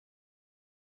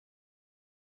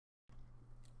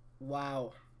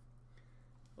Wow.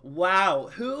 Wow.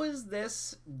 Who is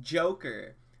this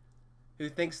joker who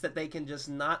thinks that they can just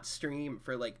not stream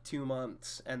for like 2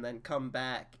 months and then come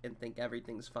back and think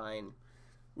everything's fine?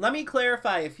 Let me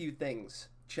clarify a few things,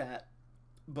 chat,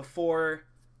 before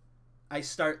I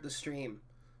start the stream.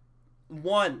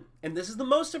 One, and this is the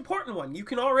most important one, you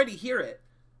can already hear it.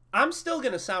 I'm still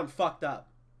gonna sound fucked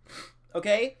up.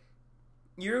 Okay?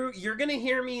 You're gonna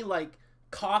hear me like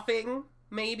coughing,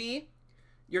 maybe.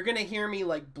 You're gonna hear me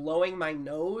like blowing my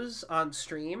nose on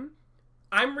stream.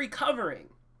 I'm recovering.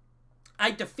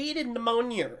 I defeated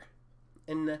pneumonia,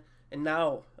 and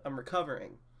now I'm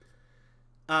recovering.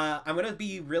 I'm gonna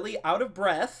be really out of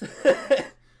breath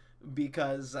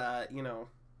because you know,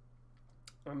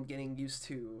 I'm getting used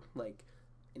to like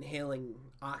inhaling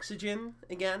oxygen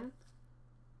again.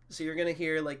 So you're gonna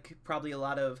hear like probably a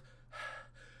lot of.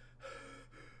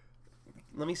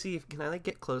 Let me see if can I like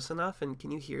get close enough, and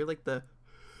can you hear like the.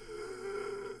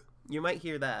 You might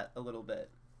hear that a little bit.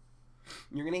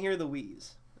 You're gonna hear the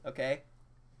wheeze, okay?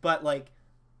 But like,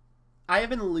 I have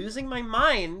been losing my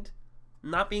mind,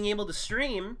 not being able to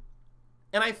stream,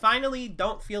 and I finally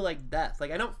don't feel like death.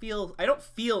 Like I don't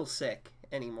feel sick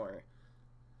anymore.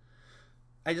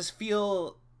 I just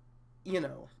feel, you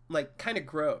know, like kind of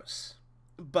gross.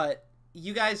 But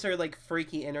you guys are like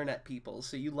freaky internet people,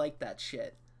 so you like that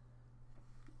shit.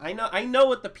 I know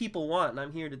what the people want, and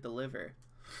I'm here to deliver.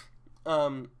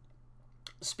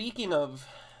 Speaking of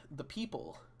the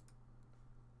people.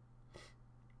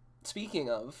 Speaking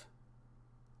of.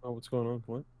 Oh, what's going on?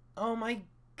 What? Oh my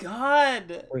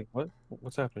god. Wait, what?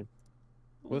 What's happening?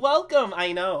 What? Welcome,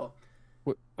 I know.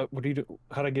 What do you do?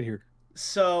 How'd I get here?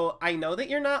 So, I know that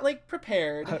you're not, like,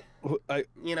 prepared.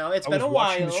 You know, it's I been was a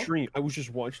watching the while. stream. I was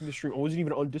just watching the stream. I wasn't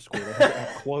even on Discord. I had the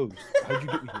app closed. How'd you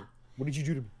get me here? What did you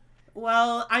do to me?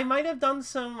 Well, I might have done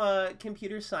some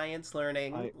computer science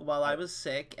learning while I was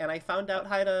sick, and I found out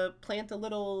how to plant a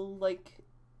little, like,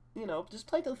 you know, just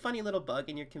plant a funny little bug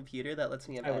in your computer that lets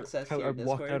me have access to your I've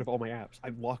Discord. locked out of all my apps.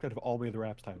 I've locked out of all my other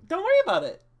apps, Tyler. Don't worry about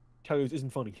it. Tyler, this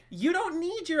isn't funny. You don't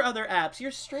need your other apps.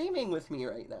 You're streaming with me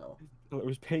right now. I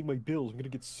was paying my bills. I'm gonna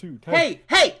get sued. Tyler.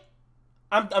 Hey!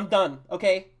 I'm done,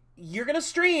 okay? You're gonna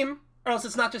stream, or else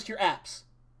it's not just your apps.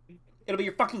 It'll be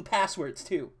your fucking passwords,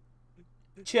 too.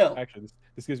 Chill. Actually,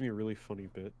 this gives me a really funny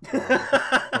bit.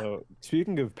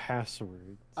 Speaking of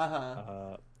passwords,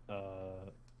 I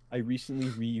recently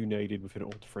reunited with an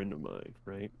old friend of mine,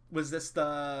 right? Was this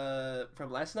the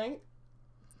from last night?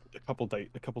 A couple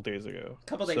days ago.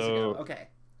 Okay.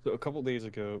 So a couple days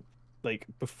ago, like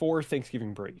before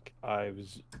Thanksgiving break, I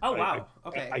was. Oh wow.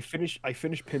 Okay. I finished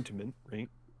Pentiment, right?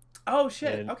 Oh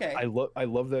shit. And okay. I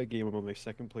love that game. I'm on my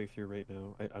second playthrough right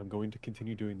now. I'm going to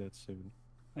continue doing that soon.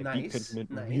 I beat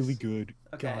Pentiment really good.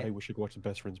 Okay. God, I wish I could watch the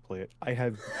best friends play it. I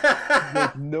have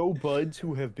like, no buds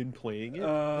who have been playing it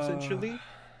essentially.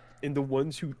 And the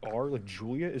ones who are, like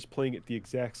Julia, is playing it the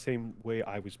exact same way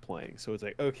I was playing. So it's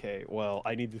like, okay, well,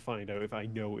 I need to find out if I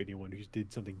know anyone who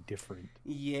did something different.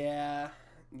 Yeah.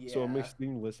 So on my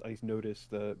Steam list, I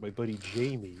noticed that my buddy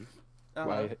Jamie, who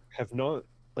I have not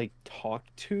like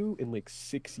talked to in like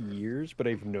 6 years, but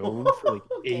I've known for like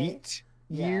 8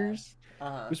 years,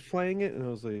 was playing it, and I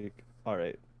was like, all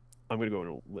right, I'm gonna go on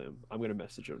a limb. I'm gonna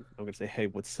message him. I'm gonna say, hey,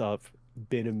 what's up?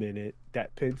 Been a minute.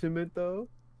 That Pentiment though.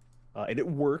 And it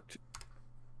worked.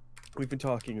 We've been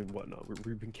talking and whatnot.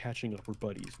 We've been catching up. We're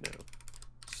buddies now.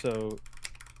 So,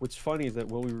 what's funny is that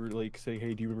while we were like saying,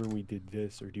 "Hey, do you remember when we did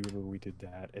this?" or "Do you remember when we did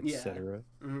that?" etc.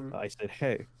 I said,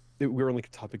 "Hey," we were on like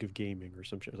a topic of gaming or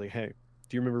some shit. I was like, "Hey,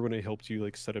 do you remember when I helped you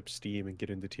like set up Steam and get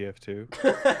into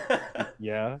TF2?"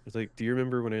 Yeah. It's like, "Do you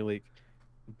remember when I like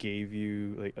gave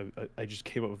you like I just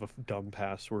came up with a dumb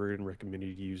password and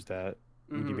recommended you use that?"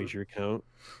 When you made your account,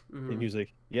 and he was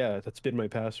like, "Yeah, that's been my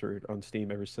password on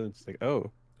Steam ever since." Like, oh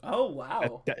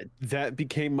wow, that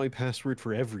became my password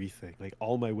for everything, like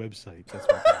all my websites. That's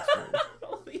my password.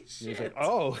 Holy shit! He's like,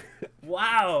 oh,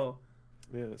 wow.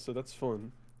 Yeah, so that's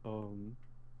fun. And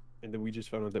then we just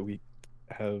found out that we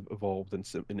have evolved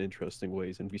in interesting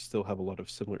ways, and we still have a lot of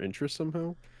similar interests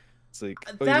somehow. It's like,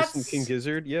 oh, you listen to King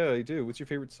Gizzard? Yeah, I do. What's your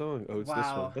favorite song? Oh, it's this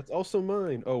one. That's also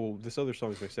mine. Oh, well, this other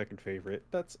song is my second favorite.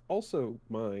 That's also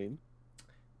mine.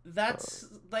 That's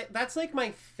like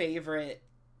my favorite,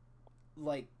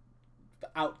 like,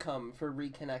 outcome for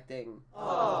reconnecting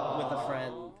with a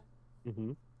friend.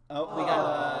 Oh, we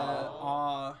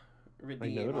got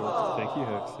redeemed. I noticed. Thank you,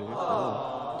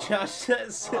 Hexy. Josh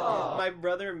says, my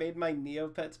brother made my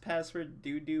Neopets password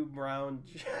doo-doo brown.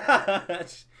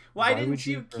 Josh, why didn't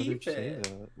you keep it?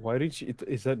 That? Why did you?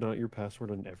 Is that not your password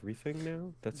on everything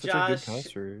now? That's such a good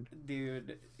password.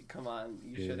 Dude, Come on,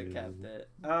 you should have kept it.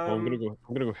 Well, I'm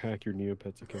gonna go hack your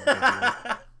Neopets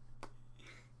account.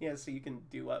 Yeah, so you can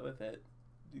do what with it?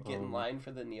 You get in line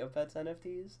for the Neopets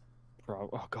NFTs?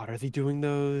 Oh god, are they doing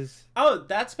those? Oh,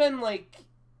 that's been like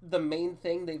the main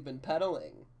thing they've been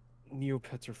peddling.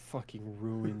 Neopets are fucking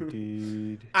ruined,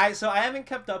 dude. I haven't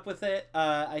kept up with it.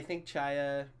 I think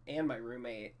Chaya and my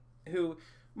roommate, who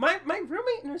my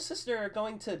roommate and her sister are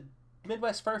going to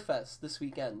Midwest Fur Fest this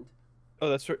weekend. Oh,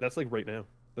 that's like right now.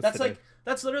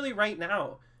 That's literally right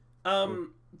now.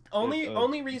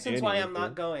 Only reasons why I'm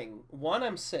not going. One,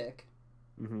 I'm sick.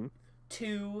 Mm-hmm.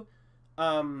 Two,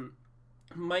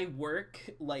 my work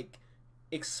like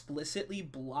explicitly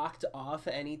blocked off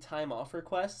any time off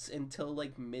requests until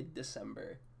like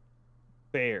mid-December.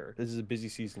 Fair. This is a busy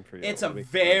season for you. It's a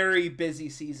very busy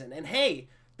season. And hey,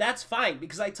 that's fine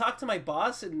because I talked to my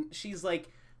boss and she's like,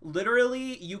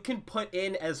 literally, you can put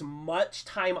in as much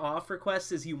time off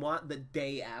requests as you want the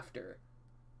day after.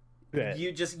 Bet.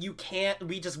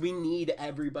 We need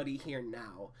everybody here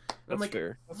now. That's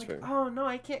fair. That's fair. Oh no,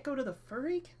 I can't go to the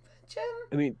furry convention.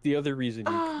 I mean, the other reason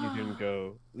you didn't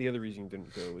go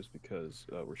is because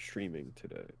we're streaming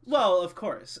today. So. Well, of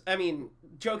course. I mean,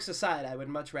 jokes aside, I would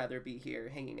much rather be here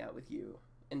hanging out with you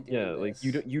and doing this.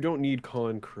 Like you don't need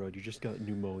con crud. You just got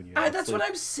purmonia. That's what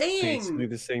I'm saying. Basically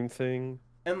the same thing.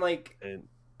 And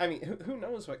I mean, who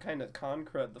knows what kind of con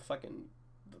crud the fucking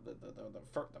the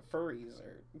furries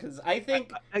are? Because I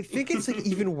think it's like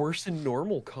even worse than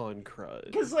normal con crud.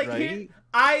 Because like right?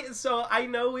 I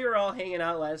know we were all hanging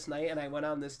out last night, and I went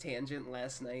on this tangent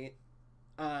last night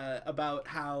about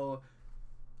how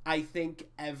I think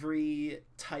every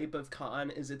type of con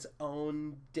is its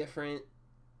own different,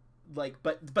 like,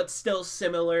 but still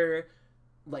similar,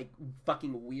 like,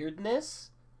 fucking weirdness.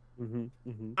 Mm-hmm,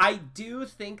 mm-hmm. I do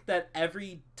think that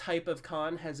every type of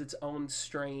con has its own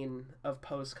strain of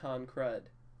post-con crud.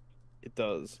 It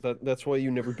does. That's why you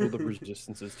never build up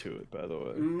resistances to it, by the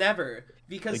way. Never.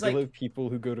 Because, you'll have people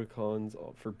who go to cons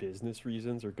for business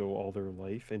reasons or go all their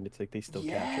life, and it's like they still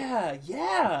catch it.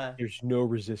 Yeah. There's no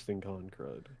resisting con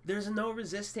crud. There's no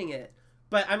resisting it.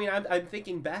 But, I mean, I'm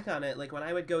thinking back on it, like, when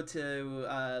I would go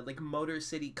to, like, Motor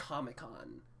City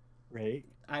Comic-Con. Right.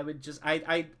 I would just...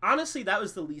 I honestly, that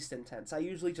was the least intense. I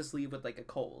usually just leave with, like, a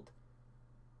cold.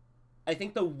 I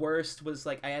think the worst was,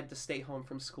 like, I had to stay home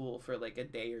from school for, like, a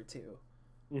day or two.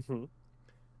 Mm-hmm.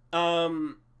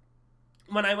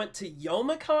 When I went to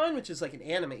Youmacon, which is, like, an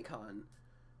anime con,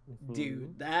 mm-hmm.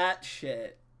 dude, that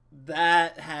shit,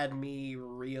 that had me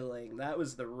reeling. That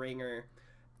was the ringer.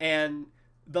 And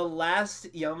the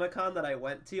last Youmacon that I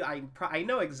went to, I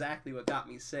know exactly what got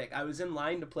me sick. I was in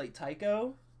line to play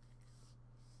Taiko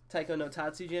no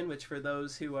Tatsujin, which for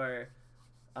those who are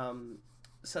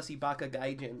Susibaka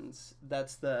Gaijins,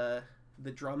 that's the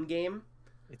drum game.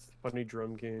 It's the funny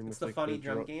drum game. It's the like funny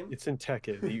drum game. It's in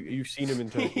Tekken. You've seen him in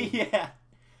Tekken. Yeah.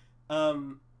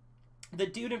 The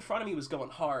dude in front of me was going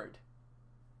hard.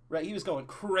 Right? He was going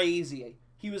crazy.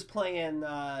 He was playing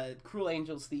Cruel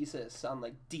Angel's Thesis on,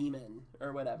 like, Demon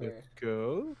or whatever. Let's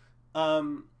go.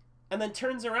 And then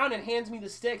turns around and hands me the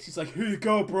sticks. He's like, here you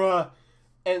go, bruh.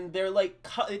 And they're like,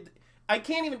 I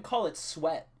can't even call it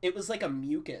sweat. It was like a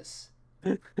mucus.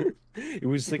 It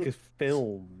was like a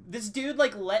film. This dude,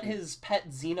 like, let his pet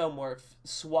xenomorph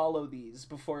swallow these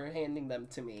before handing them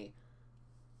to me.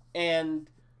 And,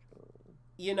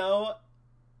 you know,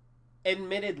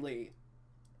 admittedly,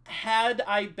 had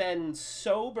I been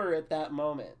sober at that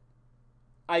moment,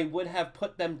 I would have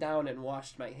put them down and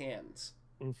washed my hands.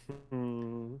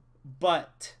 Mm-hmm.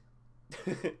 But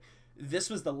this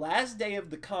was the last day of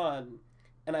the con,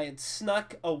 and I had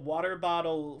snuck a water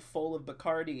bottle full of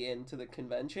Bacardi into the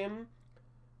convention.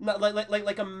 Not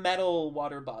like a metal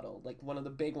water bottle, like one of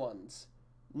the big ones.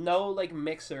 No, like,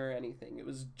 mixer or anything. It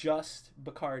was just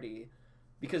Bacardi.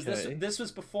 Because this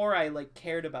was before I, like,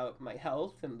 cared about my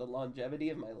health and the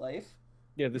longevity of my life.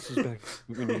 Yeah, this is back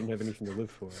when you didn't have anything to live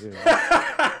for.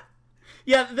 Yeah.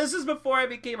 Yeah, this is before I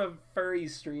became a furry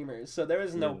streamer, so there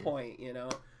was no point, you know?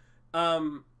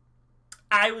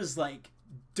 I was like,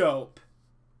 dope.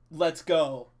 Let's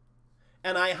go.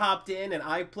 And I hopped in and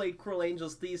I played Cruel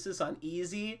Angel's Thesis on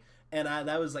easy, and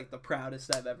that was, like, the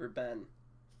proudest I've ever been.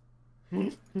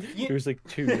 There's like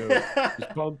 2 notes.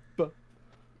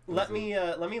 Let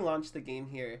me launch the game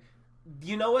here.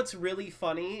 You know what's really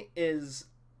funny is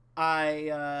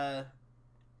I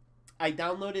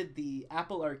downloaded the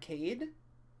Apple Arcade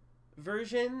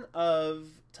version of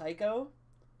Taiko,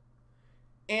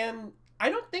 and I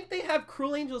don't think they have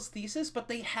Cruel Angel's Thesis, but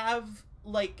they have,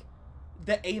 like,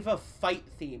 the Ava fight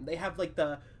theme. They have, like,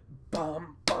 the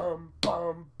bum bum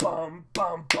bum bum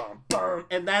bum bum bum,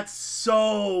 and that's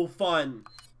so fun.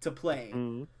 to play.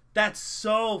 Mm. That's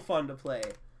so fun to play.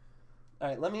 All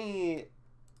right, let me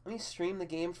stream the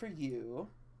game for you.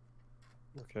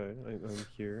 Okay, I'm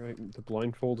here. The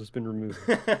blindfold has been removed.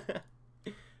 Yo,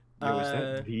 is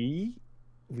that the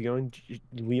Leon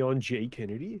J.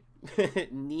 Kennedy?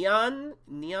 Neon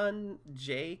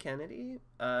J. Kennedy?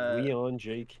 Leon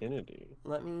J. Kennedy.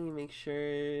 Let me make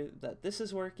sure that this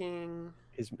is working.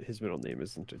 His middle name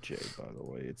isn't a J, by the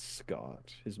way. It's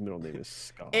Scott. His middle name is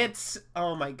Scott. It's,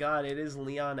 oh my god, it is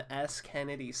Leon S.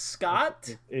 Kennedy.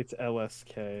 Scott? It's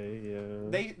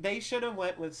LSK, yeah. They should have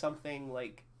went with something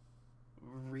like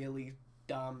really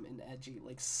dumb and edgy,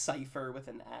 like Cypher with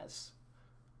an S.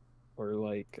 Or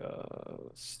like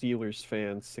Steelers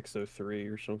fan 603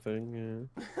 or something,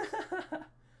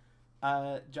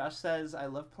 yeah. Josh says, I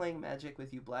love playing Magic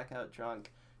with you blackout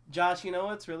drunk. Josh, you know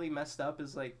what's really messed up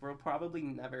is like we'll probably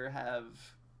never have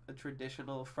a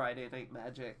traditional Friday night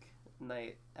Magic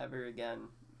night ever again.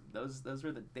 Those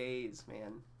were the days,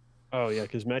 man. Oh yeah,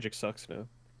 because Magic sucks now.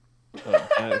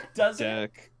 Does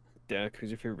it? Dak,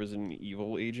 who's your favorite Resident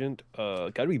Evil agent?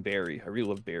 Gotta be Barry. I really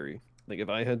love Barry. Like if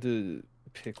I had to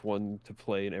pick one to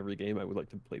play in every game, I would like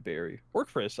to play Barry or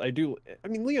Chris. I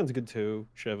mean, Leon's good too.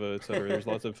 Sheva, etc. There's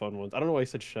lots of fun ones. I don't know why I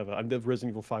said Sheva. I'm the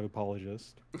Resident Evil 5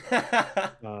 apologist.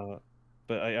 But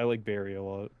I like Barry a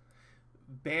lot.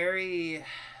 Barry,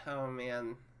 oh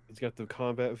man. He's got the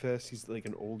combat vest. He's like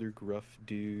an older, gruff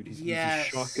dude. He's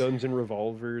yes. uses shotguns and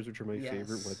revolvers, which are my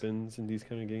favorite weapons in these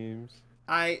kind of games.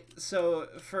 So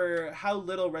for how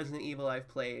little Resident Evil I've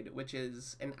played, which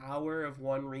is an hour of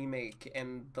one remake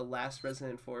and the last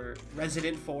Resident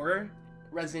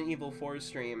Evil 4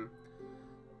 stream,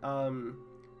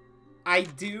 I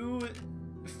do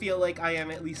feel like I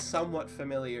am at least somewhat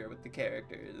familiar with the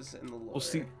characters and the lore and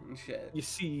shit. You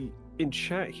see, in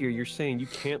chat here, you're saying you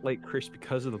can't like Chris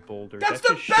because of the boulder. That's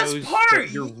that the best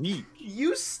part! You're weak.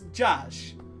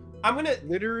 Josh, I'm gonna...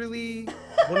 Literally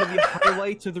one of the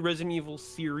highlights of the Resident Evil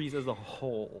series as a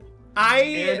whole.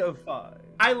 And of 5.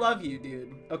 I love you,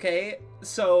 dude, okay?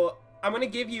 So, I'm gonna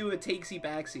give you a takesy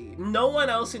backsy. No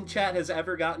one else in chat has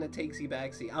ever gotten a takesy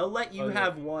backsy. I'll let you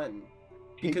have one.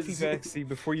 Because Takesy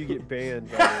before you get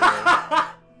banned. By the way.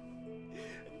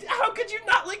 How could you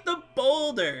not like the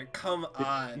boulder? Come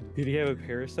on. Did he have a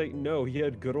parasite? No, he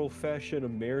had good old-fashioned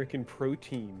American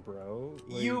protein, bro.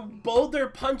 Like, you boulder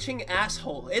punching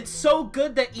asshole. It's so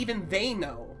good that even they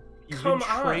know. Come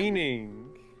on. Training.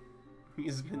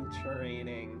 He's been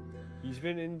training. He's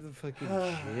been in the fucking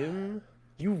gym.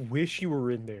 You wish you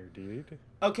were in there, dude.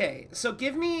 Okay, so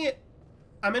give me...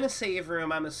 I'm in a save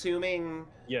room, I'm assuming...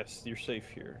 Yes, you're safe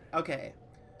here. Okay.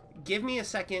 Give me a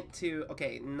second to...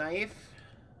 Okay, knife,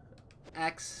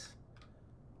 X,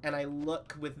 and I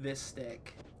look with this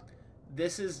stick.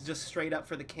 This is just straight up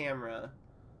for the camera.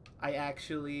 I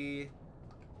actually...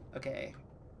 Okay.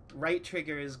 Right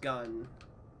trigger is gun.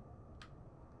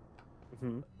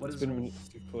 Mm-hmm. What it's is... been a minute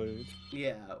since you played.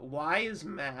 Yeah. Y is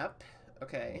map.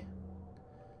 Okay.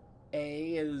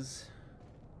 A is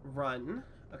run.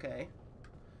 Okay.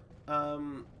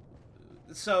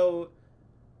 So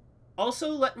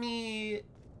also let me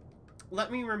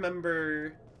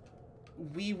remember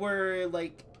we were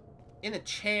like in a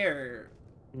chair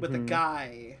with a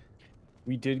guy.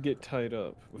 We did get tied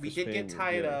up with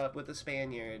up with a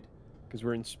Spaniard. Because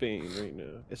we're in Spain right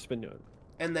now. Español.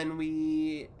 And then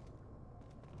we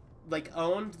like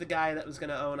owned the guy that was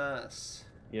gonna own us.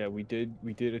 Yeah, we did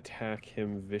attack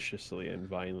him viciously and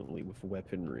violently with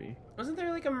weaponry. Wasn't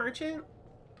there like a merchant?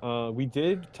 We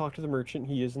did talk to the merchant.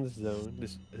 He is in this zone,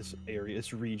 this area,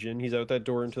 this region. He's out that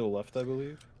door and to the left, I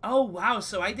believe. Oh, wow.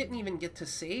 So I didn't even get to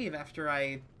save after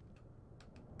I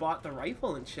bought the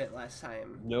rifle and shit last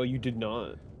time. No, you did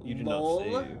not. You did not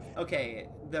save. Okay,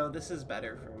 though this is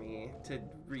better for me to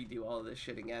redo all of this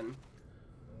shit again.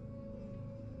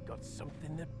 Got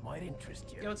something that might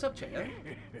interest you. Yo, what's up, Chad?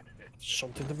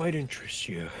 Something that might interest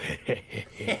you. Got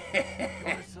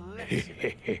a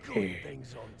selection of good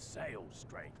things on sale,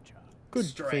 stranger. Good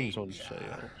things on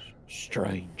sale,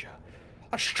 stranger.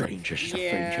 A stranger's a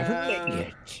stranger. Haven't met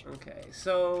yet. Okay,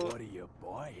 so... What are you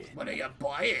buying? What are you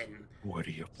buying? What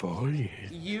are you buying?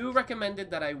 You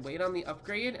recommended that I wait on the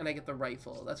upgrade and I get the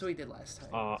rifle. That's what we did last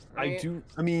time. right?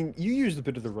 I mean, you used a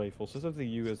bit of the rifle, so it's up to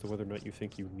you as to whether or not you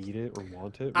think you need it or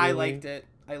want it. Really. I liked it.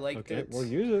 I liked it. Well,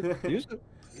 use it. Use it.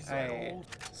 Is that all?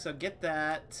 So get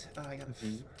that. Oh, I gotta...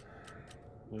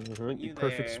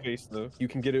 Perfect space though. You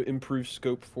can get an improved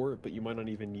scope for it, but you might not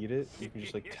even need it. You can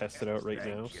just like test it out right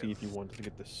now, see if you wanted to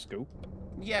get the scope.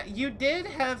 Yeah, you did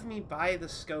have me buy the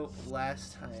scope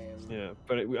last time. Yeah,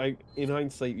 but in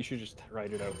hindsight, you should just try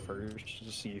it out first, just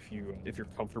to see if you're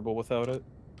comfortable without it.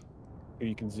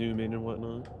 You can zoom in and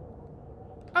whatnot.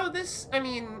 Oh, this, I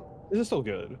mean... This is still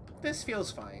good. This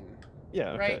feels fine.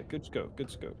 Yeah, okay. Right? Good scope.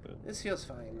 Good scope, man. This feels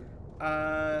fine.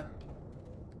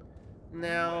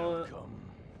 Now... Welcome.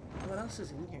 What else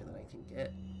is in here that I can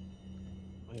get?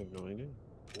 I have no idea.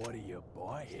 What are you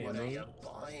buying? What are you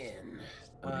buying?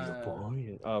 What are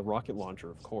you buying? Rocket launcher,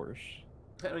 of course.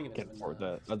 I don't even Can't know. afford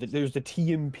that. There's the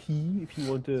TMP if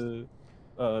you want to...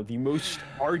 the most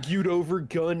argued over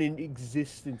gun in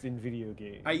existence in video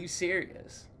games. Are you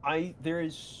serious? There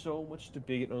is so much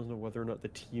debate on whether or not the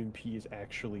TMP is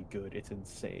actually good. It's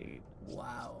insane.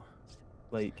 Wow.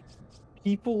 Like,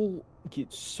 people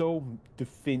get so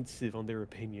defensive on their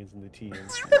opinions in the TMP.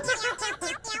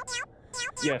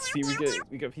 Yeah, see,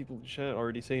 we got people in chat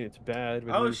already saying it's bad,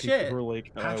 but Oh, shit. people who are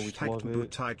like, I always love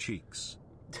it. Tie cheeks.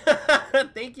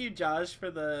 Thank you, Josh, for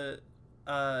the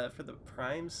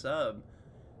Prime sub.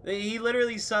 He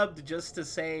literally subbed just to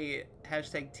say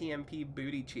hashtag TMP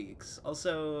booty cheeks.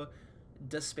 Also,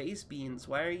 the space beans.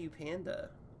 Why are you panda?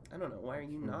 I don't know. Why are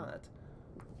you not?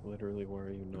 Literally, why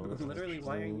are you not? Literally,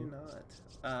 why are you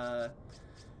not?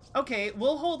 Okay,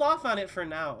 we'll hold off on it for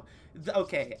now.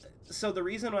 Okay, so the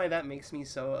reason why that makes me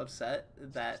so upset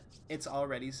that it's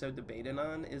already so debated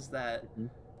on is that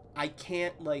I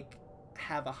can't, like,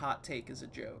 have a hot take as a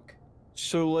joke.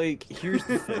 So, like, here's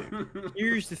the thing.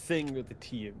 Here's the thing with the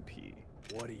TMP.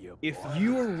 What are you If buying?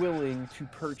 you are willing to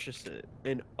purchase it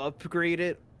and upgrade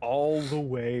it all the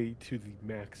way to the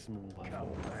maximum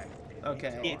level,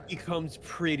 Okay. it becomes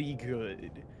pretty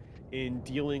good in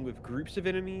dealing with groups of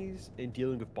enemies and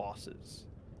dealing with bosses.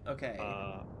 Okay.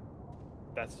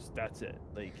 That's it.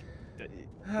 Like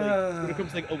when it comes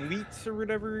to like elites or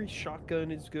whatever, shotgun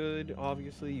is good.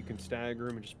 Obviously, you can stagger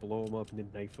them and just blow them up and then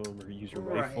knife them or use your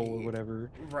rifle or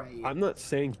whatever. Right. I'm not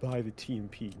saying buy the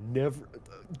TMP. Never,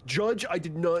 Judge. I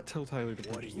did not tell Tyler to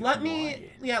purchase. Let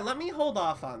me hold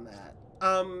off on that.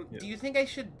 Do you think I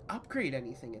should upgrade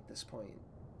anything at this point?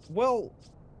 Well,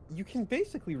 you can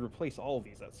basically replace all of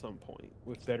these at some point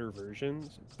with better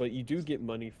versions, but you do get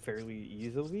money fairly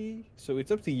easily, so it's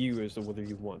up to you as to whether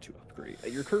you want to upgrade.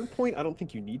 At your current point, I don't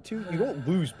think you need to. You won't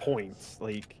lose points.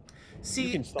 Like, see,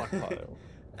 you can stockpile.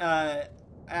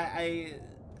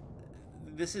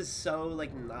 This is so,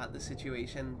 like, not the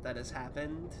situation that has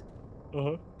happened.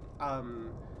 Uh-huh.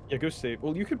 Yeah, go save.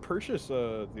 Well, you could purchase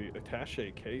the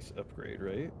attaché case upgrade,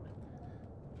 right?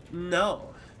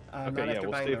 No. Okay, not yeah, after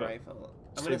we'll buying save the up. rifle.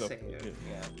 I'm gonna Save save. up,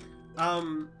 Yeah.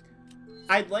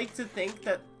 I'd like to think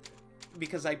that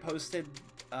because I posted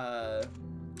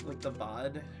like the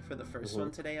VOD for the first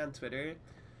one today on Twitter,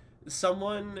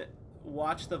 someone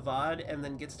watched the VOD and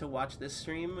then gets to watch this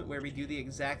stream where we do the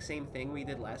exact same thing we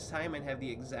did last time and have the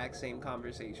exact same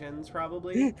conversations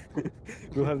probably.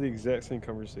 We'll have the exact same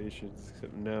conversations,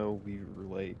 except now we were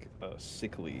like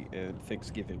sickly and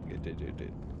Thanksgiving.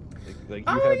 Like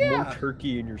you have more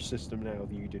turkey in your system now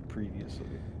than you did previously.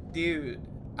 Dude,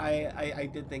 I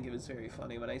did think it was very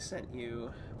funny when I sent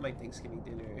you my Thanksgiving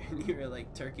dinner and you were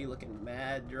like, turkey looking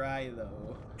mad dry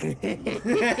though.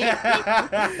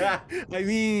 I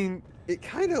mean, it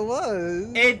kind of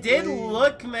was. It did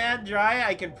look mad dry,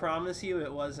 I can promise you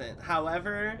it wasn't.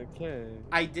 However,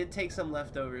 I did take some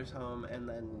leftovers home and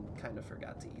then kind of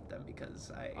forgot to eat them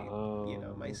because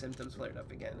my symptoms flared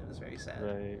up again. It was very sad.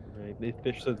 Right. They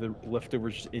said the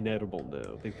leftovers are inedible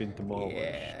now. They've been demolished.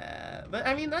 Yeah, but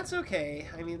I mean, that's okay.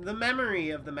 I mean, the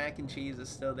memory of the mac and cheese is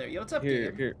still there. Yo, what's up,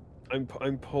 Gabe? Here.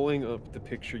 I'm pulling up the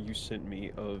picture you sent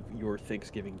me of your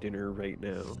Thanksgiving dinner right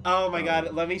now. Oh my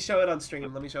god, let me show it on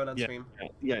stream. Stream.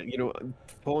 Yeah,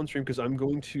 pull on stream because I'm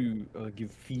going to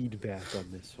give feedback on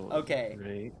this one.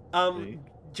 Okay. Right?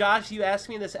 Josh, you ask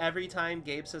me this every time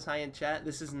Gabe says hi in chat.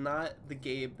 This is not the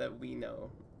Gabe that we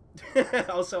know.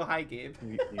 Also, hi, Gabe.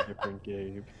 Completely different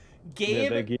Gabe.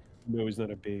 Gabe. Yeah, that Gabe no, he's not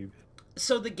a babe.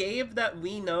 So the Gabe that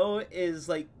we know is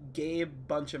like Gabe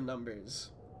bunch of numbers.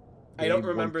 I don't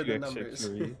remember the numbers.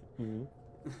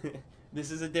 This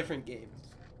is a different Gabe.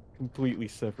 Completely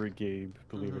separate Gabe,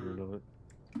 believe it or not.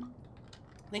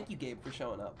 Thank you, Gabe, for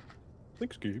showing up.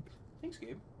 Thanks, Gabe. Thanks,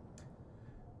 Gabe.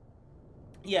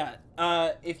 Yeah,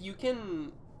 if you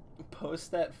can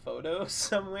post that photo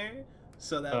somewhere,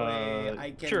 so that way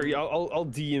I can. Sure, yeah, I'll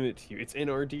DM it to you. It's in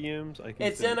our DMs.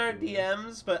 It's in our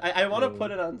DMs, but I want to put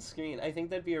it on screen. I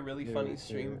think that'd be a really funny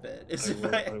stream bit.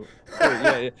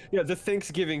 Yeah, the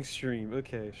Thanksgiving stream.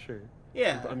 Okay, sure.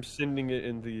 Yeah. I'm sending it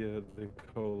in the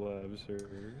collab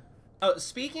server. Oh,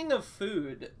 speaking of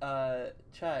food,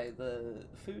 Chai, the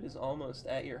food is almost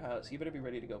at your house. You better be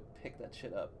ready to go pick that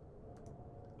shit up.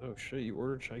 Oh shit! You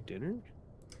ordered Chai dinner?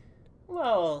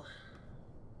 Well,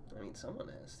 I mean, someone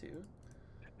has to.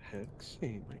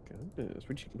 Hexy, my goodness.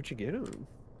 What'd you get him?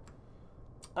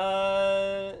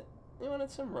 They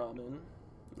wanted some ramen,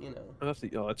 you know.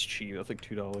 That's cheap. That's like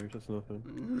 $2. That's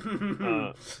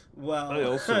nothing. Well,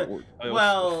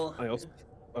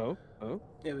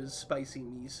 it was spicy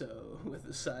miso with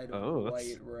a side of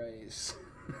white rice.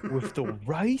 With the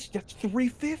rice, that's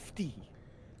 $3.50.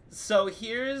 So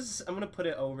I'm gonna put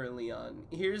it over Leon.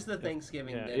 Here's the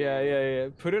Thanksgiving dinner. Yeah.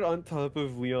 Put it on top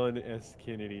of Leon S.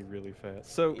 Kennedy really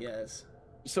fast. So yes.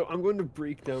 So I'm going to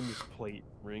break down this plate,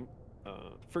 right?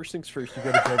 First things first, you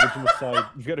got a beverage on the side.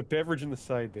 You've got a beverage on the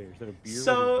side there. Is that a beer?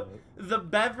 So the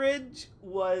beverage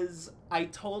was, I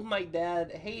told my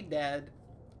dad, "Hey, Dad,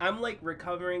 I'm like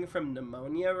recovering from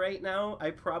pneumonia right now.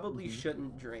 I probably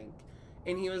shouldn't drink."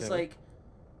 And he was like,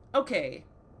 "Okay,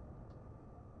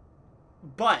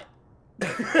 but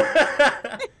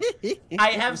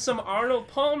I have some Arnold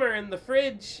Palmer in the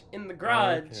fridge in the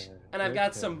garage, and I've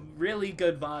got some really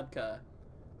good vodka."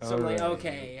 So I'm like,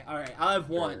 okay, all right, I'll have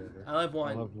one.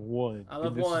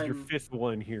 This is your fifth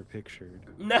one here pictured.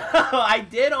 No, I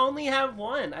did only have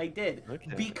one. I did.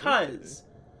 Because,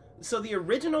 so the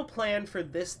original plan for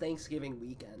this Thanksgiving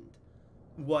weekend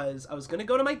was I was going to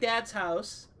go to my dad's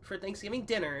house for Thanksgiving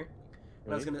dinner,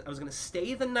 and I was gonna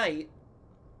stay the night,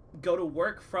 go to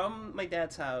work from my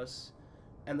dad's house,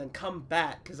 and then come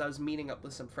back because I was meeting up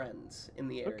with some friends in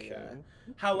the area.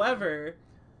 However,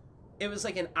 it was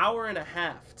like an hour and a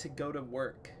half to go to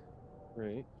work.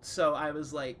 Right. So I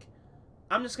was like,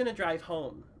 I'm just going to drive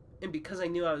home. And because I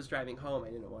knew I was driving home,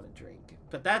 I didn't want to drink.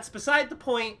 But that's beside the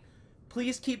point.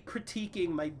 Please keep critiquing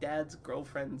my dad's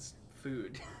girlfriend's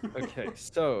food. Okay,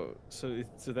 so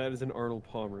that is an Arnold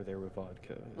Palmer there with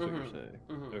vodka, is what you're saying.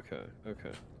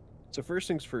 Okay. So first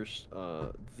things first,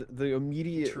 the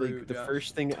immediate,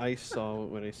 first thing I saw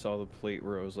when I saw the plate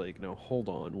where I was like, no, hold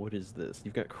on, what is this?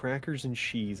 You've got crackers and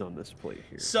cheese on this plate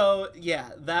here. So, yeah,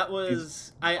 that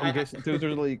was... I'm guessing those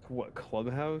are like, what,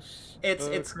 Clubhouse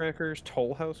it's crackers?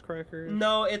 Toll House crackers?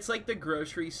 No, it's like the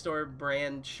grocery store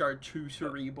brand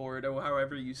charcuterie board, or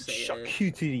however you say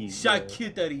Charcuterie.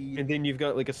 Charcuterie. And then you've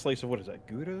got like a slice of, what is that,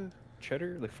 Gouda?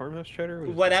 Cheddar, like farmhouse cheddar,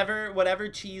 whatever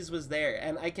cheese was there.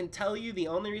 And I can tell you the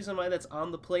only reason why that's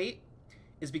on the plate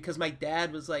is because my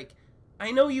dad was like,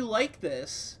 I know you like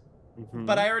this,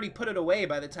 but I already put it away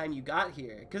by the time you got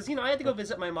here, because I had to go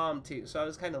visit my mom too, so I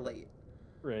was kind of late.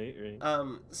 Right.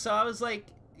 So I was like,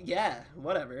 yeah,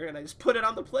 whatever, and I just put it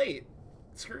on the plate.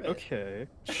 Screw it. Okay,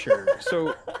 sure.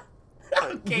 So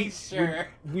okay, sure.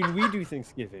 When we do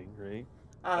Thanksgiving,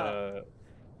 right?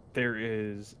 There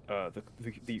is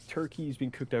the turkey's being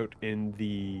cooked out in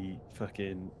the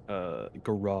fucking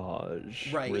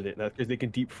garage, right? Because they can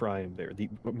deep fry them there.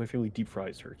 My family deep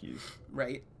fries turkeys,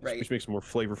 right, which makes them more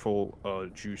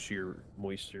flavorful, juicier,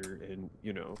 moister, and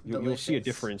you'll see a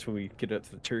difference when we get up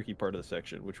to the turkey part of the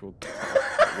section, which will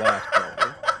last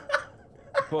probably.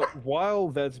 But while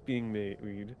that's being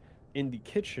made, in the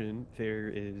kitchen there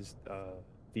is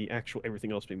the actual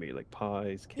everything else being made, like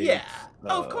pies, cakes. Yeah,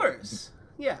 of course.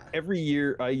 Yeah. Every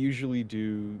year, I usually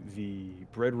do the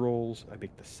bread rolls, I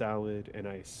make the salad, and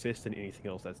I assist in anything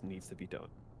else that needs to be done.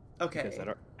 Okay.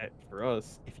 Because for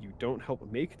us, if you don't help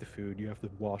make the food, you have to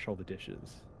wash all the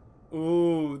dishes.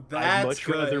 Ooh, that's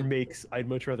good. I'd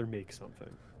much rather make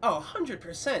something. Oh,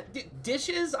 100%.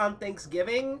 Dishes on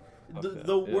Thanksgiving,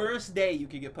 the worst day you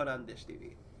could get put on dish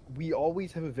duty. We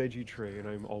always have a veggie tray, and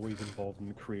I'm always involved in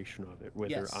the creation of it.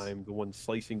 Whether I'm the one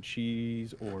slicing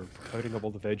cheese or cutting up all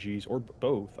the veggies, or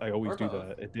both, I always do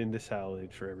that. And then the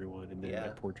salad for everyone, and then I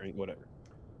pour drink, whatever.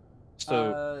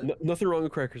 So nothing wrong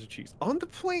with crackers and cheese on the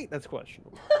plate. That's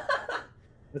questionable.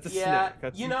 That's a snack.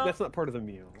 That's not part of the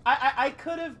meal. I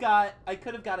could have got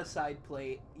a side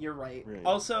plate. You're right.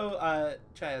 Also,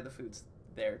 Chaya, the food's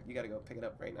there. You gotta go pick it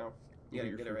up right now. You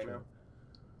gotta get it right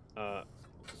now.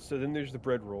 So then there's the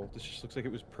bread roll. This just looks like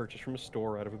it was purchased from a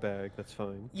store out of a bag. That's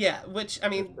fine. Yeah, which, I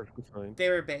mean, perfectly fine. They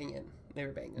were banging.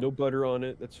 No butter on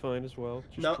it. That's fine as well.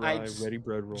 Just dry, ready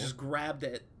bread roll. Just grabbed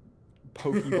it.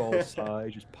 Pokeball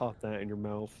aside, just pop that in your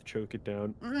mouth, choke it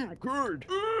down. Good.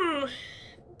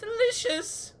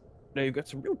 Delicious. Now you've got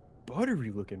some real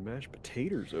buttery looking mashed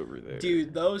potatoes over there.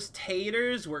 Dude, those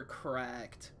taters were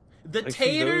cracked. The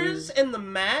taters and the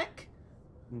mac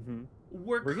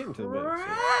were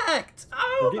cracked.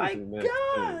 Oh my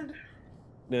god.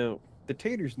 Now, the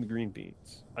taters and the green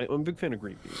beans. I'm a big fan of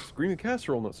green beans. Green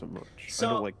casserole, not so much. I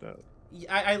don't like that.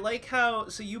 I like how...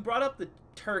 So you brought up the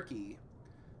turkey.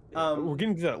 We're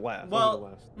getting to that last.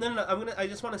 Well, no. I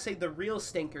just want to say the real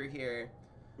stinker here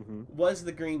was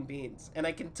the green beans, and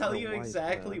I can tell you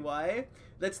exactly why.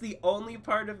 That's the only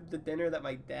part of the dinner that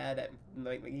my dad,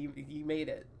 like, he made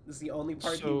it. This is the only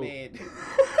part he made.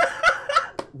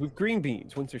 With green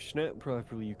beans, once they're snapped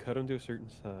properly, you cut them to a certain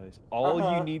size.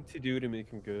 All you need to do to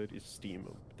make them good is steam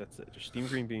them. That's it. Just steam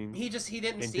green beans. He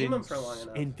didn't steam them for long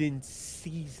enough. And then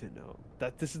season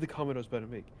them. This is the comment I was about to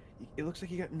make. It looks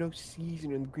like you got no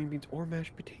seasoning in the green beans or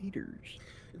mashed potatoes.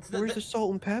 Where's the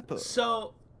salt and pepper?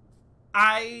 So,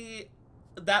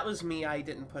 that was me. I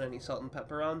didn't put any salt and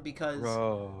pepper on because...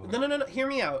 No. Hear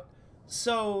me out.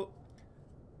 So,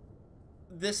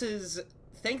 this is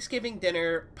Thanksgiving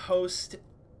dinner post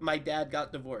my dad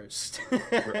got divorced.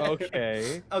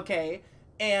 Okay. Okay.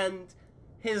 And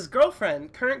his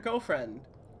girlfriend, current girlfriend,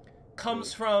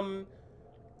 comes from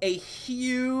a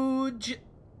huge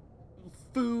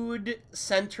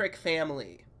food-centric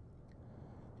family.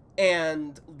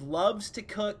 And loves to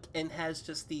cook and has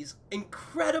just these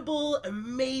incredible,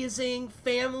 amazing,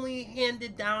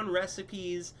 family-handed-down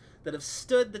recipes that have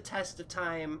stood the test of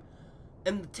time.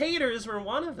 And the taters were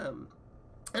one of them.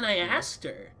 And I asked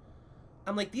her,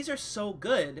 I'm like, these are so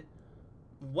good.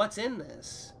 What's in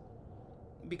this?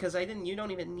 Because you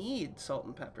don't even need salt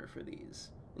and pepper for these.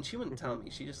 And she wouldn't tell me.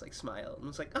 She just, like, smiled and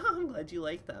was like, oh, I'm glad you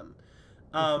like them.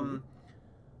 I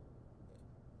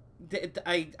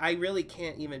really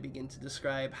can't even begin to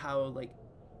describe how, like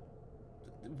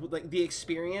the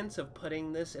experience of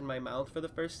putting this in my mouth for the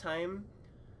first time.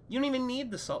 You don't even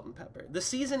need the salt and pepper. The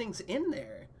seasoning's in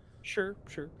there. Sure.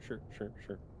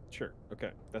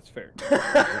 Okay, that's fair.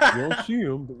 You don't see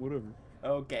them, but whatever.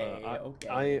 Okay.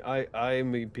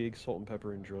 I'm a big salt and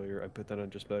pepper enjoyer. I put that on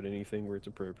just about anything where it's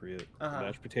appropriate.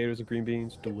 Mashed potatoes and green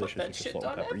beans, delicious with the salt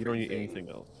and pepper. You don't need anything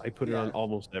else. I put it on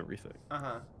almost everything.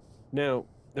 Now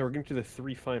we're getting to the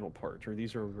three final parts, or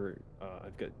these are where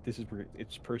this is where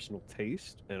it's personal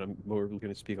taste, and I'm more going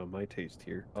to speak on my taste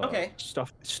here. Okay.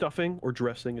 Stuffing or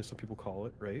dressing, as some people call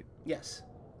it, right? Yes.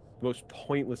 Most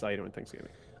pointless item in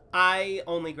Thanksgiving. I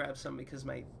only grabbed some because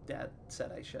my dad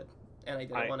said I should, and I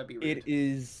didn't want to be rude. It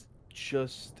is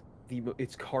just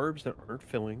it's carbs that aren't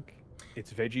filling.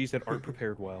 It's veggies that aren't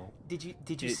prepared well. Did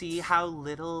you see how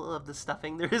little of the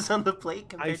stuffing there is on the plate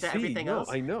compared to everything else?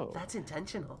 I know. That's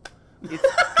intentional.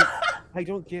 I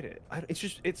don't get it.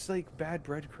 It's like bad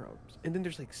breadcrumbs, and then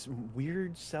there's like some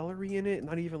weird celery in it,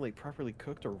 not even like properly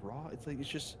cooked or raw. It's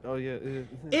just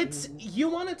you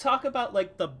want to talk about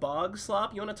like the bog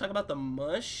slop? You want to talk about the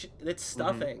mush? It's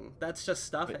stuffing. That's just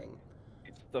stuffing.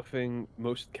 It's stuffing.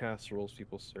 Most casseroles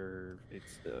people serve.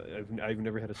 I've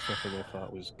never had a stuffing I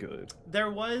thought was good.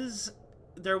 There was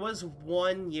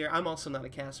 1 year. I'm also not a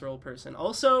casserole person.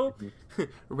 Also,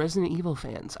 Resident Evil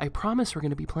fans, I promise we're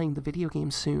going to be playing the video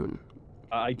game soon.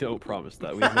 I don't promise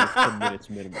that. We have 10 minutes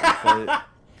minimum. But,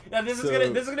 yeah, this is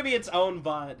gonna be its own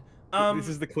VOD. This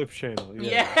is the Clips channel.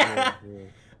 Yeah.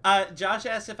 Josh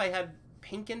asked if I had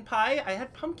pumpkin pie. I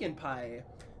had pumpkin pie.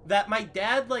 That my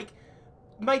dad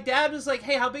was like,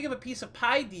 "Hey, how big of a piece of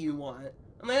pie do you want?"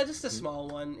 I'm like, "Just a small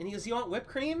one." And he goes, "You want whipped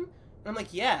cream?" And I'm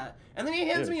like, "Yeah." And then he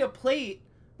hands me a plate,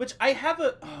 which I have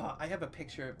a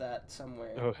picture of that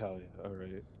somewhere. Oh hell yeah! All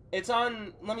right. It's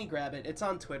on. Let me grab it. It's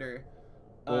on Twitter.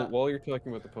 Well, while you're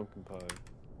talking about the pumpkin pie,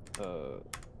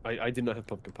 I did not have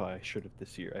pumpkin pie. I should have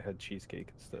this year. I had cheesecake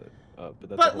instead.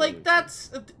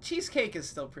 Cheesecake is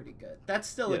still pretty good. That's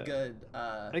still a good.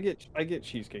 I get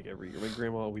cheesecake every year. My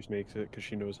grandma always makes it because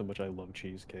she knows how much I love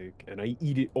cheesecake, and I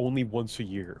eat it only once a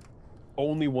year.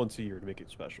 Only once a year to make it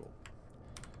special.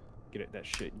 Get it, that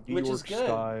shit. New York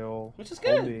style. Which is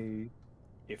good. Homemade.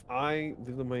 If I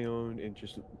lived on my own and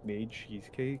just made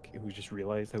cheesecake and we just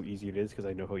realized how easy it is, because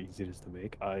I know how easy it is to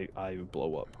make, I would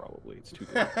blow up probably. It's too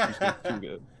good. Cheesecake's too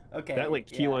good. Okay. That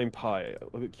key lime pie.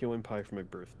 I love key lime pie for my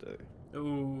birthday.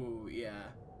 Ooh, yeah.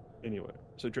 Anyway,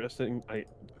 so dressing,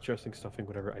 stuffing,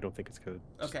 whatever. I don't think it's good.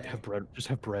 Okay. Just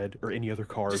have bread or any other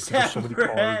carb. Just have so many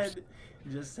bread. Carbs.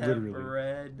 Just have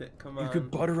bread. Come on. You could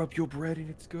butter up your bread and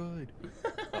it's good.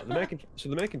 The mac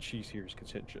and cheese here is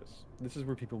contentious. This is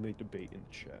where people may debate in the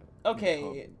chat.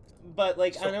 Okay, but I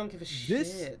don't give a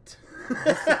shit.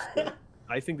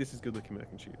 I think this is good looking mac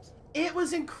and cheese. It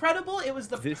was incredible. It was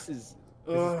This is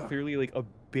clearly like a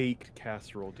baked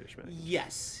casserole dish, man.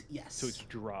 Yes. So it's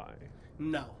dry.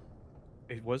 No.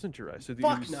 It wasn't dry, so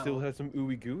still had some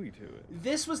ooey gooey to it.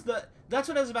 That's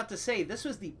what I was about to say. This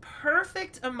was the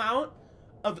perfect amount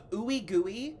of ooey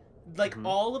gooey.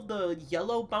 All of the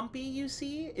yellow bumpy you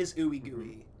see is ooey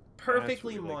gooey.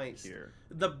 Perfectly moist.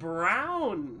 The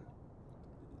brown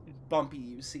bumpy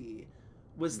you see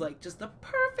was just the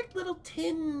perfect little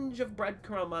tinge of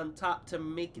breadcrumb on top to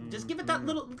make it, just give it that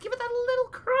little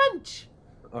crunch.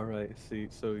 All right, see,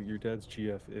 so your dad's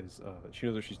GF is she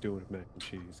knows what she's doing with mac and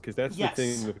cheese, because that's Yes. the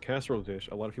thing with a casserole dish.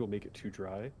 A lot of people make it too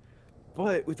dry,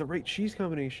 but with the right cheese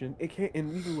combination, it can,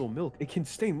 and even a little milk, it can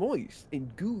stay moist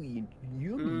and gooey and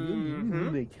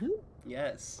yummy.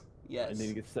 Yes. Yes. And then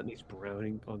you get that nice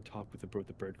browning on top with the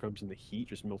breadcrumbs and the heat,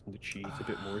 just melting the cheese a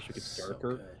bit more so it gets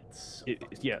darker. So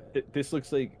Yeah, this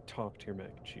looks like top tier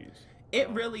mac and cheese. It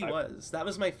really was. That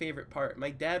was my favorite part.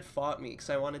 My dad fought me because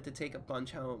I wanted to take a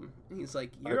bunch home. He's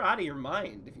like, "You're out of your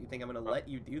mind if you think I'm gonna let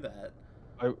you do that."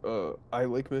 I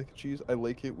like mac and cheese. I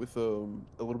like it with a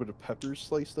little bit of peppers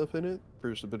sliced up in it.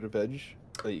 There's a bit of veg,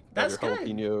 like That's either good.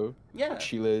 jalapeno, Yeah. or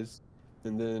chiles,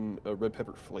 and then red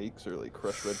pepper flakes or like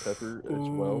crushed red pepper as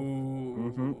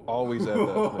well. Always add that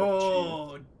to mac and cheese.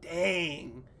 Oh,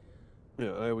 dang.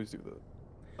 Yeah, I always do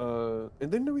that.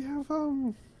 And then we have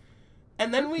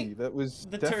And then turkey. That was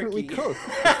the definitely turkey. cooked.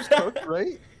 This was cooked,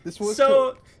 right? This was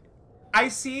so cooked. I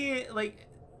see like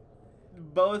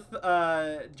both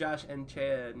Josh and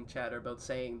Chad are both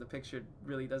saying the picture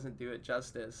really doesn't do it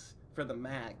justice for the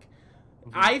mac.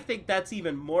 I think that's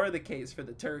even more the case for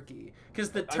the turkey,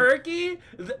 because the turkey,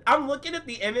 I'm looking at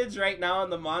the image right now on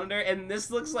the monitor, and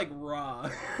this looks like raw.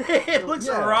 It looks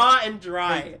raw and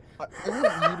dry. I want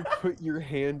you to put your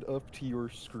hand up to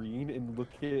your screen and look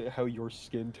at how your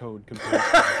skin tone compares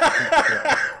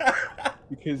to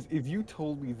because if you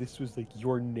told me this was like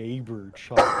your neighbor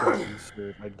chopped up and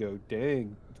served, I'd go,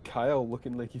 dang, Kyle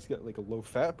looking like he's got like a low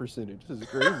fat percentage. This is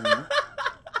crazy.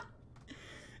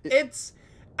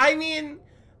 I mean,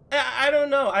 I don't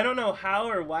know. I don't know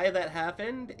how or why that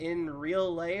happened. In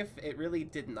real life, it really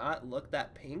did not look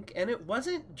that pink, and it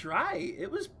wasn't dry.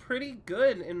 It was pretty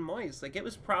good and moist. Like, it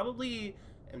was probably,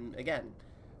 and again,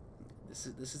 this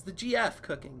is the GF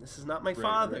cooking. This is not my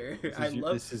father.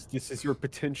 This is your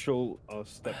potential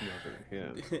stepmother.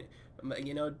 Yeah.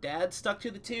 You know, Dad stuck to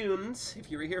the tunes.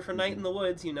 If you were here for Night in the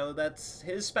Woods, you know that's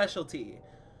his specialty.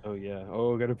 Oh yeah.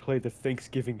 Oh, gotta play the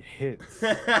Thanksgiving hits.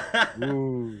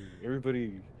 Ooh,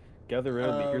 everybody gather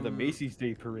around to hear the Macy's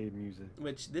Day Parade music.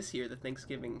 Which this year the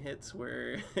Thanksgiving hits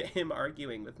were him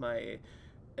arguing with my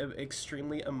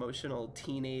extremely emotional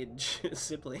teenage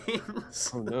siblings.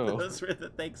 Oh no. Those were the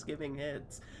Thanksgiving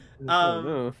hits. Oh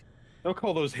no. Don't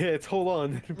call those hits. Hold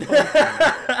on.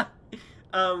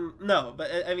 No, but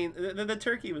I mean, the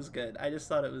turkey was good. I just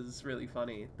thought it was really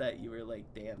funny that you were like,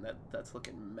 "Damn, that's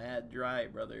looking mad dry,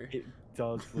 brother." It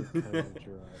does look kind of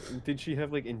dry. Did she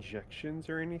have like injections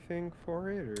or anything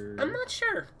for it, or? I'm not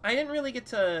sure. I didn't really get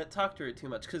to talk to her too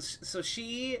much so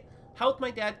she helped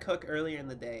my dad cook earlier in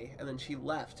the day, and then she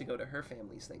left to go to her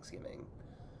family's Thanksgiving.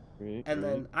 And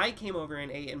then I came over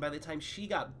and ate, and by the time she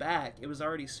got back, it was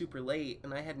already super late,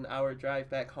 and I had an hour drive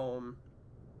back home.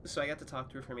 So I got to talk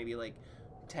to her for maybe like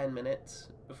 10 minutes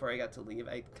before I got to leave.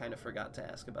 I kind of forgot to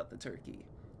ask about the turkey.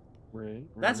 Right.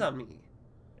 That's on me.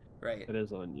 Right. It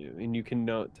is on you. And you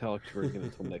cannot talk to her again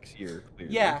until next year.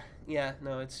 Clearly. Yeah,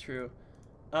 no, it's true.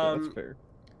 That's fair.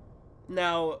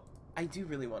 Now, I do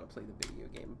really want to play the video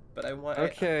game, but I want...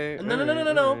 Okay.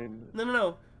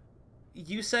 No.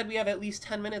 You said we have at least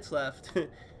 10 minutes left.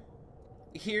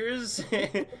 Here's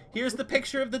the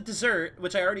picture of the dessert,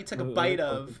 which I already took a bite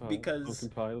of because... Pumpkin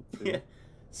pie, let's see. Yeah.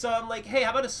 So I'm like, hey,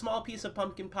 how about a small piece of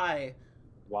pumpkin pie?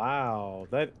 Wow,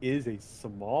 that is a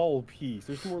small piece.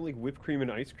 There's more like whipped cream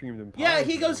and ice cream than pie. Yeah,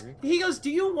 he goes, do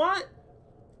you want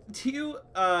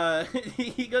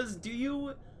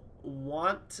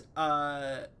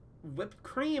whipped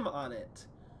cream on it?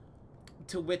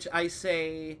 To which I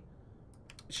say,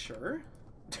 sure.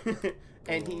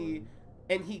 and he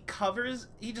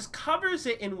just covers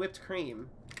it in whipped cream.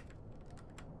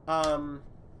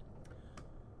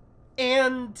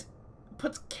 And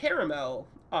puts caramel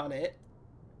on it,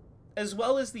 as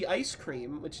well as the ice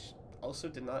cream, which also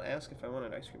did not ask if I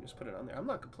wanted ice cream. Just put it on there. I'm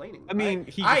not complaining. I mean,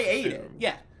 I ate it.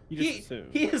 Yeah,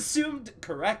 he assumed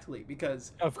correctly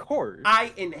because of course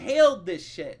I inhaled this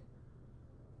shit.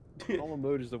 All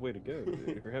mode is the way to go, dude,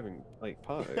 if you're having like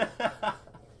pie.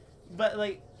 But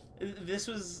like, this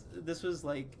was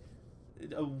like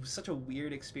such a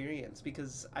weird experience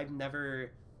because I've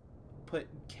never put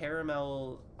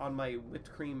caramel on my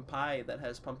whipped cream pie that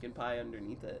has pumpkin pie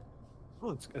underneath it.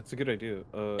 Oh, it's a good idea.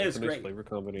 It's a nice great flavor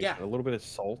combination. Yeah. A little bit of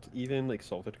salt, even like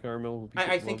salted caramel. Would be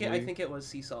I think it was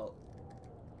sea salt.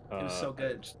 It was so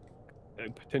good.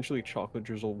 Potentially chocolate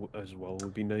drizzle as well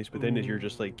would be nice, but then you're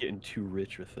just like getting too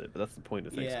rich with it. But that's the point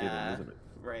of Thanksgiving, isn't it?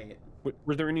 Right.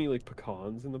 Were there any like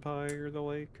pecans in the pie or the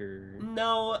like, or?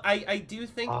 No, I do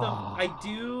think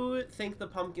the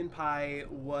pumpkin pie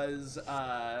was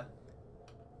oh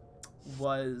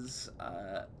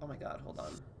my god, hold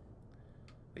on.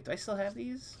 Wait, do I still have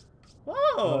these?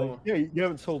 Whoa! Yeah, you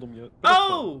haven't sold them yet. But that's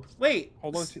fine. Oh! Wait!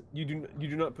 Hold on to you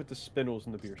do not put the spindles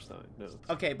in the beer stein. No.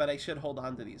 Okay, but I should hold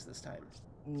on to these this time.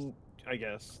 I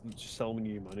guess just sell them and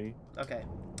give you money. Okay.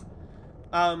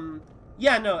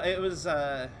 Yeah, no, it was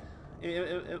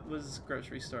it was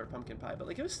grocery store pumpkin pie, but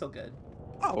like it was still good.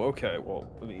 Oh, okay. Well,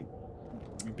 I mean,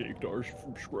 we baked ours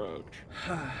from scratch.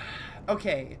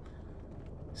 Okay.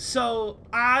 So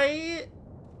I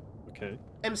Okay.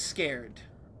 am scared.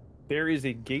 There is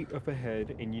a gate up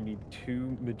ahead, and you need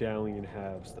 2 medallion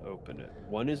halves to open it.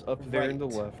 One is up there in the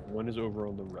Right. left, one is over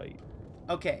on the right.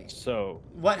 Okay. So,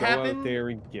 What go happened? out there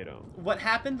and get them. What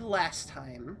happened last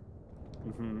time?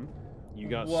 You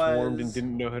got swarmed and Was-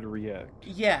 didn't know how to react.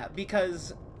 Yeah,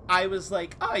 because I was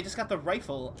like, oh, I just got the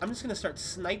rifle. I'm just gonna start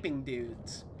sniping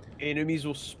dudes. Enemies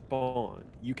will spawn.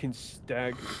 You can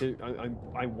stagger.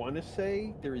 I want to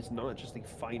say there is not just a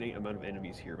finite amount of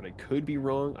enemies here, but I could be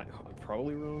wrong. I'm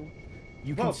probably wrong.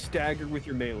 You can Whoa. stagger with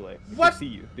your melee. What? They see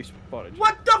you. They spotted you.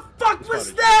 What the fuck They was spotted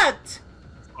you. that?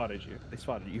 Spotted you. They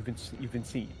spotted you. You've been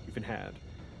seen. You've been had.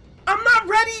 I'm not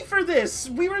ready for this.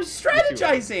 We were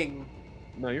strategizing.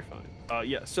 No, you're fine.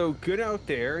 Yeah. So good out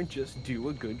there and just do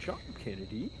a good job,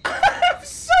 Kennedy. I'm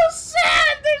so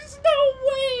sad. There's no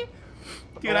way.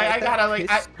 Dude, I gotta like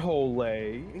pistol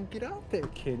and get out there,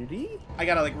 Kennedy. I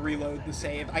gotta like reload the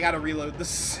save. I gotta reload the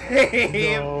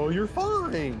save. No, you're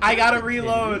fine. I gotta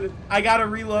reload. I gotta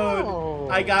reload. No.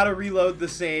 I gotta reload the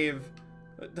save.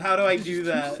 How do I do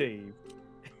that? Save.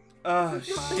 Oh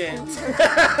shit.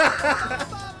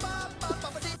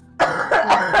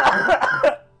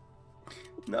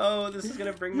 No, this is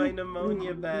gonna bring my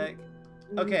pneumonia back.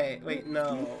 Okay, wait,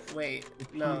 no, wait,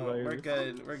 no, we're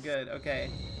good, okay.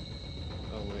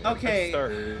 Oh, wait. Okay.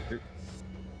 Start.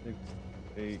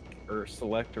 Or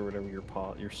select or whatever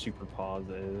your super pause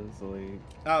is. Like,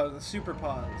 Oh, the super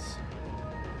pause.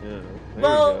 yeah. There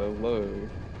Well- you go. Load.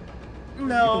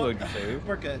 No, load your save.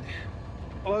 we're good.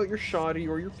 Pull out your shoddy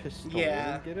or your pistol.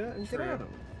 Yeah, And get at true. them.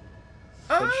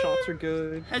 Headshots are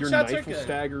good. Your headshots are knife will good.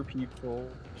 stagger people.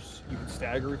 You can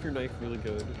stagger with your knife really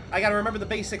good. I gotta remember the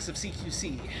basics of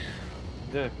CQC.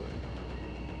 Exactly.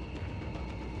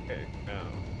 Okay, now.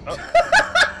 Oh,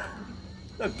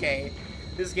 Okay,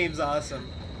 this game's awesome.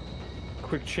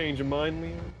 quick change of mind,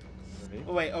 Liam.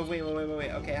 Right. Oh, wait,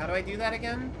 wait. Okay, how do I do that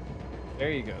again? There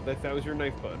you go. That was your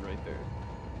knife button right there.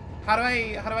 How do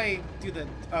I do the?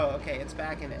 Oh, okay, it's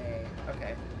back in A.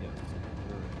 Okay. Yeah.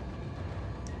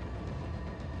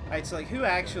 Alright, so like, who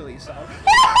actually saw?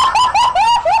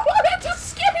 That just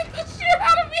scared the shit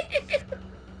out of me.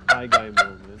 High guy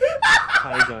moment.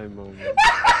 High guy moment.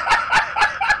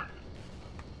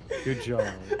 Good job.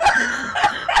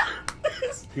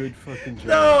 Good fucking job.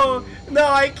 No, dude. no,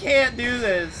 I can't do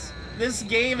this. This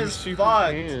game You is super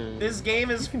fucked. can. This game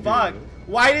is You can do fucked. it.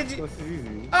 Why did you? That's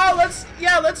easy. Oh, let's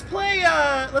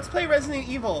play Resident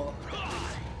Evil.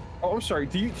 Oh, I'm sorry.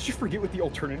 Did you forget what the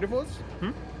alternative was?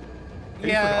 Have you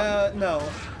Yeah, no,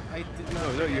 I did not.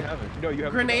 forgotten? No, you haven't. No, you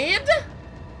haven't. Grenade? forgotten.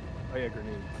 Oh yeah,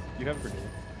 grenades. You have grenades.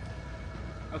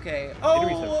 Okay. Enemies have Oh,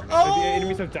 grenades. oh. The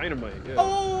enemies have dynamite. Yeah.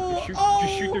 Oh,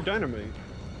 Just shoot their dynamite.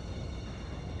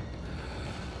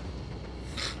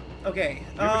 Okay.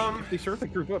 If they start to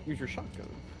group up, use your shotgun.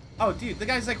 Oh, dude, the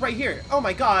guy's like right here. Oh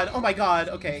my god. Oh my god.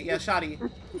 Okay, yeah, shoddy.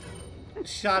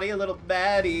 Shoddy, a little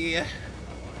baddie.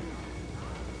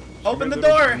 Open the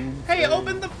door. Hey,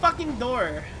 open the fucking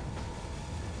door.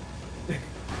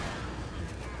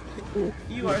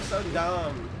 You are so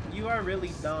dumb. You are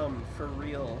really dumb, for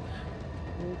real.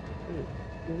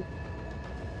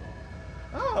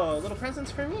 Oh, little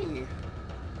presents for me.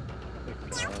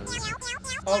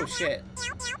 Oh shit.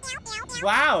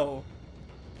 Wow.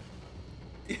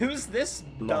 Who's this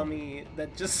dummy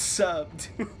that just subbed?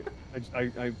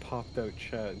 I popped out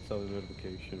chat and saw the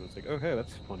notification. I was like, oh hey,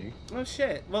 that's funny. Oh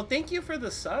shit. Well, thank you for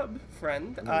the sub,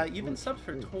 friend. You've been subbed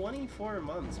for 24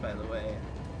 months, by the way.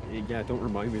 Yeah, don't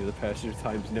remind me that the passage of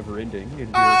time's never ending. And you're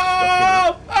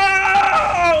Oh! Oh!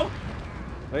 stuck in it.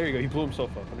 There you go. He blew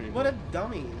himself up. What a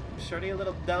dummy. Shorty, a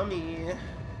little dummy.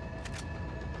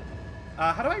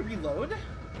 How do I reload?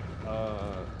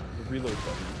 The reload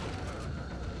button.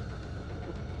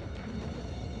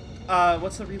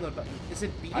 What's the reload button? Is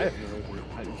it B? I have no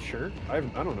idea. I'm sure. I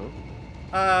don't know.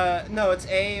 No, it's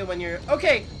A when you're...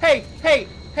 Okay, hey,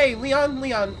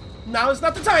 Leon. Now is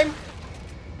not the time.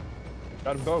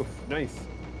 Got them both. Nice.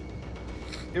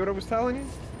 See what I was telling you?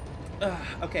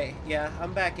 Okay, yeah,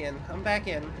 I'm back in.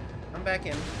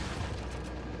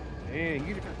 Man,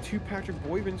 you got 2 Patrick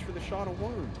Boyvins for the shot of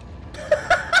one.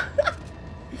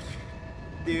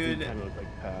 Dude. Kind of look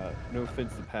like Pat. No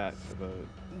offense to Pat, but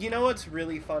You know what's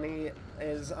really funny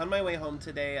is on my way home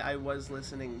today, I was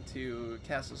listening to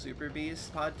Castle Super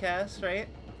Beast podcast, right?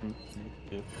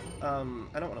 yeah.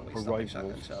 I don't want to waste all my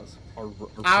shotgun shells.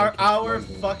 Our Our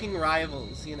fucking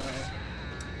rivals, you know.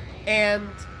 And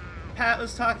Pat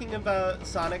was talking about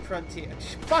Sonic Frontier.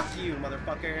 Fuck you,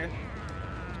 motherfucker.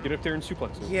 Get up there and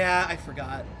suplex him. Yeah, I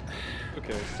forgot.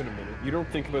 Okay, it's been a minute. You don't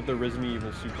think about the Resident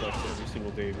Evil suplex every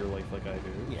single day of your life like I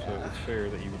do, Yeah. so it's fair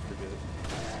that you would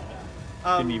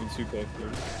forget. Didn't even suplex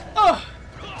him. Oh!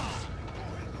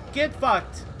 Get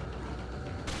fucked.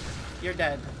 You're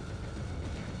dead.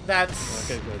 That's...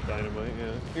 Okay, got dynamite,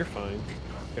 yeah. You're fine.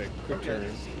 Okay, quick Okay.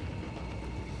 turn.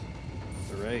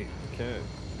 Alright, okay.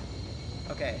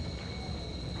 Okay.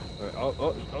 Alright,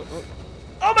 oh.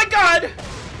 Oh my god!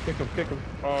 Kick him.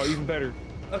 Oh, even better.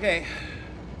 Okay.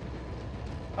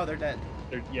 Oh, they're dead.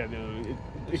 Yeah, no,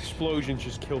 explosions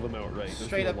just kill them outright. There's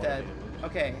Straight no up lot of dead. damage.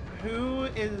 Okay, who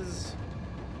is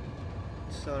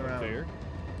still around? There.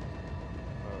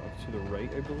 To the right,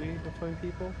 I believe, you'll find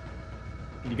people.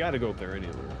 You gotta go up there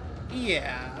anyway.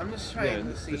 Yeah, I'm just trying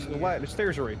to see. The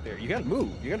stairs are right there. You gotta move.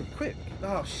 You gotta quick.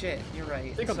 Oh shit, you're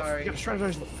right. You Sorry. gotta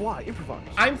strategize on the fly. Improvise.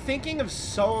 I'm thinking of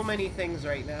so many things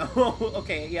right now.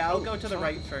 Okay, yeah, I'll go to the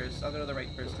right first. I'll go to the right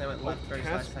first. I went left first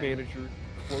last Task time. manager,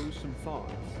 close some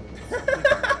thoughts.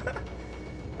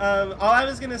 All I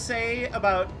was gonna say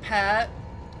about Pat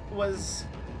was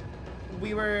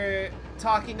we were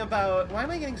talking about. Why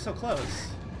am I getting so close?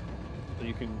 So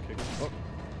you can kick him. Oh.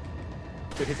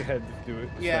 So hit the head to do it.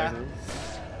 Yeah. Stagger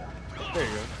him. There you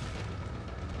go.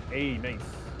 Hey, nice.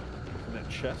 Open that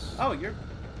chest. Oh, you're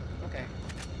okay.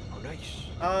 Oh, nice.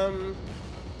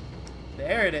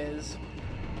 There it is.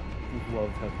 I love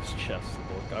how this chest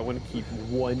look. I want to keep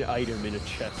one item in a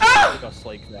chest just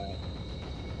like that.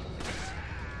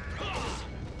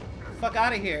 Fuck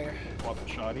out of here. Pop a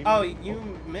shot even? Oh, you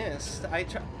missed.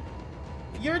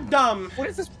 You're dumb. What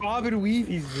is this bob and weave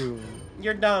he's doing?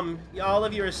 You're dumb. All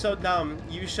of you are so dumb.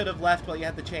 You should have left while you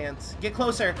had the chance. Get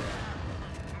closer.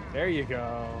 There you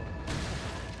go.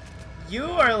 You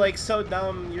are like so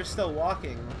dumb. You're still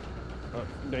walking. Oh,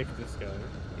 knife this guy.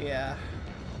 Yeah.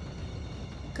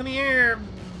 Come here,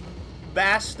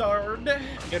 bastard.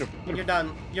 Get him. You're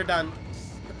done. You're done.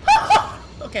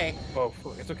 Okay. Oh,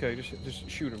 fuck. It's okay. Just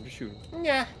shoot him. Just shoot him.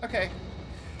 Yeah. Okay.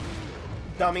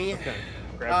 Dummy. Okay.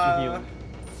 Grab some healing.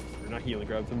 Or not healing.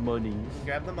 Grab some monies.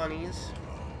 Grab the monies.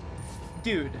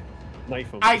 Dude.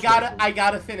 Knife him. I strike him.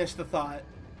 gotta finish the thought.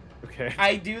 Okay.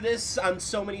 I do this on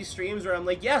so many streams where I'm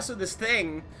like, yeah, so this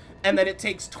thing, and then it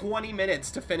takes 20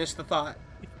 minutes to finish the thought.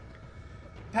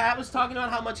 Pat was talking about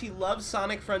how much he loves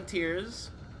Sonic Frontiers,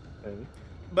 Okay.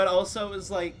 but also is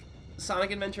like,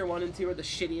 Sonic Adventure 1 and 2 are the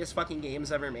shittiest fucking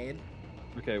games ever made.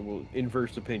 Okay, well,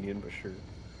 inverse opinion, but sure.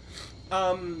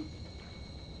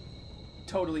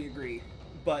 Totally agree,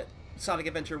 but Sonic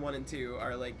Adventure 1 and 2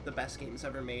 are like the best games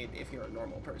ever made if you're a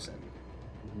normal person.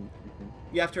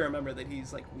 You have to remember that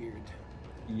he's like weird.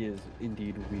 He is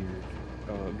indeed weird.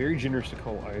 Very generous to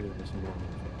call items normal.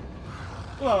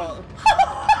 Well,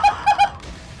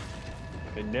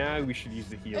 And now we should use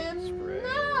the healing spray.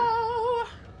 no.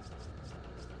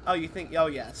 Oh, you think? Oh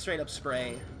yeah, straight up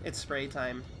spray. It's spray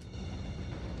time.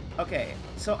 Okay,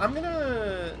 so I'm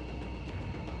gonna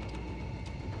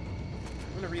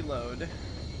reload,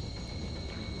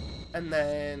 and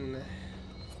then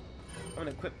I'm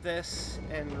gonna equip this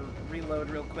and reload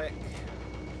real quick,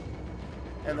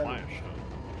 and then, Flash.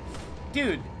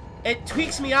 dude, it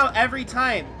tweaks me out every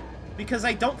time because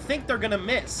I don't think they're gonna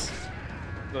miss.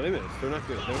 No, they miss. They're not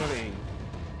good. They don't have aim.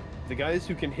 The guys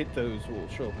who can hit those will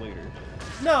show up later.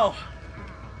 No.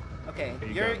 Okay, Okay,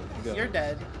 you you're got it, you got you're it.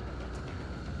 dead.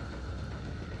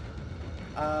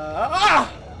 Ah!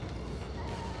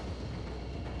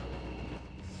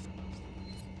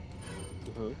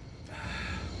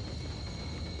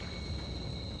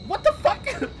 What the fuck?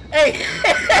 Hey,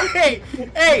 hey,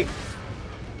 hey!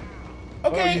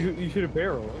 Okay, Oh, you hit a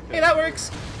barrel. Okay. hey, that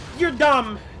works. You're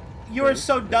dumb. You are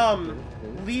so dumb.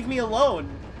 Leave me alone.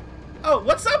 Oh,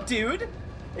 what's up, dude?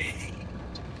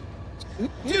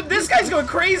 Dude, this guy's going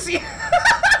crazy.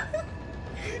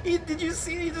 Did you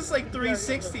see? He just like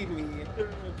 360'd me.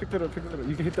 Pick that up.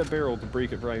 You can hit that barrel to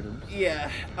break it for items. Yeah.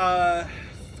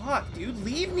 Fuck, dude.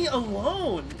 Leave me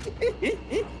alone.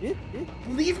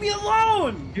 Leave me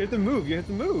alone. You have to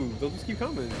move. They'll just keep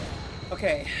coming.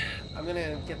 Okay, I'm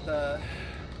gonna get the.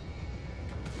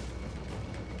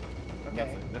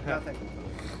 Okay, That nothing.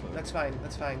 happens. That's fine.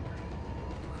 That's fine.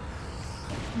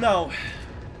 No.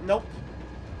 Nope.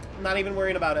 Not even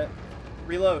worrying about it.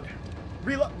 Reload.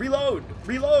 Reload.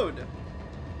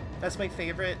 That's my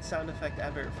favorite sound effect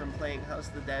ever from playing House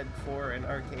of the Dead 4 in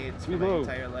arcades for my Reload.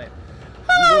 entire life. Reload.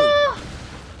 Ah!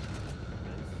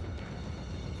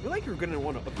 I feel like you're gonna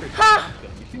want to upgrade your Ha!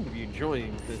 shotgun. You seem to be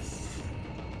enjoying this.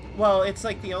 Well, it's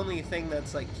like the only thing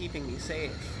that's like keeping me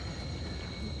safe.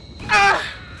 Ah!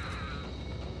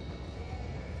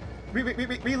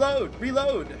 Reload! Reload!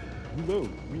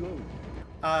 Reload.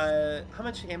 How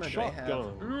much ammo do I have?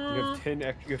 Shotgun. You have 10.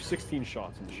 You have 16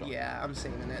 shots in the shotgun. Yeah, I'm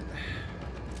saving it.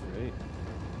 Right.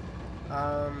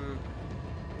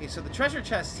 Okay, so the treasure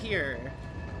chest here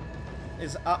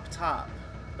is up top,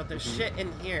 but there's shit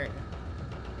in here.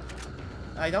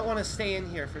 I don't want to stay in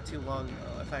here for too long,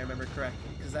 though, if I remember correctly,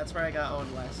 because that's where I got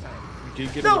owned last time. You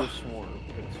did get No! a little swarm,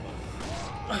 but it's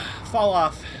fine. Fall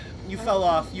off. You fell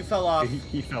off. You fell off.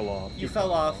 He fell off. You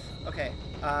fell off. Okay.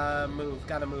 Move.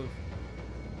 Gotta move.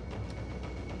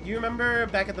 You remember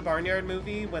back at the Barnyard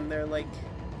movie when they're like,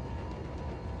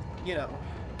 you know.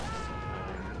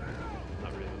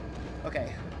 Not really.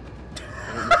 Okay.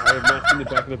 I have not seen the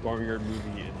back of the Barnyard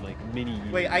movie in like many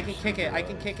years. Wait, I can kick it. I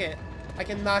can kick it. I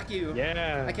can knock you.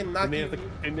 Yeah. I can knock and they you. Have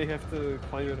to, and they have to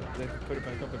climb it. They have to put it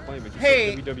back up and climb it. Just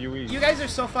Hey, like WWE. you guys are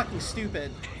so fucking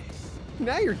stupid.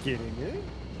 Now you're getting it.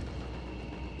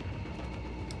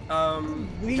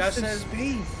 Josh says,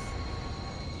 space.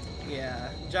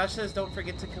 yeah. Josh says, don't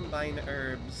forget to combine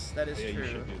herbs. That is Yeah, you true.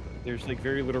 should do that. There's like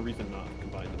very little reason not to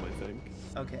combine them, I think.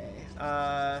 Okay.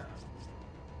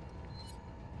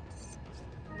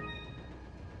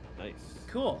 Nice.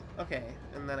 Cool. Okay,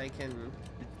 and then I can.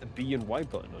 It's the B and Y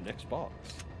button on Xbox.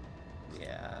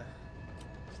 Yeah.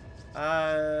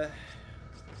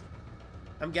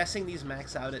 I'm guessing these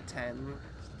max out at 10.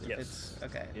 If Yes. It's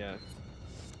okay. Yeah.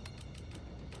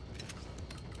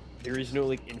 There is no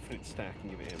like infinite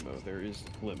stacking of ammo. There is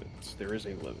limits. There is a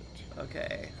limit.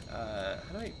 Okay. How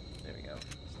do I? There we go.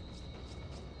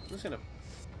 I'm just gonna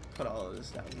put all of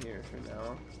this down here for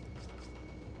now.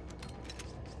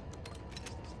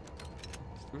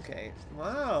 Okay.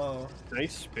 Wow.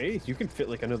 Nice space. You can fit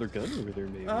like another gun over there,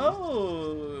 maybe.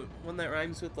 Oh, one that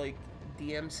rhymes with like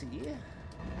DMC.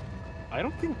 I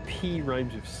don't think P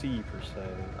rhymes with C per se.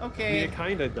 I Okay. mean, it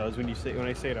kind of does when I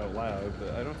say it out loud,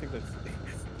 but I don't think that's.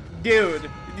 Dude,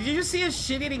 did you see his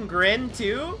shit-eating grin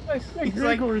too? He's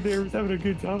like, over there was having a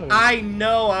good time. I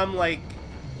know. I'm like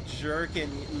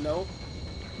jerking. Nope.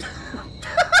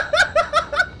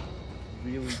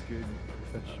 Really good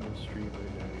professional streamer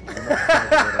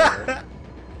now.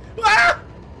 Ah!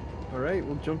 All right,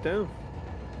 we'll jump down.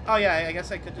 Oh yeah, I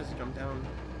guess I could just jump down.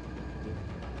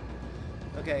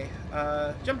 Okay,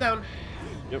 jump down.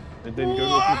 Yep, and then go to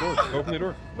open the door. Open the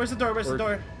door. Where's the door? Where's the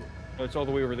door? Oh, it's all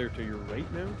the way over there to your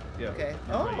right now? Yeah. Okay.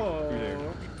 You're right, through there.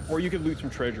 Oh. Or you could loot some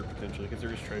treasure potentially, because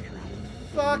there is treasure in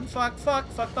Fuck, fuck, fuck,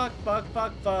 fuck, fuck, fuck,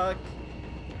 fuck, fuck.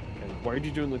 Okay. Why are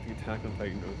you doing like the Attack on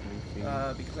Titan opening scene?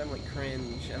 Because I'm like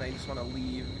cringe and I just want to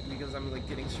leave because I'm like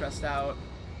getting stressed out.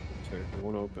 Sorry, it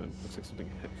won't open. Looks like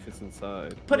something fits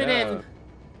inside. Put it Yeah. in.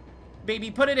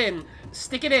 Baby, put it in.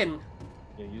 Stick it in.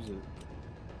 Yeah, use it.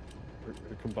 Or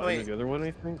combine Wait. with the other one,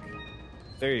 I think.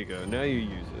 There you go. Now you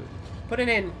use it. Put it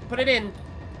in. Put it in.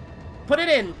 Put it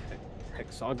in.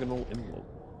 Hexagonal envelope.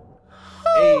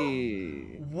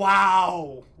 Hey.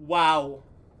 Wow. Wow.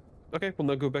 Okay, well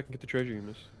now go back and get the treasure you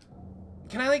missed.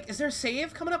 Can I like, is there a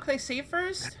save coming up? Can I save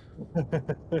first? I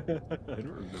don't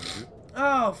remember.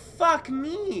 Oh, fuck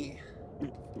me.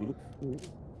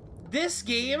 This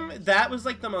game, that was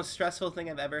like the most stressful thing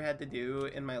I've ever had to do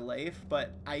in my life,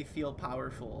 but I feel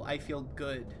powerful. I feel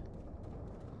good.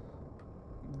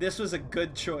 This was a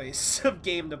good choice of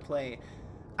game to play.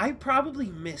 I probably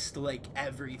missed like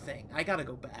everything. I gotta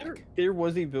go back. There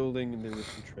was a building and there was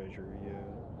some treasure, yeah.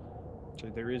 So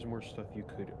there is more stuff you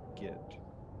could get.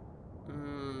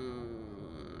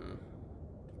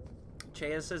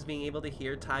 Chaya says being able to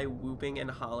hear Ty whooping and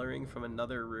hollering from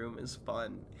another room is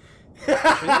fun.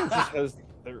 Chaya just has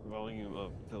their volume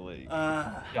up to like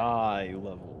die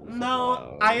levels.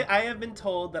 No, I have been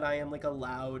told that I am like a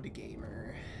loud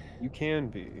gamer. You can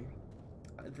be.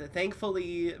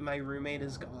 Thankfully, my roommate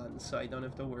is gone, so I don't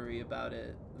have to worry about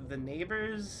it. The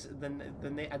neighbors,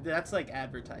 that's like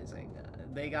advertising.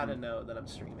 They gotta know that I'm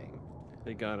streaming.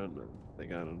 They gotta know. They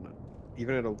gotta know.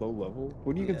 Even at a low level?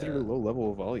 What do you consider a Yeah. low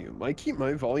level of volume? I keep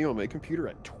my volume on my computer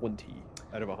at 20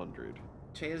 out of 100.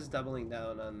 Che is doubling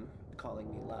down on calling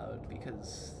me loud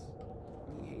because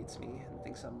he hates me and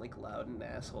thinks I'm like loud and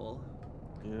asshole.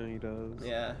 Yeah, he does.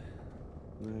 Yeah.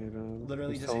 Yeah, he does.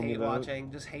 Literally He's just telling me hate that.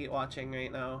 watching. Just hate watching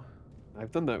right now.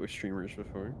 I've done that with streamers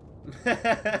before. Every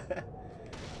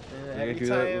I do time,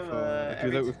 that with, I do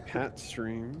every that with Pat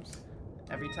streams.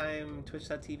 Every time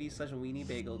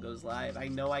twitch.tv/weeniebagel goes live, I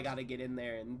know I gotta get in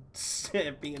there and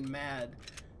being mad.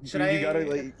 Should Dude, I? You gotta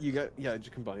like yeah,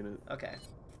 just combine it. Okay.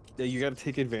 Yeah, you gotta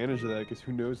take advantage of that because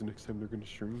who knows the next time they're gonna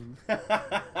stream.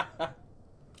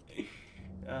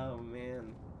 Oh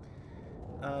man.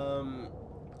 Oh,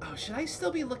 should I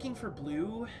still be looking for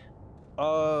blue?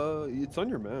 It's on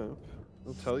your map.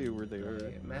 I'll tell you where they are.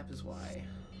 Okay, map is Y.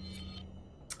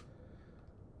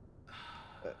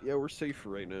 Yeah, we're safe for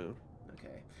right now.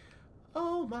 Okay.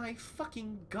 Oh my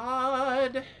fucking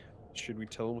god! Should we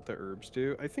tell him what the herbs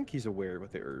do? I think he's aware of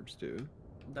what the herbs do.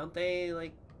 Don't they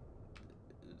like?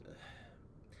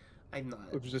 I'm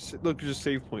not. Look, there's a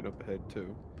save point up ahead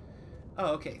too.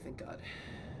 Oh, okay. Thank God.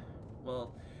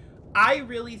 Well, I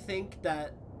really think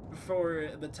that for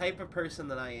the type of person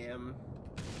that I am,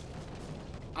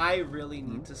 I really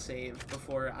need to save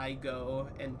before I go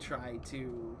and try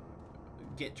to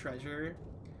get treasure.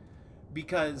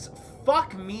 Because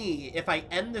fuck me if I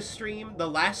end the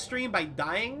last stream by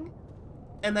dying,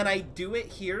 and then I do it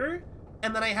here,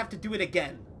 and then I have to do it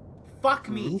again. Fuck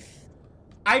me.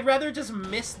 I'd rather just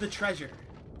miss the treasure.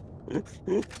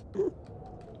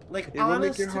 Like, It will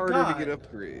honest make it to harder God. to get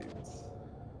upgrades.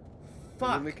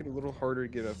 Fuck. It'll make it a little harder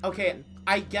to get upgrades. Okay,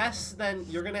 I guess then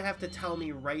you're gonna have to tell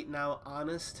me right now,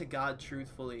 honest to God,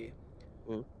 truthfully,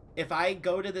 if I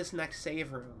go to this next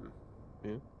save room,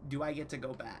 do I get to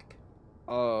go back?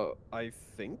 I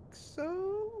think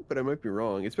so, but I might be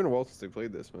wrong. It's been a while since I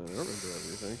played this, man. I don't remember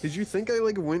everything. Did you think I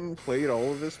like went and played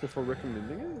all of this before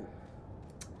recommending it?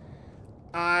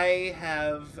 I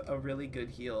have a really good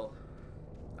heal.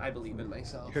 I believe in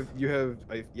myself. You have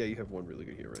one really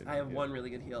good heal right now. I have one really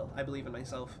good heal. I believe in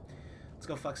myself. Let's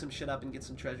go fuck some shit up and get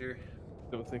some treasure.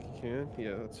 Don't think you can?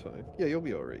 Yeah, that's fine. Yeah, you'll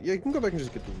be alright. Yeah, you can go back and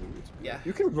just get the loot. Yeah.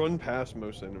 You can run past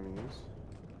most enemies.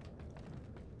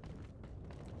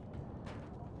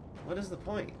 What is the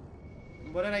point?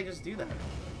 What did I just do that?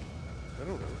 I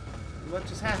don't know. What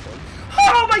just happened?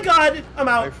 Oh my god! I'm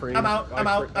out! Iframes, I'm out! I'm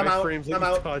out! I'm out! Iframes, I'm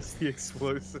out! dodge the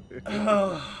explosive.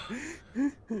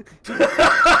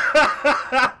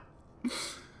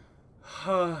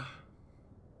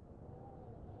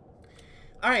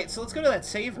 Alright, so let's go to that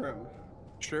save room.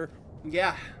 Sure.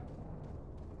 Yeah.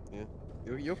 Yeah.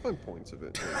 You'll find points of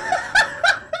it.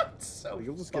 So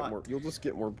you'll just fucked. get more. You'll just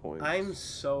get more points. I'm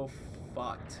so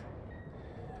fucked.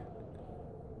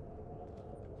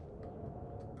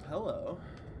 Hello.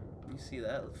 You see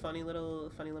that funny little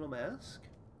mask?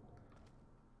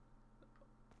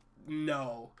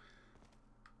 No.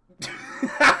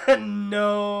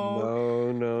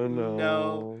 No. No.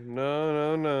 No.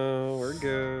 No. We're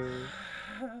good.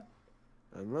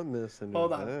 I'm not missing.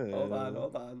 Hold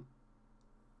on.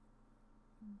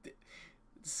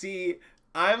 See,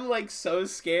 I'm like so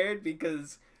scared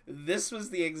because this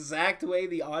was the exact way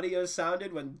the audio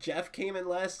sounded when Jeff came in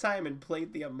last time and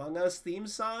played the Among Us theme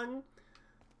song.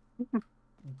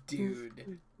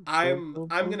 Dude, I'm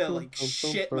gonna like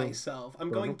shit myself. I'm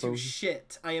going to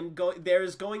shit.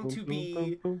 There's going to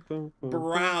be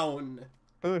brown.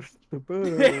 There's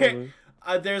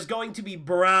going to be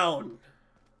brown.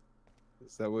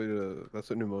 Is that what that's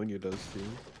what pneumonia does to you?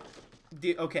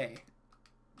 Dude, okay.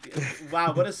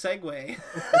 Wow, what a segue.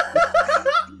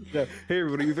 Yeah. Hey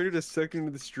everybody, we've entered a second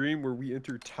of the stream where we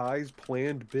enter Ty's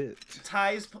planned bit.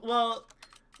 Well,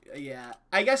 yeah.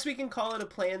 I guess we can call it a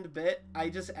planned bit. I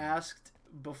just asked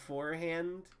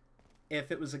beforehand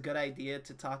if it was a good idea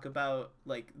to talk about,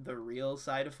 like, the real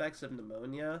side effects of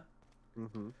pneumonia.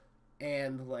 Mm-hmm.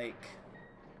 And, like,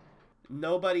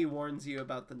 nobody warns you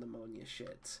about the pneumonia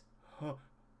shit.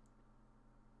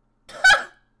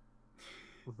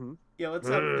 Mm-hmm. Yo, what's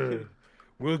up?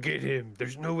 We'll get him.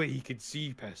 There's no way he can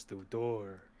see past the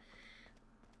door.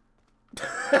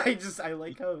 I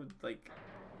like how, like...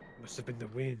 Must have been the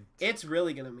wind. It's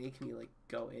really gonna make me, like,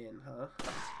 go in, huh?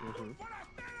 Mm-hmm.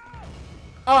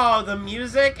 Oh, the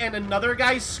music and another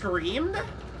guy screamed?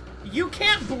 You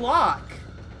can't block!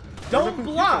 Don't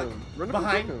block!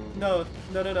 Behind... No.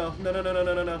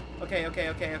 Okay.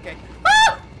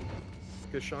 Ah!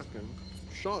 Get shotgun.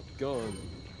 Shotgun.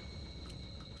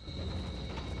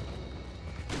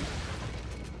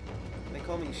 They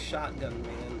call me Shotgun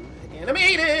Man.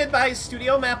 Animated by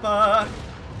Studio Mappa!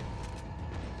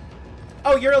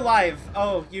 Oh, you're alive.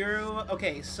 Oh, you're...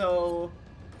 Okay, so...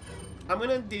 I'm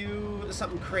gonna do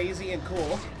something crazy and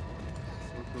cool.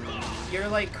 You're,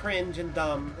 like, cringe and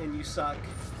dumb, and you suck.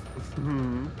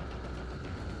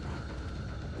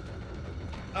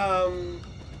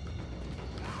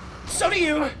 So do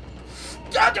you!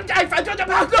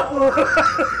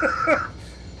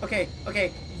 Okay,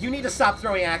 you need to stop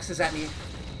throwing axes at me.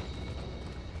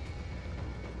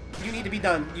 You need to to be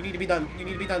done. You need to be done. You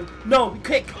need to be done. No,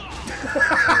 kick.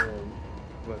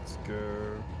 Let's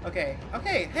go. Okay.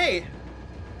 Okay. Hey.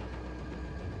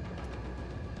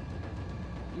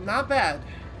 Not bad.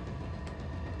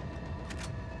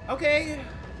 Okay.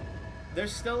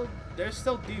 There's still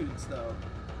dudes though.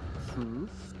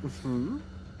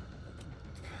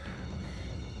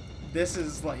 This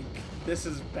is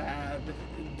bad.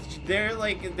 They're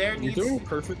like You're doing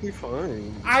perfectly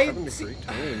fine. I'm having a great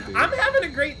time, dude. I'm having a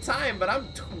great time, but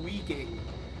I'm tweaking.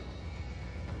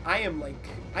 I am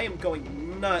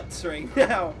going nuts right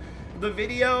now. The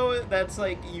video that's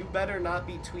like, you better not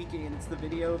be tweaking, and it's the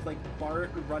video of like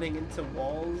Bart running into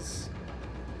walls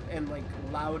and like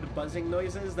loud buzzing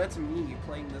noises. That's me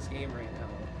playing this game right now.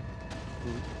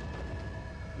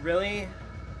 Really?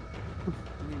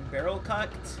 Barrel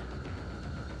cucked?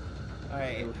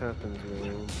 Alright. What happens,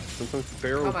 man? Sometimes the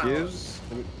barrel gives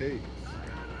and it takes.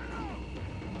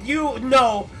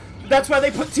 No! That's why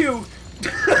they put 2!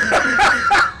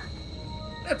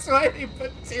 That's why they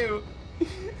put 2!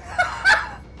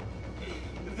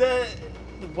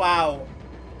 Wow.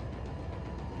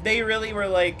 They really were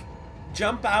like,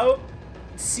 jump out,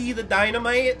 see the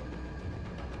dynamite,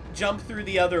 jump through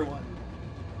the other one.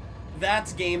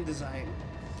 That's game design.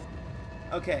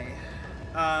 Okay.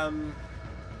 Can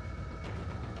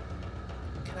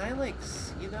I like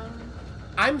see them?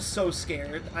 I'm so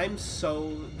scared.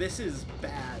 This is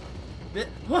bad.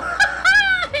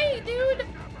 Hey, dude!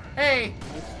 Hey!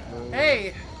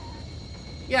 Hey!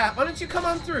 Yeah, why don't you come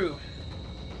on through?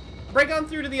 Break on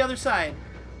through to the other side.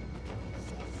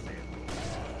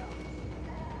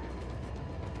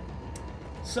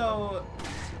 So,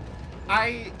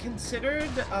 I considered,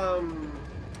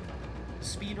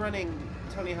 speedrunning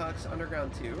Tony Hawk's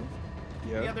Underground 2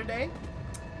 the other day.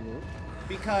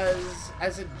 Because,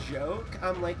 as a joke,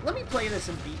 I'm like, let me play this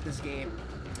and beat this game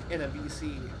in a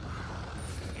VC.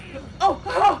 Oh!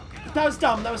 Oh! That was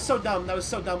dumb. That was so dumb. That was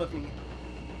so dumb of me.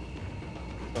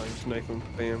 Fine, just knife him.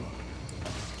 Bam.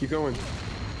 Keep going.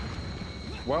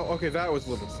 Well, okay, that was a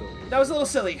little silly. That was a little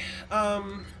silly. Whoa,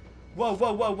 whoa,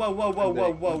 whoa, whoa, whoa, whoa, whoa,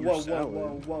 whoa, whoa, whoa,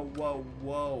 whoa, whoa,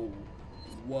 whoa,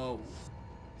 whoa,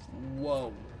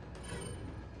 whoa.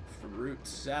 Fruit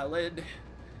salad.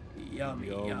 Yummy,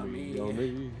 yummy,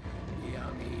 yummy,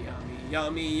 yummy,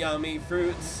 yummy, yummy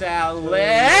fruit salad.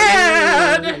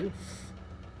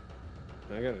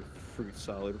 I got a fruit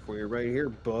salad for you right here,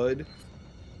 bud.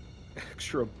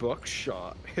 Extra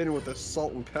buckshot, hidden with the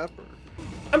salt and pepper.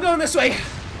 I'm going this way.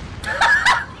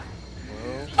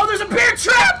 Oh, there's a bear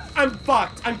trap! I'm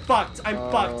fucked. I'm fucked. I'm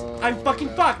fucked. I'm fucking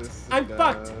fucked. I'm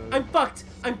fucked. I'm fucked.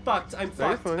 I'm fucked. I'm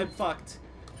fucked. I'm fucked.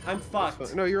 I'm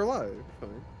fucked. No, you're alive.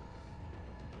 Fine.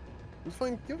 It's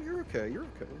fine. You're okay. You're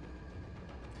okay.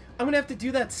 I'm gonna have to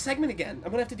do that segment again.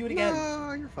 I'm gonna have to do it again.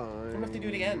 No, you're fine. I'm gonna have to do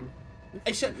it again.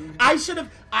 I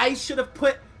should have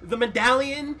put the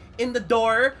medallion in the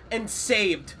door and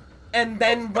saved, and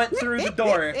then went through the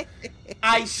door.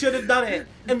 I should have done it.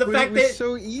 And the fact that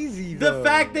so easy, though. The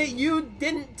fact that you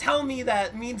didn't tell me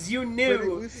that means you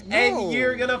knew, and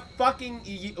you're gonna fucking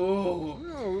oh.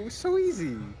 No, it was so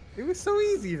easy. It was so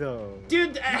easy, though.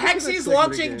 Dude, Hexy's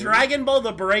launching Dragon Ball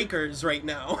The Breakers right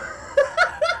now.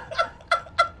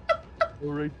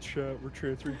 Alright, chat, we're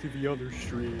transferring to the other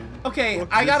stream. Okay,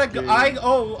 Fuck I gotta go.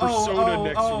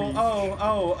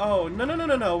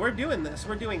 No. We're doing this.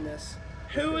 We're doing this.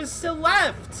 Who is still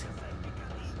left?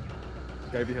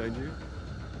 Guy behind you?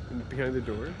 Behind the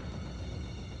door?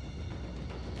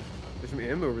 There's some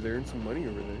ammo over there and some money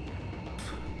over there.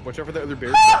 Watch out for that other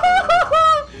bear.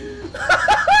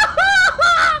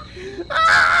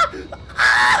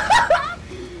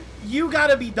 You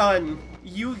gotta be done.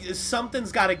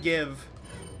 Something's gotta give.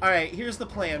 Alright, here's the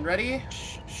plan. Ready?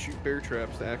 Shoot bear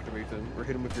traps to activate them, or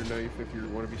hit them with your knife if you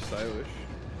want to be stylish.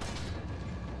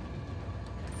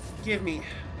 Give me.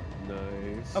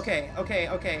 Nice. Okay.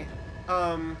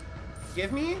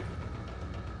 Give me?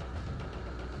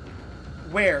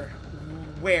 Where?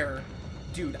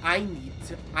 Dude, I need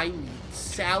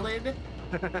salad.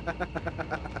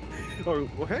 Oh,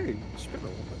 well, hey, spin a little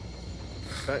bit.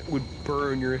 That would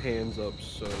burn your hands up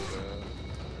so bad.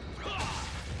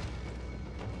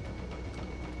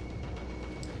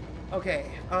 Okay,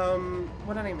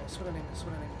 what did I miss?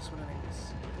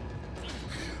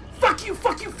 Fuck you!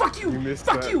 Fuck you! You missed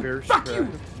Fuck that you! bear Fuck trap. you!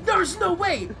 There's no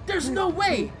way! There's no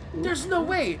way!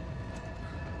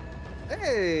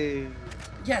 Hey!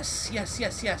 Yes.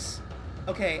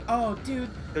 Okay, oh, dude.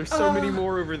 There's so many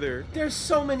more over there. There's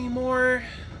so many more.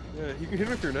 Yeah, you can hit them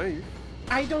with your knife.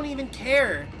 I don't even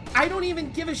care. I don't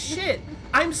even give a shit.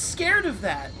 I'm scared of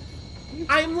that.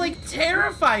 I'm, like,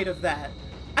 terrified of that.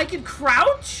 I can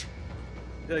crouch?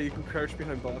 Yeah, you can crouch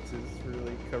behind boxes for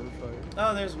like cover fire.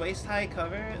 Oh, there's waist high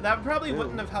cover. That probably Yeah.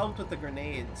 wouldn't have helped with the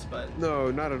grenades, but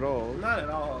No, not at all. not at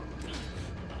all.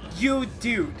 You,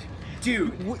 dude,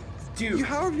 What? dude.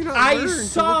 How have you not I learned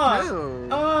saw. to look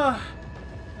down?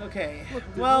 Okay. Look,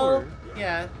 the Well, door.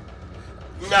 yeah.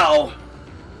 No.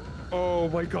 Oh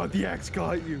my god, the axe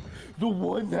got you. The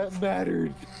one that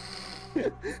mattered.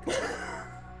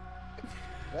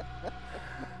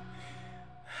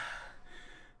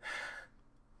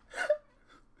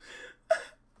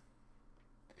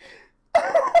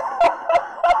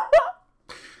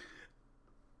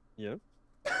 Yeah.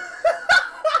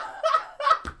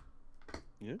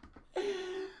 Yeah.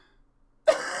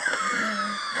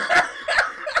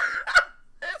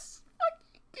 This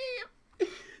fucking game.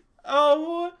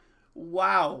 Oh,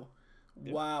 wow.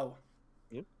 Yep. Wow.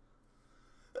 Yep.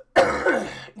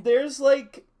 There's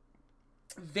like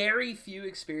very few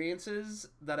experiences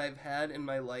that I've had in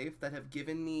my life that have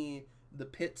given me the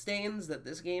pit stains that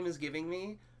this game is giving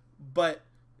me, but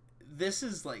this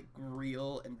is like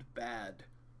real and bad.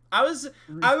 I was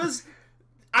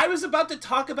about to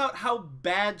talk about how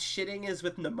bad shitting is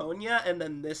with pneumonia, and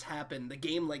then this happened. The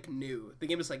game like knew. The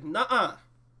game was like, "Nuh-uh,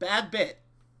 bad bit.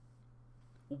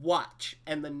 Watch,"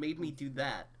 and then made me do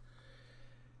that.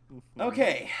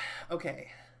 Okay.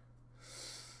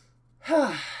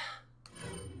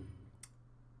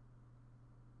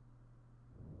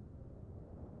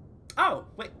 Oh,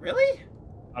 wait, really?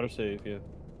 Autosave, yeah.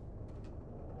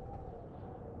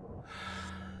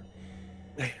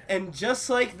 And just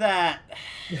like that,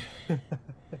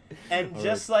 and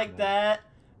just like that,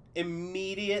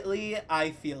 immediately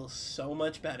I feel so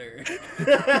much better.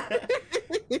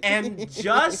 And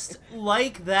just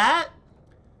like that,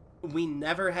 we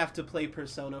never have to play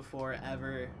Persona 4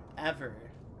 ever.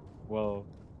 Well,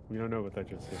 we don't know what that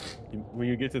just is. When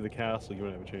you get to the castle, you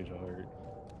won't have a change of heart.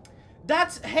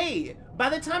 Hey, by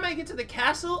the time I get to the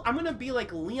castle, I'm gonna be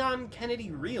like Leon Kennedy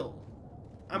real.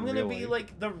 I'm gonna be Really?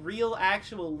 like the real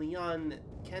actual Leon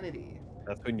Kennedy.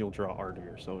 That's when you'll draw art of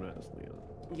your Sona as Leon.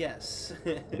 Yes.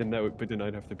 But then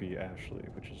I'd have to be Ashley,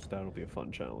 that'll be a fun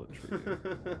challenge for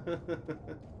you.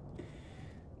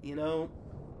 You know,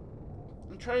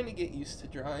 I'm trying to get used to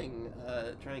drawing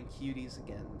cuties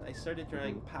again. I started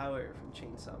drawing Power from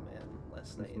Chainsaw Man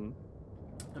last night. Mhm.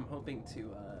 I'm hoping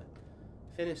to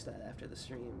finish that after the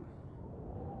stream.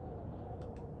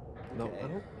 No, Okay. I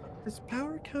don't. Does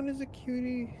Power count as a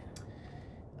cutie?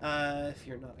 If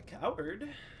you're not a coward,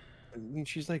 I mean,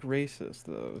 she's like racist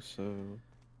though, so.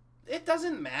 it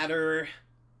doesn't matter.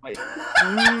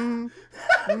 Mm,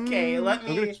 Okay, let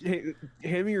me.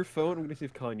 Hand me your phone. I'm gonna see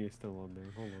if Kanye's still on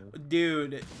there. Hold on.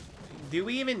 Dude, do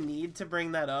we even need to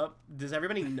bring that up? Does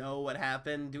everybody know what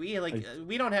happened? Do we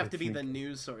we don't have I to be think- the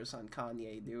news source on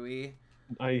Kanye, do we?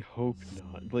 I hope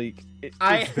not. Like, it's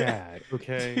I- bad.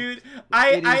 Okay. Dude,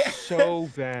 It is so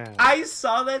bad. I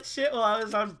saw that shit while I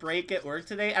was on break at work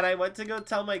today, and I went to go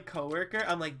tell my coworker.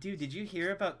 I'm like, dude, did you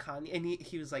hear about Kanye? And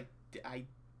he was like,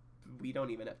 we don't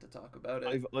even have to talk about it.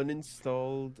 I've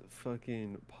uninstalled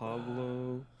fucking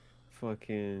Pablo,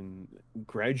 fucking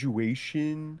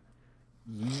Graduation,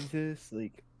 Yeezus.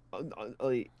 Like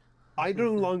I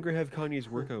no longer have Kanye's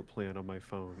workout plan on my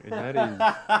phone, and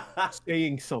that is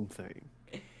saying something.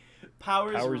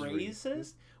 Power's Power's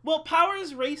racist? Well, Power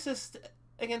is racist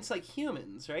against like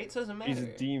humans, right? So it doesn't matter. She's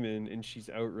a demon, and she's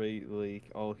outright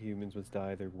like all humans must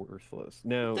die. They're worthless.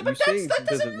 Now But you say that it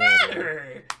doesn't matter.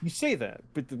 matter. You say that,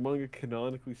 but the manga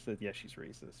canonically said, yeah, she's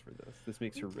racist for this. This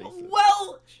makes her racist.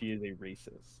 Well, She is a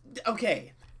racist.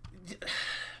 okay.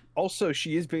 Also,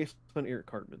 she is based on Eric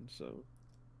Cartman, so.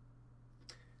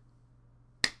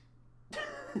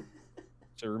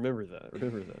 So remember that.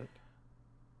 Remember that.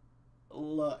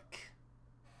 Look,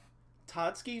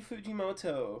 Tatsuki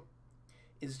Fujimoto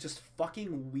is just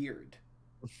fucking weird.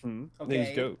 Mm-hmm. Okay.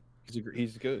 He's dope.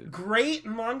 He's good. Great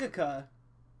mangaka.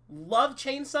 Love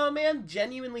Chainsaw Man.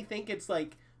 Genuinely think it's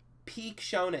like peak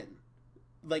shonen.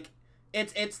 Like it's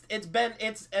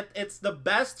the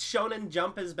best Shonen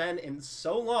Jump has been in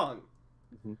so long.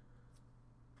 Mhm.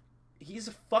 He's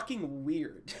fucking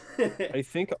weird. I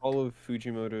think all of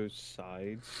Fujimoto's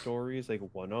side stories, like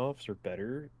one-offs, are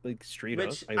better. Like straight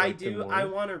Which up, I like them more. I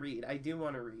want to read. I do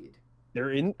want to read.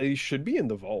 They should be in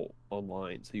the vault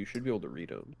online, so you should be able to read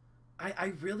them.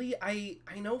 I really I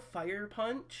know Fire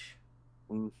Punch.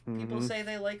 Mm-hmm. People say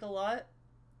they like a lot.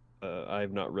 I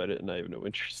have not read it, and I have no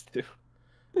interest to.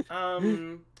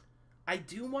 I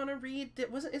do want to read.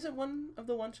 Is it one of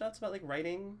the one shots about like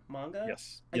writing manga?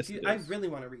 Yes. I Yes, do. it I is. really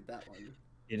want to read that one.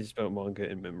 It is about manga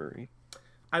and memory.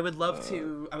 I would love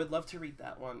to. I would love to read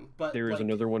that one. But There is like,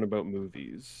 another one about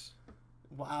movies.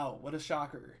 Wow, what a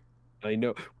shocker! I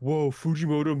know. Whoa,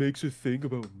 Fujimoto makes a thing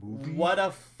about movies? What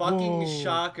a fucking Whoa.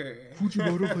 shocker.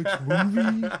 Fujimoto likes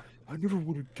movies? I never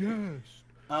would have guessed.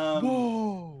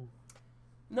 Whoa.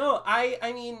 No,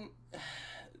 I mean,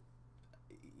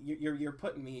 you're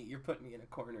putting me in a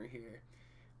corner here.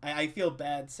 I feel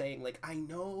bad saying, like, I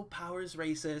know Power's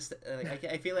racist. Like,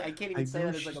 I feel like I can't even say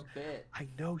that as like a bit. I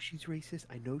know she's racist.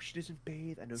 I know she doesn't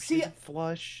bathe. I know she doesn't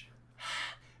flush.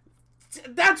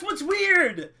 That's what's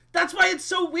weird. That's why it's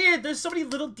so weird. There's so many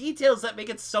little details that make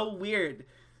it so weird,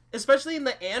 especially in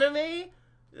the anime.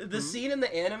 The scene in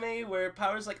the anime where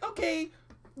Power's like, okay,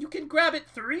 you can grab it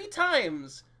 3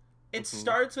 times. It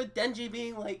starts with Denji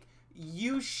being like,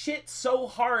 you shit so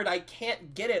hard I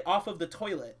can't get it off of the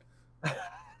toilet.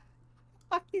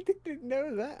 I didn't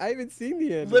know that. I haven't seen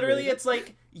the anime. Literally, it's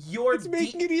like, it's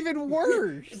making it even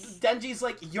worse. Denji's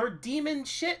like, your demon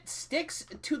shit sticks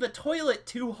to the toilet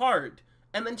too hard.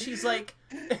 And then she's like,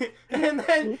 and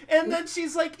then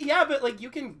she's like, yeah, but like, you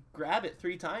can grab it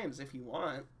 3 times if you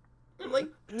want. I'm like,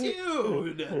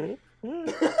 dude.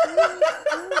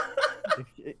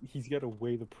 He's got to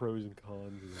weigh the pros and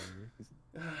cons.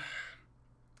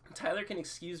 Tyler can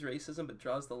excuse racism, but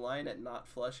draws the line at not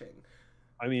flushing.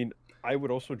 I mean, I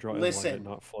would also draw a line at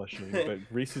not flushing, but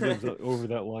racism's over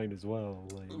that line as well.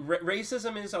 Like,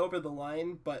 racism is over the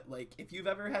line, but like, if you've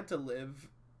ever had to live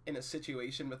in a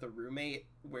situation with a roommate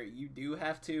where you do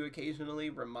have to occasionally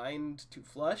remind to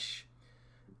flush,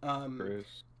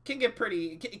 can get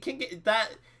pretty. Can get that.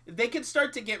 They can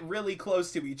start to get really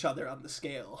close to each other on the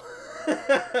scale.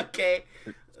 Okay,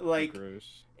 like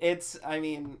it's. I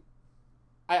mean,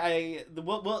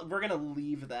 we're gonna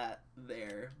leave that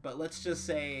there, but let's just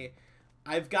say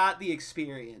I've got the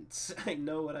experience. I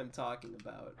know what I'm talking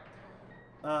about.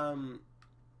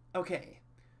 Okay.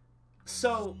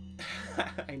 So,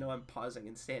 I know I'm pausing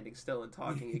and standing still and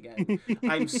talking again.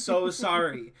 I'm so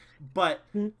sorry, but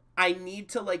I need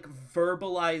to, like,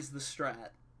 verbalize the strat,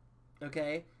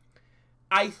 okay?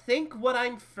 I think what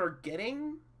I'm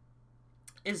forgetting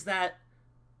is that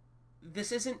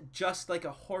this isn't just, like,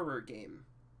 a horror game.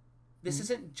 This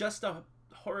isn't just a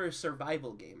horror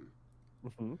survival game.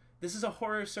 This is a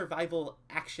horror survival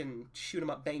action shoot 'em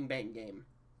up bang bang game.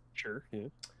 Sure, yeah.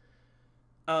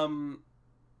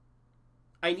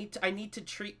 I need to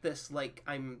treat this like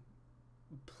I'm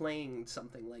playing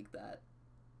something like that.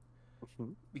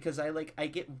 Because I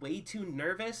get way too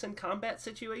nervous in combat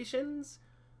situations.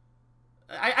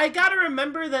 I gotta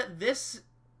remember that this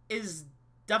is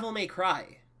Devil May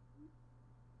Cry.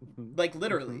 Like,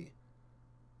 literally.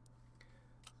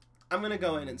 I'm gonna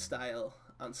go in and style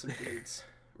on some dudes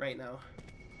right now.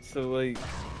 So, like,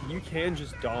 you can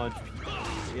just dodge people.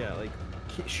 Yeah, like,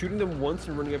 shooting them once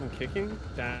and running up and kicking,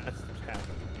 that's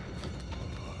happening.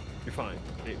 You're fine.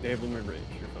 They have limited range.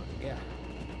 You're fine. Yeah.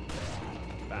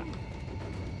 Back.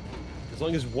 As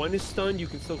long as one is stunned, you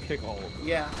can still kick all of them.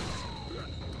 Yeah.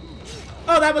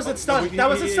 Oh, that wasn't stunned. That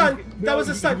was a stun. That was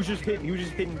a stun. He was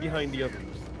just hidden behind the others.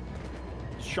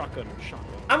 Shotgun.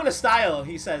 I'm gonna style,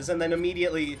 he says, and then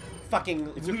immediately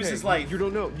fucking lose his life. You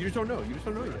don't know. You just don't know. You just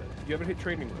don't know yet. You haven't hit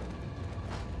training mode.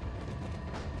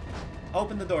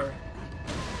 Open the door.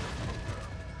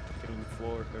 Get on the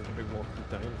floor. Everybody walk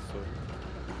through dinosaur.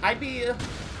 I'd be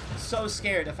so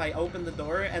scared if I opened the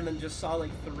door and then just saw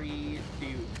like 3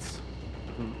 dudes.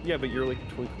 Yeah, but you're like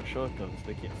twinkling shotguns.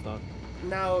 They can't stop you.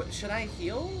 Now, should I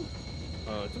heal?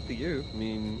 It's up to you. I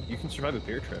mean, you can survive a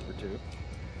bear trap or 2.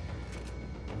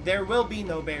 There will be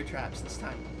no bear traps this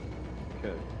time.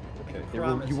 Okay.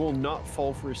 You will not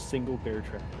fall for a single bear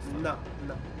trap this time. No.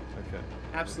 Okay.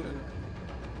 Absolutely not.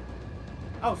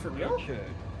 Oh, for real? Okay.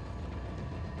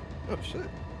 Oh, shit.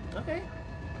 Okay.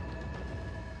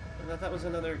 I thought that was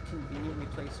another conveniently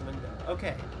placed window.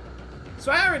 Okay.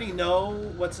 So I already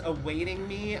know what's awaiting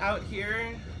me out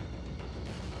here.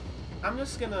 I'm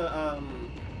just gonna,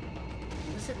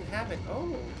 this didn't happen.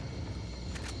 Oh.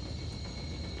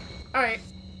 Alright.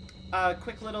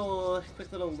 Quick little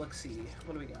look-see.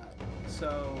 What do we got?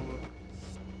 So,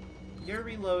 you're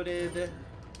reloaded.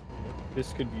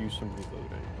 This could use some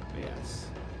reloading. Yes.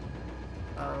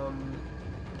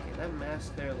 Okay, that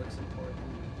mask there looks important.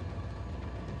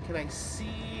 Can I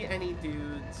see any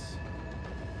dudes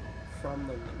from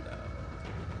the window?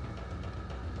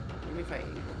 Maybe if I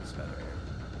angle this better.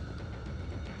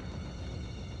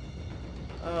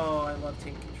 Oh, I love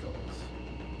tank controls.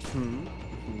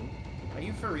 Are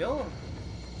you for real?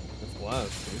 That's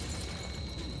glass,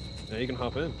 dude. Now you can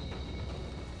hop in.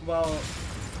 Well,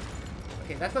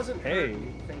 okay, that doesn't hurt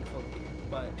me, thankfully,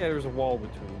 but... Yeah, there's a wall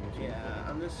between you. Yeah,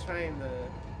 I'm just trying to...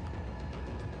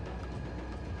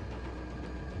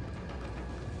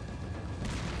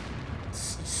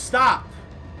 Stop!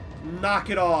 Knock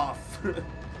it off.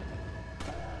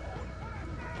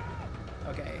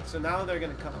 Okay, so now they're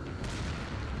gonna come.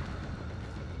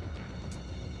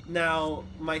 Now,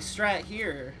 my strat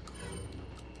here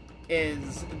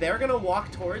is they're gonna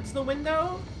walk towards the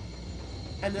window,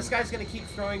 and this guy's gonna keep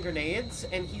throwing grenades,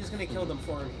 and he's gonna kill them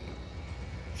for me.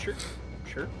 Sure.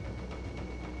 Sure.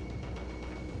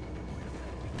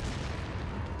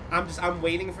 I'm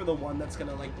waiting for the one that's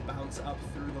gonna like bounce up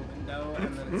through the window,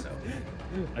 and then it's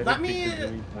over. Let me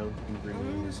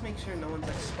just make sure no one's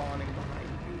like spawning behind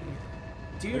me.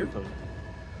 Dude,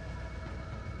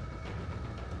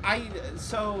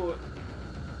 so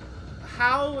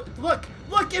how? Look,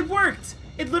 it worked.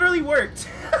 It literally worked.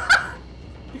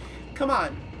 Come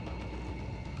on.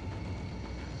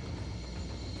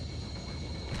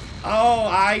 Oh,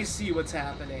 I see what's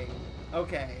happening.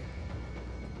 Okay.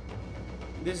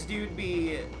 This dude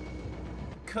be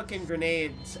cooking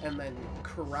grenades and then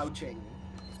crouching.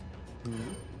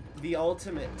 Mm-hmm. The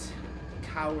ultimate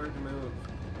coward move.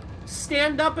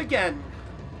 Stand up again.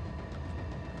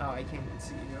 Oh, I can't even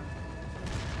see you.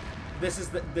 This is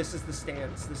the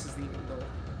stance. This is the angle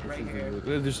right here.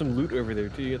 There's some loot over there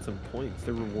too. You get some points.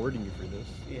 They're rewarding you for this.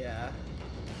 Yeah.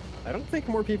 I don't think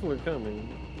more people are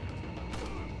coming.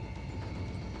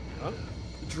 Oh.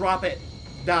 Drop it.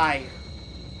 Die.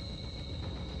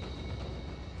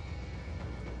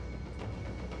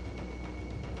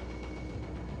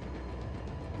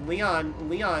 Leon.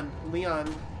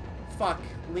 Fuck.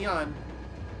 Leon.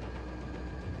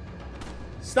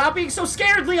 Stop being so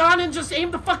scared, Leon, and just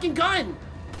aim the fucking gun!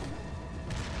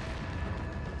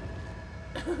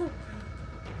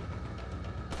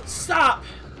 Stop!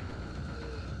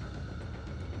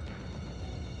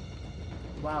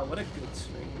 Wow, what a good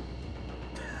stream.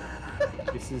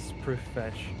 This is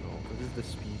professional. This is the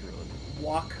speedrun.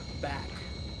 Walk back.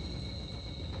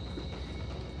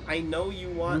 I know you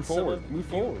want Move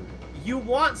forward. You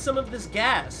want some of this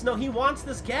gas. No, he wants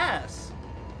this gas.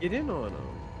 Get in on him.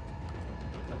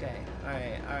 Okay.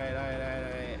 Alright.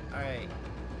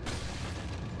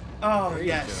 Oh,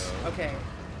 yes. Okay.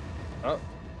 Oh.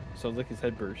 Sounds like his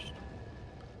head burst.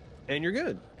 And you're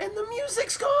good. And the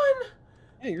music's gone!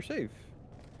 Yeah, you're safe.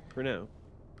 For now.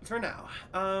 For now.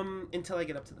 Until I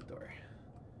get up to the door.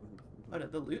 Oh,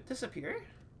 did the loot disappear?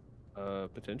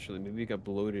 Potentially. Maybe it got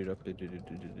bloated up. I didn't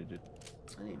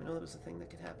even know that was a thing that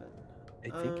could happen. I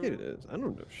think it is. I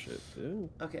don't know shit, dude.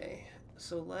 Okay,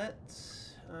 so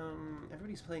let's...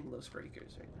 everybody's playing Los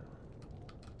Breakers right now.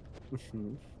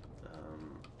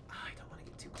 I don't want to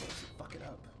get too close and fuck it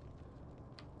up.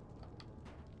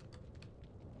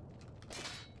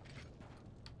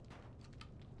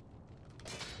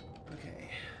 Okay.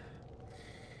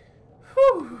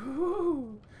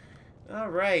 Whew.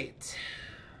 Alright.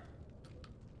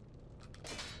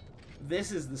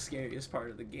 This is the scariest part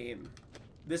of the game.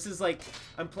 This is like,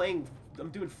 I'm doing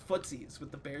footsies with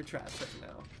the bear traps right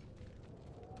now.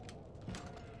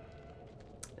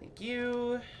 Thank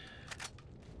you.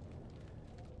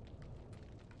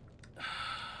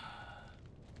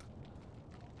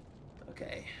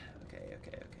 Okay.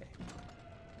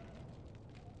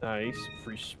 Nice.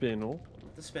 Free spinel.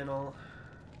 With the spinel.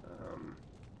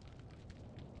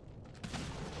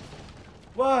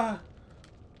 Whoa!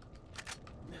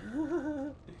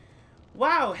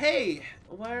 Wow, hey!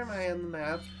 Where am I on the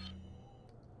map?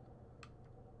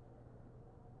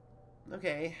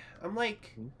 Okay, I'm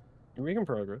like... You're making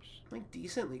progress. I'm like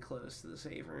decently close to the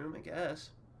save room, I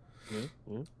guess.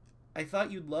 Yeah. I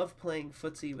thought you'd love playing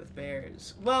footsie with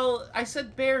bears. Well, I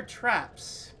said bear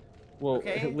traps. Well,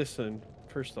 okay? Listen,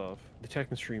 first off, the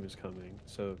Tekken stream is coming,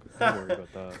 so don't worry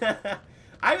about that.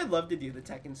 I would love to do the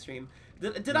Tekken stream.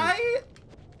 Did I...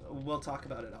 We'll talk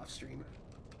about it off stream.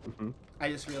 I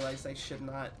just realized I should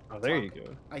not. Oh, there you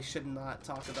go. I should not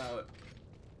talk about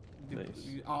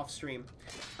off stream.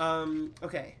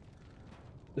 Okay.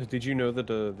 Did you know that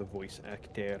the voice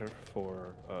actor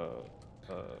for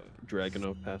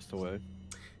Dragunov passed away?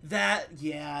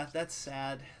 Yeah, that's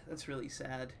sad. That's really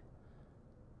sad.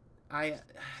 That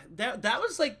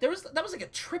was like that was like a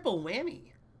triple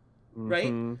whammy,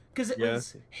 right? Because it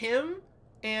was him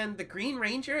and the Green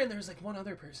Ranger, and there was like one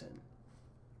other person.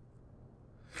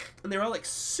 And they were all like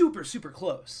super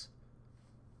close.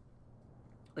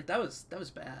 Like that was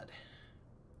bad.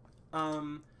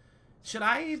 Should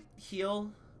I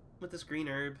heal with this green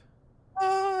herb?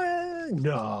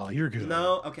 No, you're good.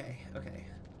 No, okay.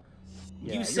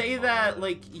 Yeah, you say that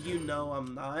like you know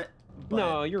I'm not. But...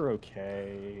 No, you're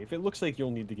okay. If it looks like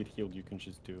you'll need to get healed, you can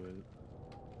just do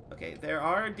it. Okay, there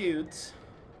are dudes.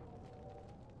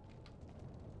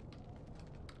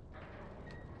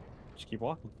 Just keep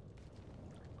walking.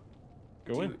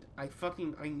 Go in. Dude,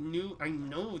 I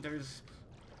know there's...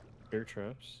 Bear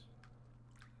traps.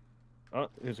 Oh,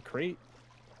 there's a crate.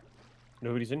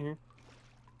 Nobody's in here.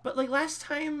 But, like, last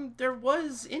time there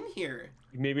was in here.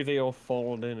 Maybe they all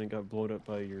fallen in and got blown up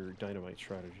by your dynamite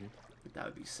strategy. That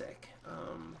would be sick.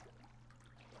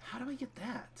 How do I get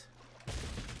that?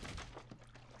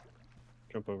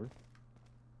 Jump over.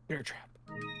 Bear trap.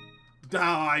 Oh,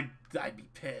 I'd be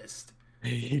pissed.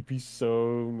 He'd be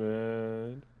so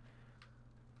mad.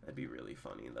 That'd be really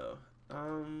funny, though.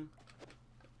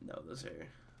 No, those are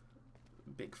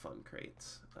big fun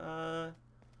crates.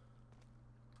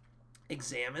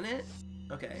 Examine it?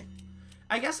 Okay.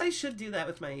 I guess I should do that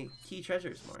with my key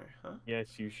treasures more, huh?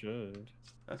 Yes, you should.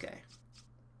 Okay.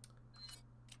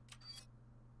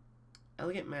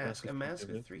 Elegant mask. A mask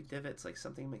with 3 divots, like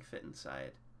something might fit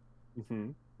inside.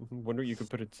 Wonder what you could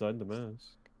put inside the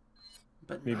mask.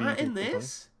 But Maybe not in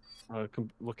this?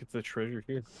 Look at the treasure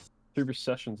here. 3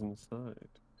 recessions inside.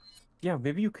 Yeah,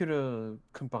 maybe you could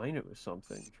combine it with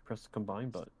something. If you press the combine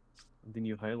button, and then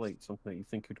you highlight something that you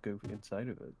think could go inside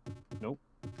of it. Nope.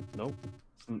 Nope.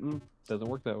 Doesn't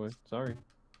work that way. Sorry.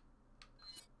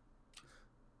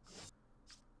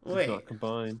 Wait. It's not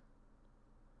combined.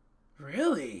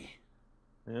 Really?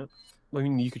 Yeah. I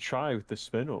mean, you could try with the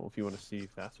spindle if you want to see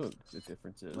if that's what the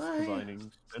difference is. What?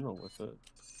 Combining spindle with it.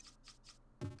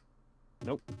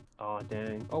 Nope. Aw,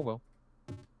 dang. Oh, well.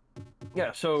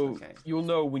 Yeah, so you'll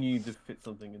know when you need to fit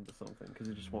something into something, because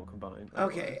it just won't combine.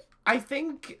 Okay. I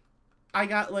think I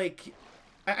got, like...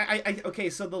 okay,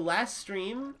 so the last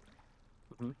stream...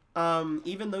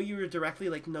 even though you were directly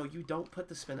like, no, you don't put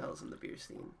the spinels in the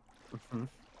Beerstein.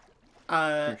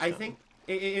 I think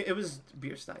it was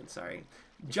Beerstein, sorry.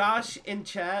 Josh in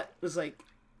chat was like,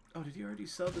 oh, did you already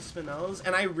sell the spinels?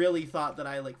 And I really thought that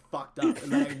I, like, fucked up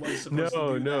and that I was supposed to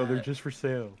do that. No, they're just for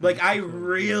sale. Like, I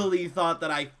really thought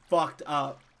that I fucked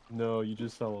up. No, you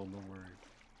just sell them, don't worry.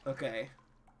 Okay.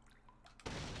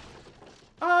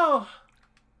 Oh!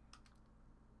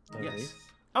 Nice. Yes.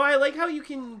 Oh, I like how you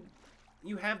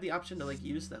have the option to, like,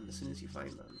 use them as soon as you find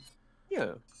them.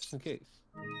 Yeah, just in case.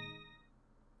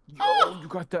 Oh! You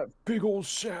got that big old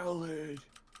salad.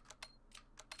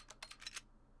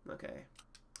 Okay.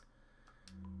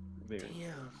 Very Damn.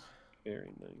 nice.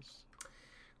 Very nice.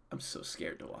 I'm so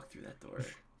scared to walk through that door.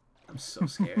 I'm so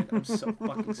scared. I'm so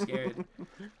fucking scared.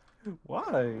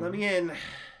 Why? Let me in.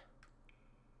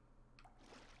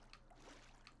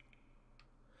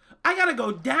 I gotta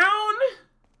go down?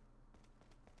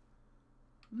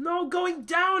 No, going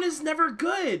down is never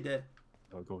good.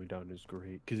 No, going down is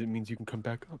great, because it means you can come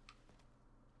back up.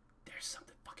 There's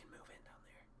something fucking moving down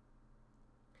there.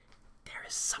 There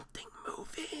is something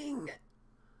moving.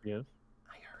 Yeah?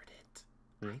 I heard it.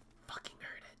 Yeah? I fucking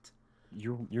heard it.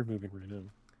 You're moving right now.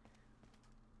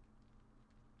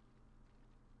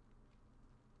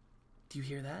 Do you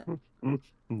hear that?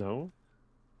 No?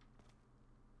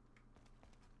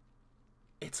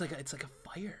 It's like a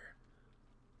fire.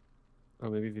 Oh,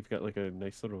 maybe they've got like a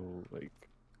nice little like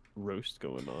roast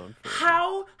going on.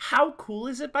 How cool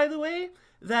is it, by the way,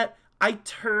 that I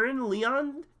turn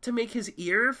Leon to make his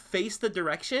ear face the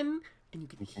direction and you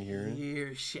can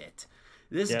hear shit.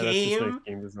 This game, that's just nice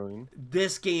game design.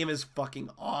 This game is fucking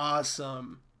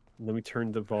awesome. Let me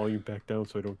turn the volume back down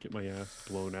so I don't get my ass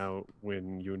blown out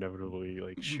when you inevitably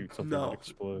like shoot something that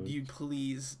explodes. You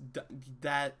please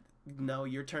no,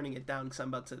 you're turning it down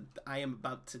because I am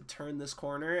about to turn this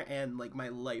corner and like my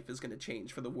life is gonna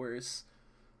change for the worse.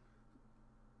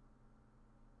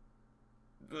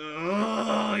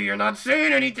 Oh, you're not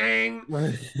saying anything.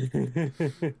 I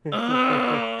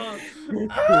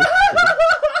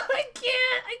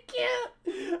can't.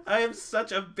 I am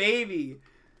such a baby.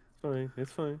 Fine,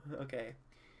 it's fine. Okay,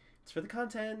 it's for the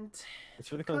content. It's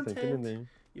for the content. Get in there.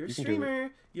 You're a streamer.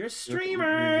 You're a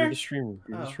streamer. You're the streamer.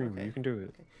 You're the streamer. Okay. You can do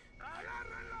it.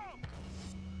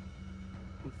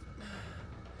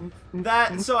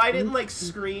 Okay. So I didn't like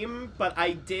scream, but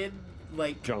I did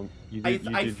like jump.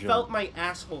 I felt my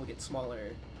asshole get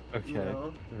smaller. Okay. You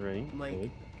know? Right.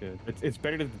 Like, good. It's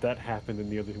better that happened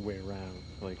than the other way around.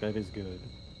 Like that is good.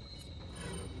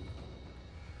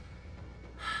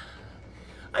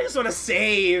 I just want to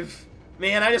save,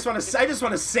 man. I just want to save.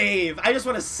 I just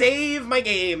want to save my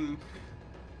game.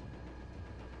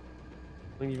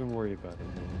 Don't even worry about it,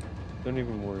 man. Don't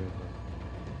even worry about it.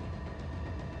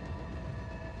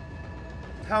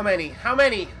 How many? How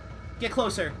many? Get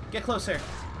closer. Get closer.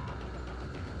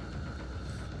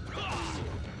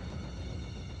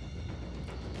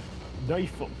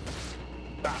 Knife him.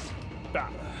 Bop,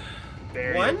 bop.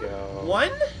 There you go.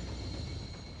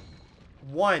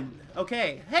 One.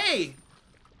 Okay. Hey.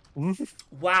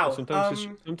 Wow.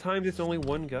 Sometimes it's only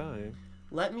one guy.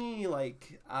 Let me,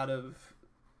 like, out of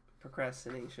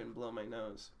procrastination, blow my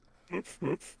nose.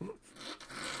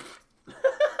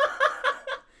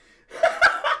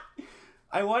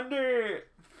 I wonder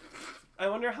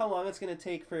how long it's gonna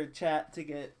take for chat to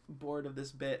get bored of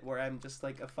this bit where I'm just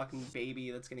like a fucking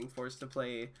baby that's getting forced to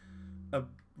play a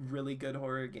really good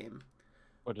horror game.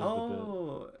 What is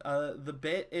the bit? The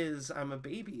bit is I'm a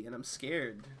baby and I'm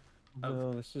scared.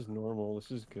 No, this is normal.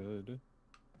 This is good.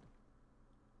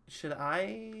 Should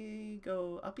I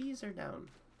go uppies or down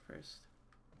first?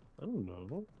 I don't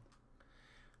know.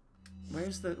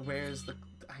 Where's the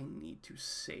I need to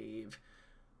save.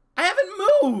 I haven't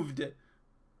moved.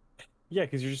 Yeah,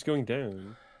 because you're just going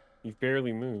down. You've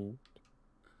barely moved.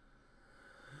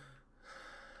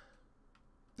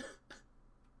 You're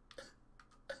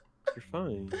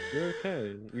fine. You're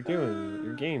okay. You're doing it.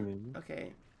 You're gaming.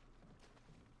 Okay.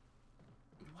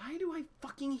 Why do I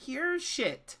fucking hear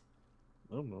shit?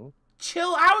 I don't know.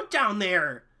 Chill out down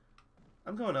there.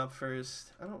 I'm going up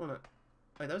first. I don't want to...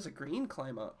 Wait, that was a green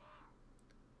climb up.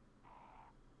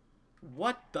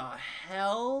 What the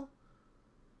hell?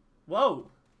 Whoa.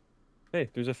 Hey,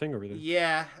 there's a thing over there.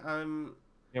 Yeah,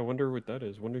 Yeah, I wonder what that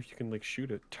is. Wonder if you can, like, shoot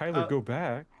it. Tyler, go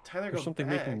back. Tyler, There's something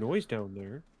making noise down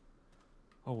there.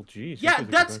 Oh, jeez. Yeah,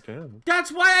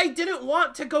 that's why I didn't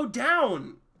want to go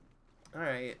down. All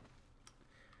right.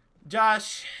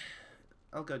 Josh,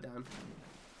 I'll go down.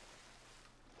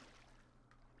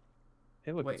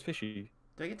 Hey, look, it's fishy.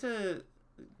 Do I get to...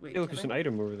 Wait, hey, look, there's an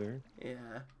item over there.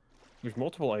 Yeah. There's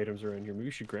multiple items around here. Maybe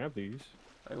you should grab these.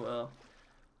 I will.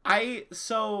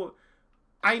 So,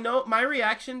 I know my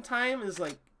reaction time is,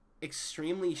 like,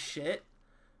 extremely shit.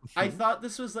 I thought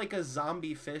this was, like, a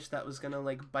zombie fish that was gonna,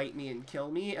 like, bite me and kill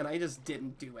me, and I just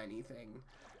didn't do anything.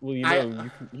 Well, you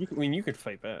know, you can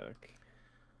fight back.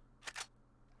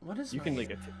 What is you can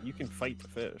fight the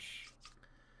fish.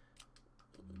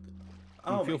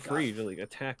 Oh, feel free to, like,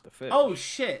 attack the fish. Oh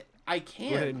shit, I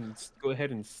can. Go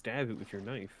ahead and stab it with your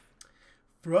knife.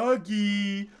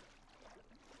 Froggy.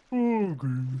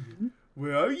 Froggy.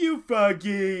 Where are you,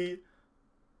 Froggy?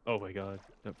 Oh my god,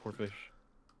 that poor fish.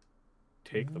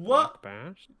 Take the black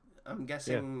bass? I'm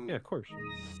guessing. Yeah, of course.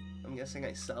 I'm guessing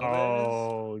I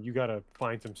sell this. You gotta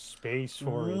find some space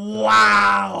for it.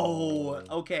 Wow.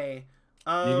 Okay.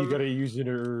 Maybe you gotta use an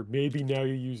herb. Maybe now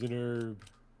you use an herb.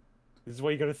 This is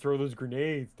why you gotta throw those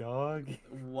grenades, dog.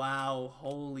 Wow.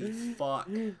 Holy fuck.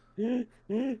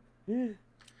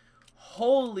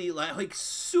 Holy, like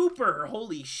super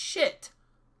holy shit.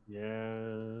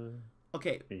 Yeah.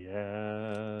 Okay.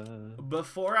 Yeah.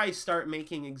 Before I start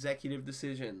making executive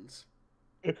decisions,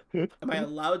 am I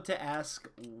allowed to ask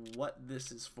what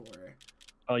this is for?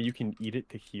 You can eat it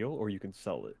to heal, or you can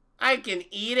sell it. I can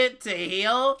eat it to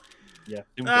heal? Yeah.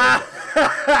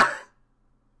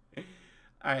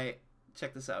 Alright,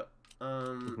 check this out.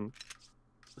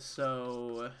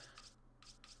 So...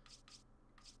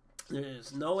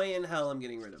 There's no way in hell I'm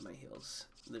getting rid of my heals.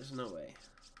 There's no way.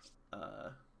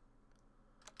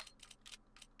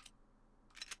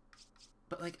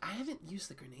 But, like, I haven't used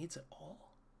the grenades at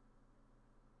all.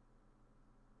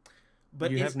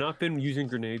 But you have not been using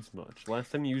grenades much.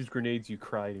 Last time you used grenades, you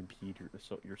cried and peed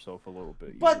yourself a little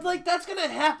bit. But, like, that's gonna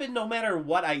happen no matter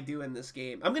what I do in this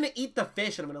game. I'm gonna eat the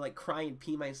fish and I'm gonna, like, cry and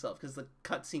pee myself because the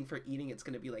cutscene for eating it's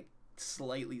gonna be, like,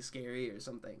 slightly scary or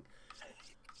something.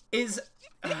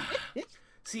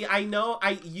 See, I know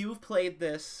you've played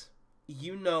this.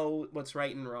 You know what's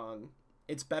right and wrong.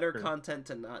 It's better content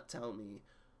to not tell me.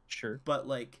 Sure. But,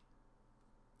 like,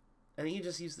 I think you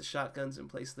just use the shotguns and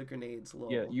place the grenades low.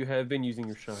 Yeah, you have been using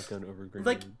your shotgun over grenades.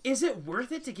 Like, is it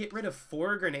worth it to get rid of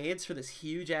 4 grenades for this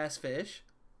huge-ass fish?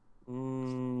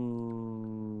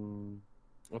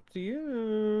 Up to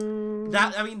you.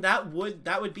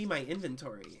 That would be my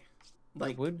inventory.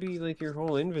 Like, it would be, like, your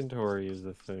whole inventory is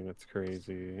the thing that's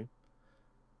crazy.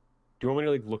 Do you want me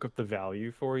to, like, look up the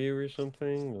value for you or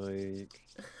something? Like...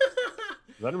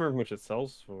 I don't remember how much it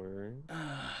sells for. Do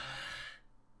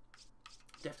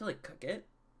you have to, like, cook it?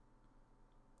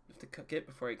 You have to cook it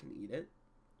before I can eat it?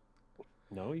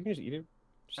 No, you can just eat it.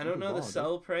 I don't know the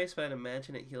sell price, but I'd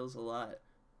imagine it heals a lot.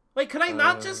 Wait, could I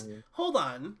not just... Hold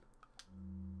on.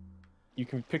 You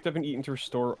can pick up and eat to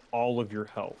restore all of your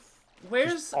health.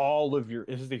 Where's... Just all of your...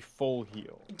 This is a full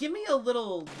heal. Give me a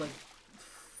little, like,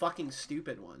 fucking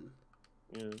stupid one.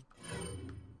 Yeah.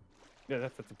 Yeah,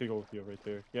 that's a big old deal right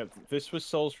there. Yeah, this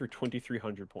sells for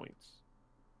 2,300 points.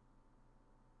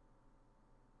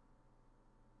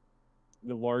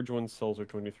 The large one sells for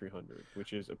 2,300,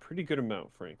 which is a pretty good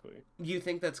amount, frankly. You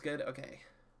think that's good? Okay.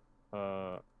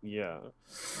 Yeah.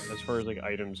 As far as like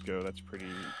items go, that's pretty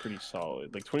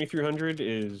solid. Like 2300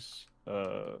 is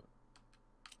a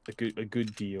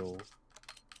good deal.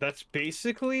 That's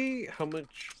basically how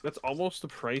much. That's almost the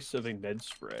price of a med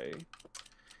spray.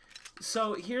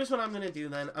 So here's what I'm gonna do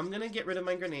then. I'm gonna get rid of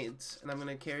my grenades and I'm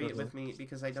gonna carry it with me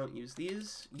because I don't use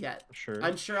these yet. Sure.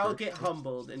 I'm sure I'll get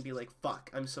humbled and be like,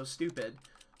 "Fuck, I'm so stupid."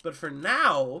 But for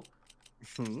now,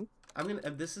 I'm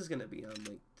gonna. This is gonna be on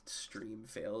like stream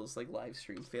fails, like live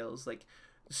stream fails, like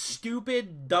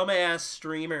stupid dumbass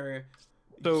streamer.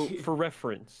 So for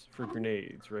reference, for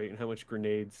grenades, right, and how much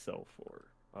grenades sell for,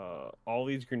 all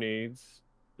these grenades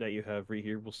that you have right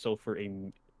here will sell for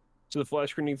so the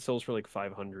flash grenade sells for like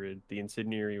 500, the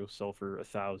incendiary will sell for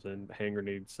 1,000, the hand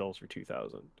grenade sells for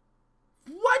 2,000.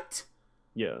 What?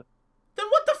 Yeah. Then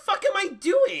what the fuck am I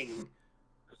doing?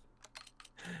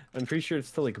 I'm pretty sure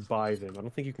it's to like buy them. I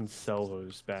don't think you can sell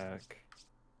those back.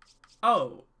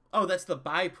 Oh, that's the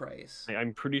buy price.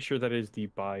 I'm pretty sure that is the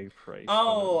buy price.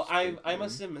 Oh, I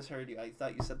must have misheard you. I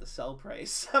thought you said the sell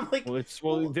price. I'm like, it's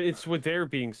what they're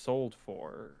being sold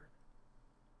for.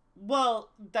 Well,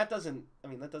 that doesn't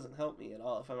help me at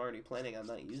all if I'm already planning on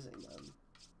not using them.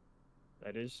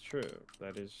 That is true.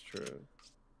 That is true.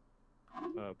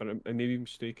 But I may be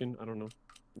mistaken. I don't know.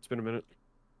 It's been a minute.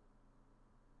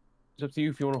 It's up to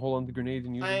you if you want to hold on to grenades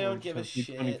and use them. I don't give a shit.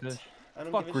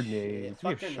 Fuck grenades.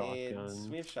 Fuck We have grenades. shotguns.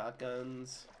 We have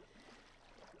shotguns.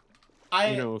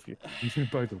 You know, if you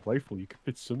buy the rifle, you can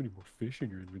fit so many more fish in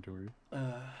your inventory.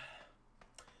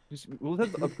 We'll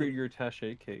have to upgrade your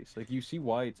attaché case. Like, you see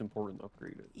why it's important to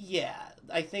upgrade it. Yeah,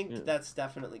 I think that's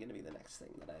definitely going to be the next thing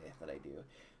that I do.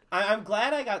 I'm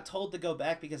glad I got told to go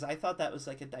back because I thought that was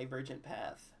like a divergent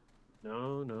path.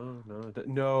 No.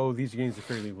 No, these games are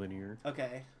fairly linear.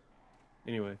 Okay.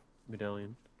 Anyway,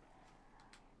 medallion.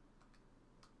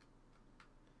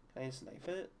 Can I just knife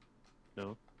it?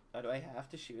 No. Oh, do I have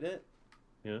to shoot it?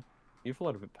 Yeah. You have a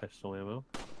lot of pistol ammo.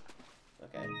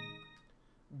 Okay.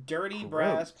 Dirty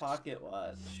brass pocket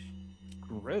watch.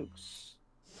 Gross.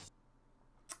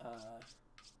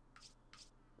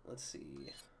 Let's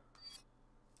see.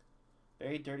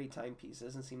 Very dirty timepiece.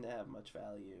 Doesn't seem to have much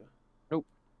value. Nope.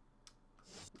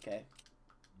 Okay.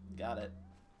 Got it.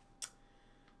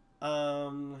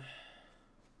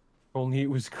 Only it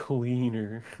was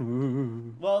cleaner.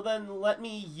 Ooh. Well, then let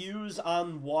me use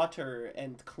on water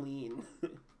and clean.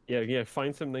 Yeah,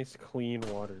 find some nice clean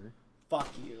water. Fuck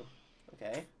you.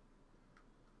 Okay.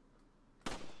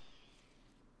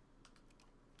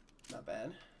 Not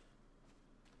bad.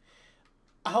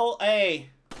 Oh, hey!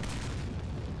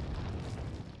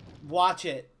 Watch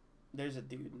it. There's a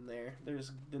dude in there.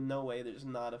 There's no way there's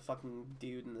not a fucking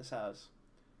dude in this house.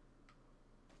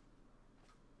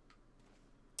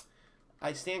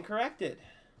 I stand corrected.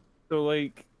 So,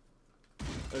 like...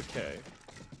 Okay.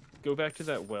 Go back to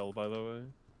that well, by the way.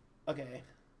 Okay.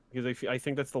 Because I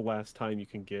think that's the last time you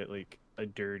can get, like, a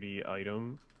dirty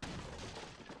item.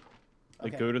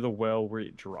 Like, go to the well where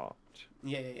it dropped.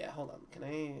 Yeah. Hold on. Can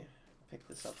I pick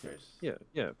this up first? Yeah,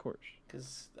 of course.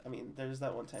 Because, I mean, there's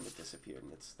that one time it disappeared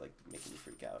and it's, like, making me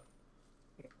freak out.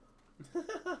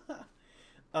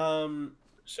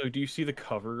 So, do you see the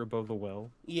cover above the well?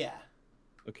 Yeah.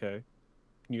 Okay.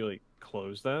 Can you, like,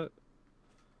 close that?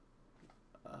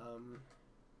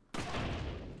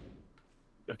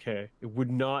 Okay. It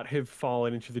would not have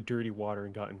fallen into the dirty water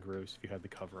and gotten gross if you had the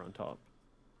cover on top.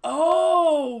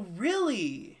 Oh,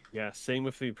 really? Yeah, same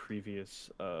with the previous,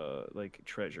 like,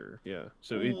 treasure. Yeah.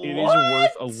 So it is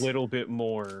worth a little bit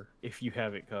more if you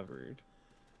have it covered.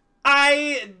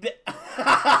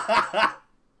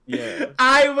 Yeah.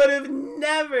 I would have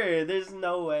never. There's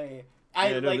no way.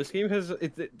 This game has...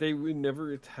 they would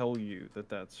never tell you that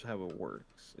that's how it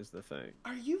works, is the thing.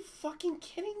 Are you fucking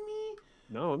kidding me?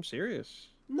 No, I'm serious.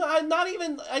 No, I'm not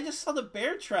even... I just saw the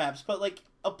bear traps, but, like,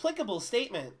 applicable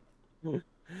statement.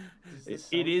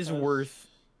 It is worth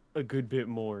a good bit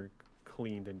more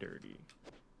clean than dirty.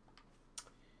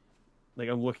 Like,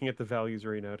 I'm looking at the values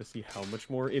right now to see how much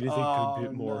more. It is a good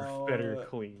bit more better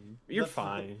clean. You're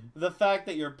fine. The fact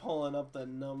that you're pulling up the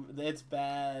number... It's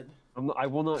bad. I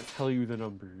will not tell you the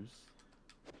numbers.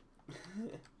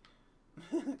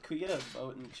 Could we get a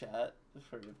vote in chat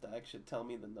for if Dak should tell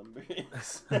me the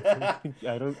numbers?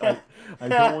 I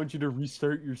don't want you to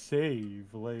restart your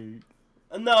save, like...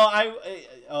 No,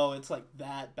 oh, it's like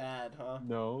that bad, huh?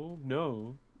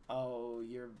 No. Oh,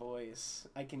 your voice.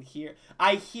 I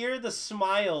hear the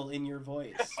smile in your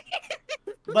voice.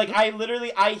 Like,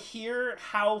 I hear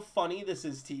how funny this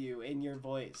is to you in your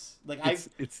voice. Like, it's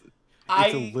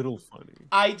a little funny.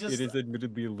 It is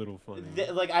admittedly a little funny.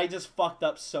 Like, I just fucked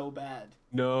up so bad.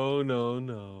 No.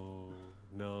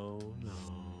 no.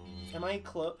 Am I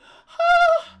close?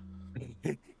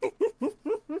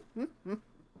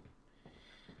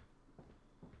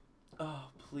 Oh,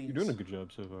 please. You're doing a good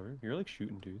job so far. You're like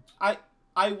shooting dudes. I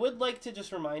would like to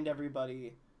just remind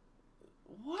everybody.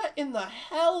 What in the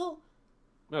hell?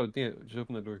 Oh, yeah, just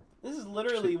open the door. This is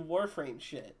literally Warframe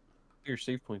shit. Your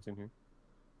save points in here.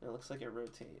 It looks like it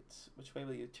rotates. Which way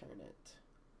will you turn it?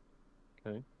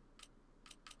 Okay.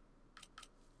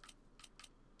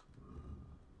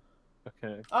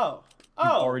 Okay. Oh. You've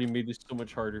Oh! already made this so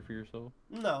much harder for yourself.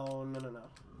 No.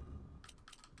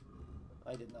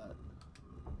 I did not.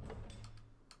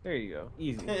 There you go.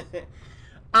 Easy.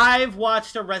 I've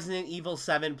watched a Resident Evil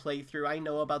 7 playthrough. I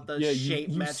know about those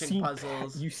shape-matching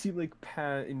puzzles. You see, like,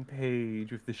 Pat and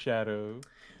Paige with the shadow.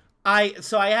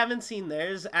 So I haven't seen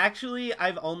theirs. Actually,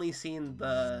 I've only seen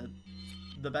the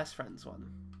best friends one.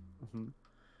 Mm-hmm.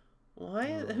 Why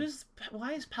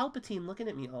is Palpatine looking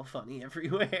at me all funny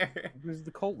everywhere? Who's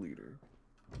the cult leader?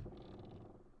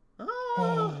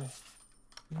 Oh.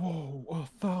 Whoa,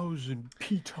 1,000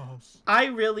 pitas. I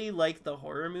really like the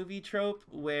horror movie trope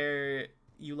where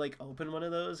you like open one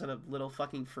of those and a little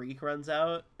fucking freak runs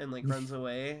out and like runs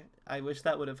away. I wish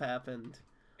that would have happened.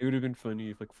 It would have been funny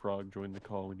if like Frog joined the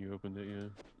call when you opened it, yeah.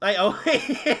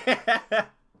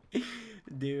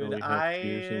 Dude,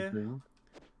 I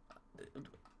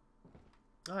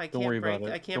Don't worry can't break. about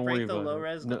it. I can't break the low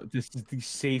res. No, this is the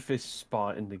safest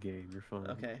spot in the game. You're fine.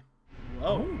 Okay.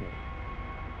 Whoa.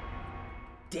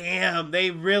 Damn,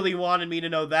 they really wanted me to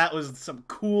know that was some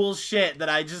cool shit that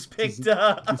I just picked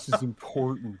up. This is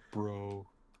important, bro.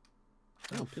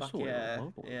 Oh, fuck yeah.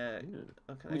 Yeah.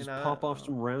 Okay. Just pop off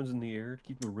some rounds in the air to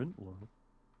keep the rent low.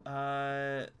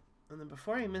 And then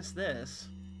before I miss this,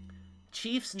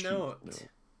 Chief's note.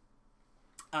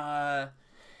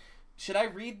 Should I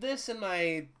read this in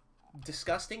my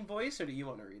disgusting voice, or do you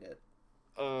want to read it?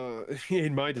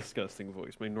 In my disgusting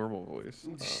voice, my normal voice.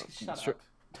 Shut up.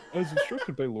 As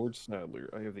instructed by Lord Snadler,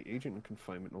 I have the agent in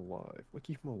confinement alive. Why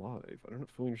keep him alive? I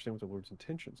don't fully understand what the Lord's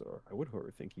intentions are. I would,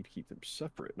 however, think he'd keep them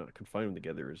separate, not confine them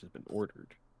together as has been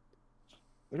ordered.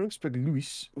 I don't expect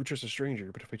Luis would trust a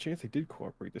stranger, but if by chance they did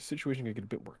cooperate, the situation could get a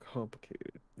bit more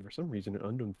complicated. If for some reason an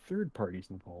unknown third party's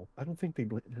involved, I don't think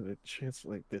they'd let a chance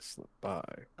like this slip by.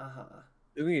 I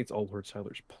think it's all Lord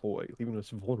Snadler's ploy, leaving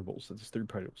us vulnerable so this third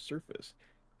party will surface.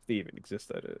 If they even exist,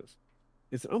 that is.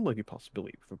 It's an unlikely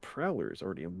possibility if a prowler is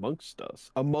already amongst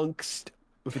us. Amongst,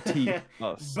 with a T,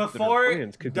 us. Before,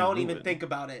 don't even think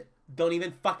about it. Don't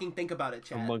even fucking think about it,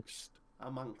 Chad. Amongst.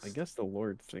 I guess the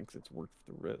Lord thinks it's worth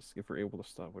the risk if we're able to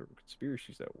stop whatever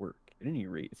conspiracies at work. At any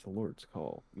rate, it's the Lord's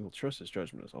call. We will trust his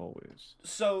judgment as always.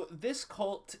 So this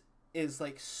cult is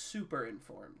like super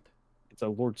informed. It's a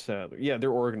Lord Sadler. Yeah,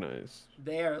 they're organized.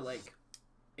 They are like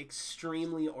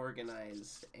extremely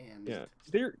organized, and yeah,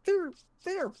 they're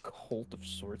a cult of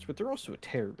sorts, but they're also a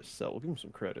terrorist cell. Give them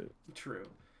some credit. True.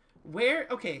 Where?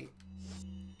 Okay,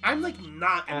 I'm like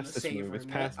not in the save room. It's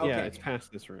past. Okay. Yeah, it's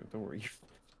past this room. Don't worry.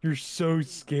 You're so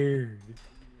scared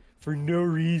for no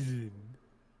reason.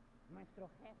 What the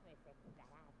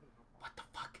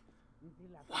fuck?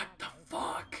 What the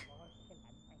fuck?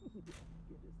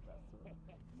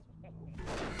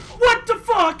 What the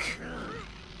fuck?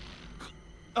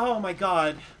 Oh my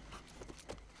god.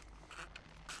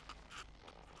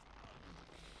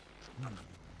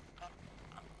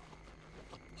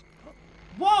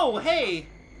 Whoa, hey!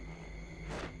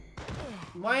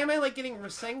 Why am I like getting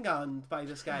Rasengan by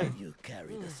this guy? You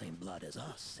carry the same blood as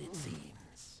us, it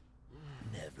seems.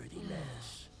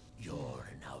 Nevertheless, you're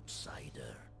an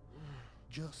outsider.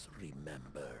 Just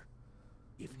remember,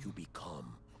 if you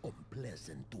become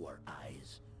unpleasant to our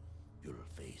eyes, you'll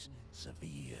face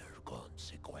severe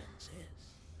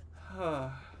consequences.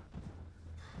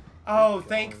 Oh,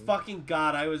 thank fucking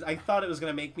God. I thought it was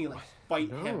gonna make me like fight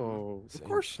him. No, of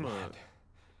course not.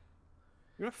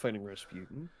 You're not fighting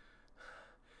Rasputin.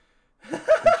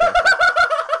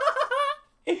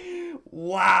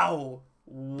 Wow.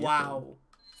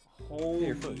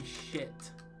 Holy shit.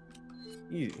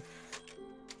 Easy.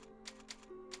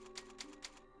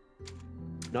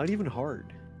 Not even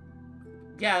hard.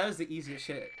 Yeah, that was the easiest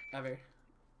shit ever.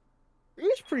 It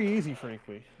was pretty easy,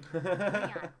 frankly.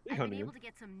 Leon, I've been able to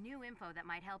get some new info that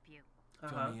might help you.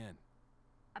 Fill me in.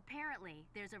 Apparently,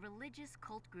 there's a religious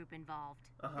cult group involved.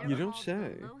 You don't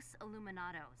say. Los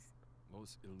Illuminados.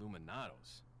 Los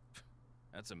Illuminados.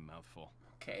 That's a mouthful.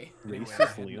 Okay.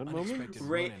 Racist Leon moment?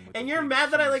 And you're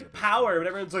mad that I like power, but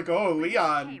everyone's like, oh,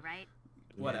 Leon. Okay, right?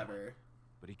 Whatever.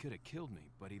 But he could have killed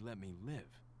me, but he let me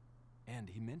live. And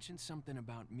he mentioned something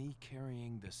about me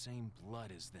carrying the same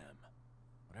blood as them.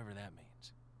 Whatever that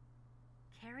means.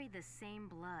 Carry the same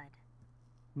blood.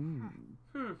 Hmm.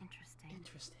 Interesting.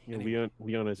 Interesting. Yeah, Anyway,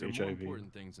 Leon has there are more HIV.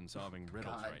 important things than solving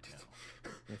riddles God. right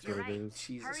now. That's You're what right. it is.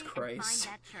 Jesus Hurry and Christ.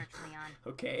 find that church, Leon.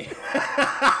 Okay.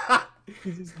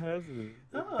 He just has it.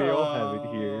 They all have it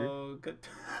here. Oh, good.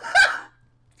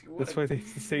 That's why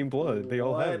it's the same blood. They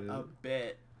all have it. What a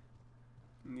bit.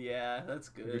 Yeah, that's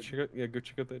Go good. check out, go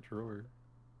check out that drawer.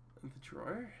 The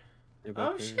drawer? Yeah,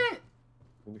 back Oh, there. shit.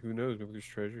 Who knows? Maybe there's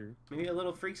treasure. Maybe a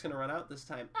little freak's gonna run out this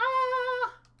time.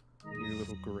 Ah! Your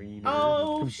little green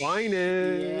Oh, herb. Combine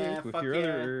it yeah, with fuck your yeah.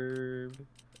 other herb.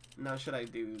 Now, should I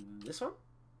do this one?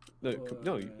 No,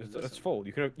 no, Or that's this full.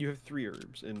 You have 3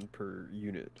 herbs in per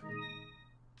unit.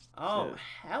 Oh, Yeah.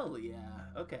 hell yeah.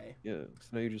 Okay. Yeah, so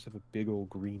now you just have a big old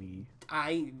greenie.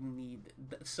 I need...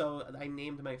 So, I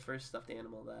named my first stuffed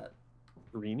animal that.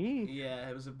 Greenie? Yeah,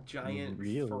 it was a giant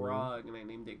Really? frog, and I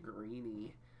named it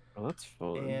Greenie. Oh, that's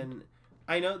fun. And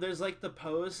I know there's like the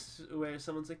post where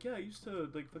someone's like, yeah, I used to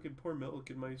like fucking pour milk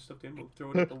in my stuffed animal,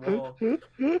 throw it at the wall.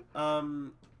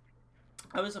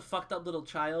 I was a fucked up little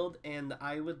child, and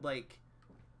I would like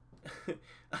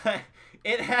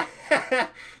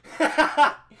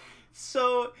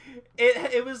so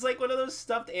it was like one of those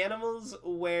stuffed animals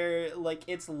where like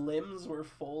its limbs were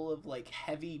full of like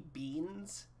heavy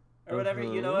beans or whatever,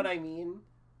 you know what I mean?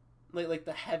 Like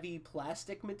the heavy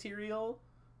plastic material.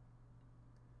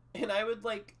 And I would,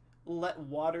 like, let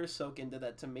water soak into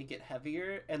that to make it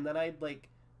heavier, and then I'd, like,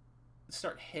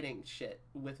 start hitting shit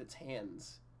with its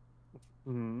hands.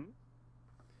 Mm-hmm.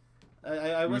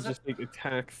 I You wasn't... just, like,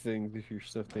 attack things with your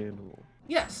stuffed animal.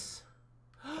 Yes!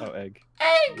 Oh, egg.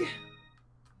 Egg!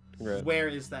 Congrats. Where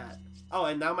is that? Oh,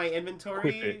 and now my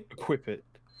inventory... Equip it.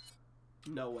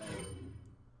 No way.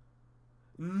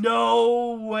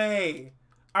 No way!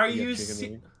 Are You got you chicken see...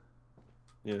 egg?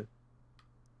 Yeah.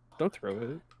 Don't throw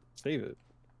it. Save it.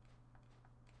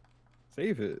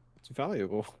 Save it. It's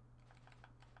valuable.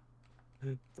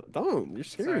 Don't. You're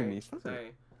scaring me. Stop.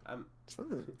 Sorry. Stop.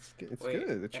 It's Wait,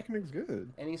 good. The chicken egg's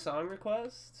good. Any song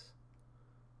requests?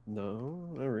 No,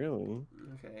 not really.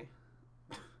 Okay.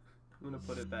 I'm gonna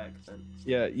put it back then.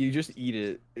 Yeah, you just eat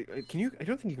it. Can you? I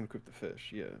don't think you can cook the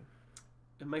fish. Yeah.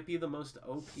 It might be the most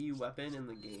OP weapon in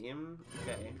the game.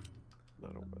 Okay.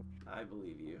 Not a weapon. I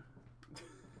believe you.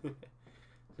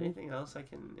 Is there anything else I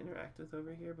can interact with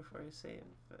over here before I save?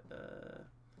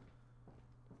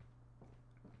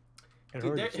 It Dude,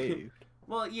 already there- saved.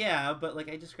 Well, yeah, but like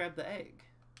I just grabbed the egg.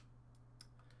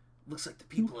 Looks like the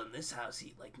people in this house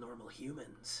eat like normal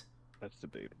humans. That's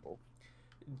debatable.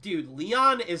 Dude,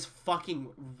 Leon is fucking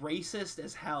racist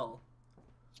as hell.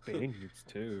 Spaniards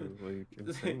too, like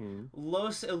insane.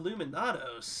 Los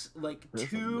Illuminados, like That's a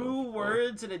 2 mouthful.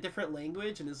 words in a different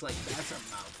language, and is like, that's a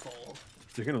mouthful.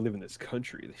 If they're gonna live in this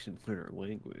country, they should learn our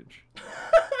language.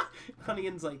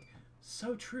 Huntington's like,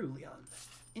 so true, Leon.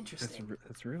 Interesting.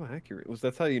 That's real accurate.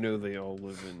 That's how you know they all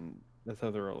live in. That's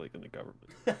how they're all like in the government.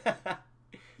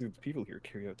 Dude, the people here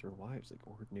carry out their lives like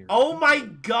ordinary. Oh people. my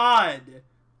god!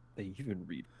 They even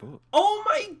read books. Oh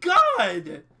my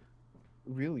god!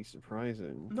 Really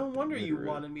surprising. No that they're wonder you literate.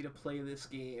 wanted me to play this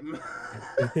game.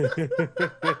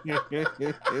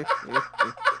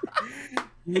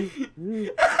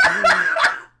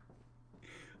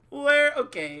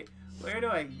 Okay, where do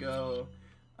I go?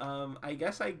 I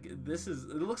guess it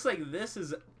looks like this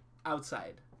is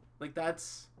outside. Like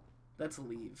that's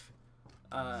leave.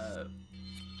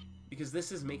 Because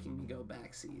this is making me go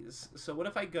backseas. So what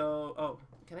if I go, oh,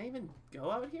 can I even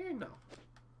go out here? No.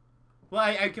 Well,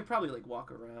 I could probably like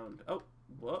walk around. Oh,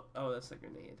 whoa, oh, that's a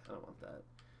grenade. I don't want that.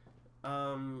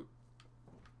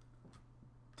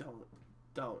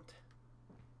 Don't.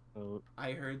 Oh,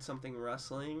 I heard something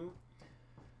rustling.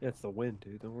 yeah, it's the wind,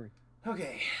 dude. Don't worry.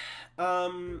 Okay. I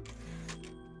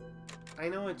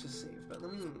know it just saved, but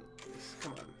let me...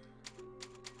 Come on.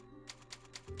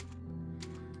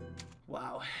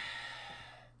 Wow.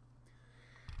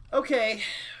 Okay.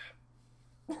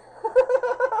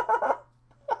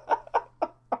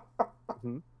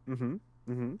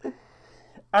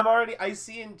 I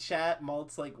see in chat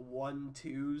Malt's like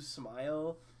 1-2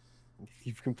 smile.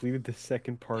 You've completed the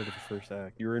second part of the first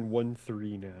act. You're in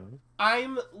 1-3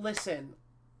 now. Listen,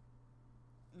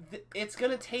 it's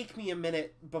gonna take me a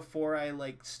minute before I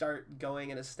like start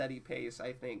going at a steady pace.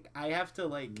 I think I have to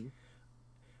like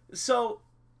so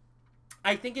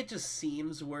I think it just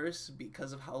seems worse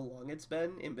because of how long it's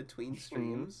been in between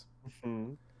streams.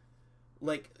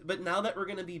 Like, but now that we're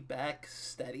gonna be back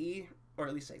steady, or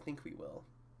at least I think we will,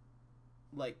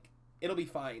 like, it'll be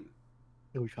fine.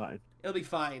 It'll be fine. It'll be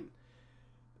fine.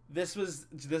 This was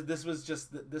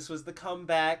the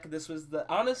comeback. This was the,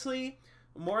 honestly,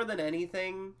 more than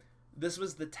anything, this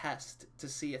was the test to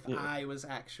see if Yeah. I was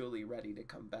actually ready to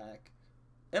come back.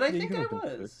 And I Yeah, you think I don't think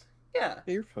so. was. Yeah.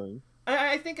 Yeah, you're fine.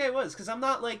 I think I was, because I'm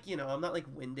not like, I'm not like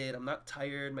winded, I'm not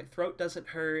tired, my throat doesn't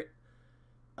hurt.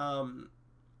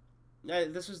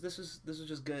 This was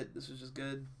just good. This was just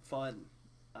good fun.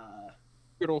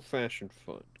 Good old-fashioned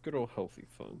fun. Good old healthy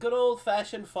fun. Good old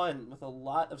fashioned fun with a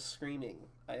lot of screaming.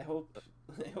 I hope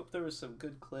there was some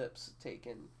good clips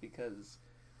taken, because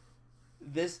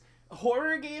this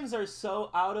horror games are so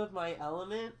out of my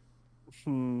element.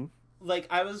 Like,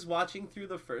 I was watching through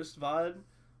the first VOD,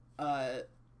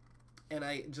 and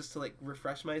I just to like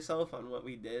refresh myself on what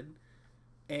we did,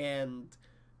 and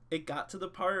it got to the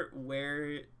part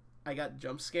where I got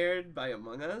jump scared by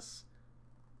Among Us,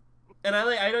 and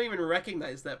I don't even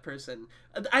recognize that person.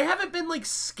 I haven't been like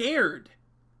scared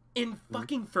in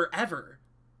fucking forever.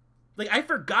 Like, I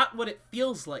forgot what it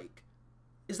feels like.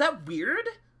 Is that weird?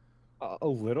 A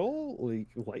little,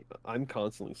 like I'm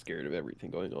constantly scared of everything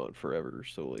going on forever,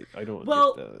 so like I don't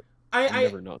Well, get that. I'm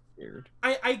never not scared.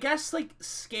 I guess like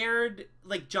scared,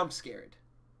 like jump scared.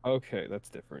 Okay, that's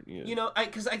different. Yeah.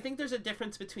 Because I think there's a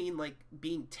difference between like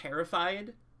being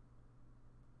terrified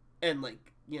and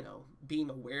like, being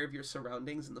aware of your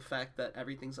surroundings and the fact that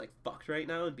everything's like fucked right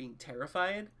now and being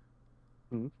terrified.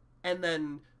 And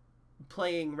then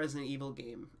playing Resident Evil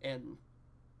game and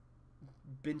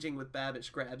binging with Babish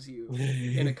grabs you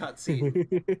in a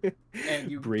cutscene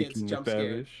and you get jump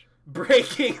scared.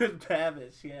 Breaking with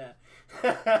Babish, yeah.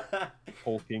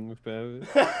 Hulking with Babish.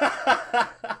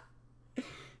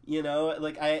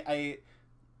 Like I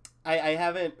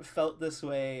haven't felt this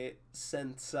way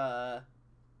since I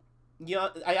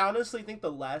honestly think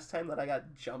the last time that I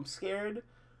got jump scared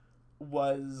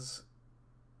was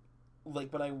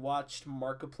like when I watched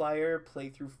Markiplier play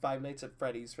through Five Nights at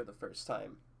Freddy's for the first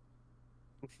time.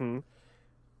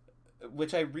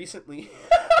 Which I recently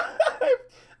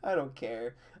I don't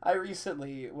care. I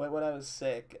recently, when I was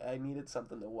sick, I needed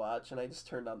something to watch, and I just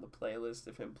turned on the playlist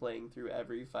of him playing through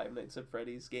every Five Nights at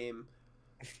Freddy's game.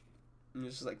 And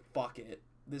it's just like, fuck it.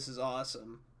 This is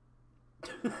awesome.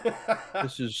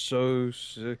 This is so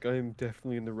sick. I am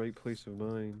definitely in the right place of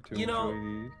mind to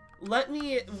enjoy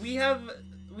these. We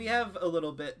have a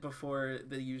little bit before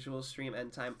the usual stream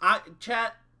end time.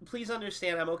 Chat, please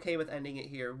understand, I'm okay with ending it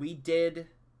here. We did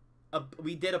a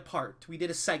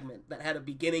segment that had a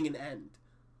beginning and end.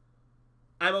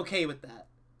 I'm okay with that.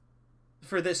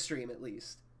 For this stream, at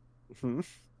least.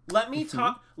 Let me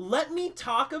talk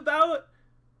about,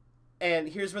 and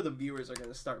here's where the viewers are going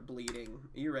to start bleeding.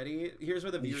 Are you ready? Here's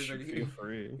where the viewers are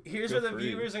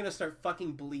going to start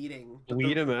fucking bleeding.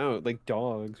 Bleed them out like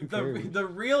dogs. Who cares? The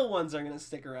real ones are going to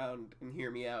stick around and hear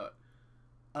me out.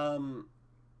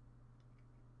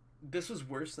 This was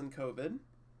worse than COVID.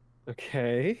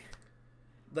 Okay.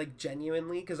 Like,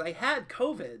 genuinely, because I had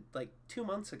COVID like 2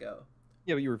 months ago.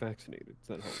 Yeah, but you were vaccinated,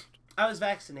 so that helped. I was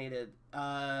vaccinated.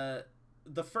 The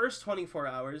first 24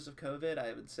 hours of COVID,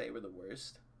 I would say, were the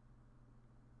worst.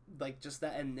 Like, just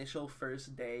that initial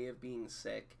first day of being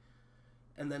sick.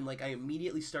 And then, like, I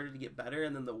immediately started to get better,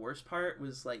 and then the worst part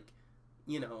was, like,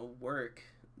 work,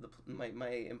 my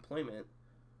employment,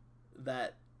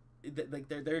 that like,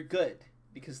 they're good,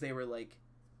 because they were like,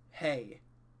 hey,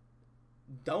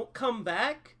 don't come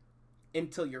back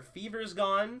until your fever's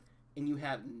gone and you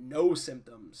have no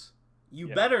symptoms. You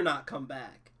better not come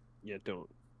back. Yeah, don't.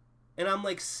 And I'm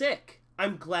like, sick.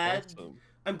 I'm glad Awesome.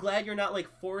 You're not like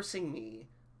forcing me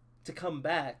to come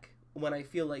back when I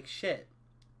feel like shit.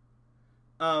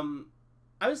 I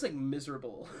was like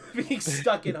miserable being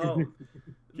stuck at home.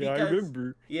 Yeah, I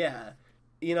remember. Yeah.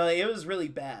 It was really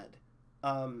bad.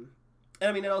 And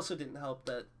I mean, it also didn't help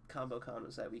that ComboCon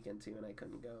was that weekend too, and I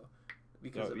couldn't go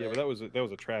because of it. But that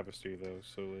was a travesty though.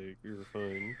 So like, you were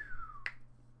fine.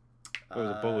 That was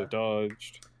a bullet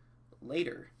dodged.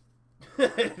 Later.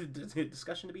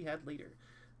 Discussion to be had later.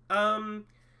 No,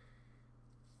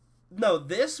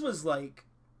 this was like,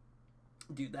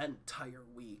 dude, that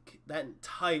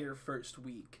entire first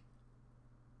week.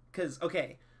 Cause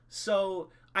okay, so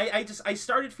I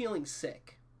started feeling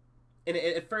sick, and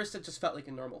at first it just felt like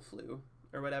a normal flu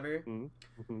or whatever.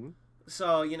 Mm-hmm.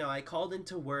 So I called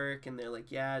into work, and they're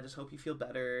like, yeah, I just hope you feel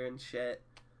better and shit.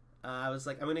 I was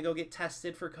like, I'm gonna go get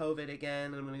tested for COVID again,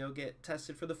 and I'm gonna go get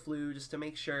tested for the flu just to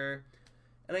make sure.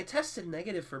 And I tested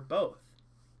negative for both.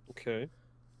 Okay.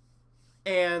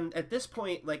 And at this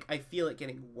point, like, I feel it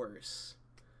getting worse.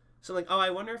 So I'm like, oh,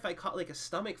 I wonder if I caught like a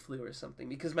stomach flu or something,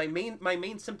 because my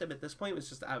main symptom at this point was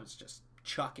just I was just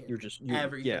chucking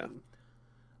everything. Yeah.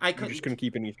 I couldn't. You just couldn't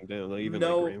keep anything down, like even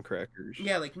like graham crackers.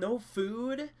 Yeah, like no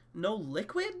food, no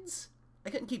liquids. I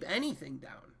couldn't keep anything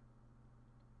down.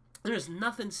 There's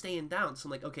nothing staying down. So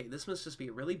I'm like, okay, this must just be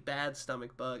a really bad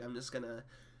stomach bug. I'm just gonna,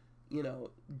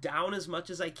 down as much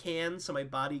as I can so my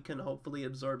body can hopefully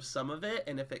absorb some of it.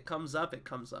 And if it comes up,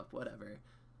 whatever.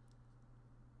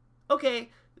 Okay,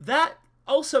 that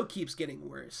also keeps getting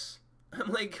worse.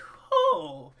 I'm like,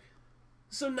 oh,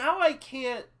 so now I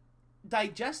can't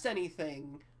digest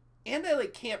anything and I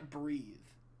can't breathe.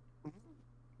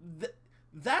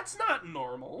 That's not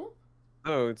normal.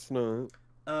 Oh, it's not.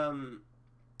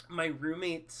 My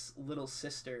roommate's little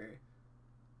sister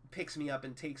picks me up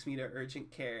and takes me to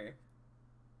urgent care.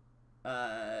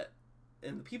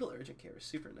 And the people at urgent care are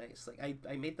super nice.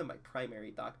 I made them my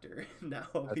primary doctor now.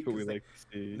 That's what we like to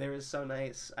see. They were so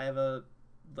nice. I have a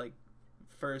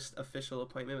first official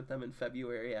appointment with them in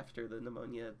February after the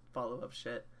pneumonia follow-up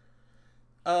shit.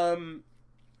 And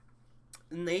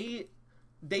they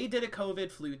did a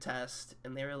COVID flu test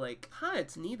and they were like,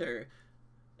 it's neither.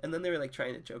 And then they were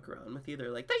trying to joke around with you. They're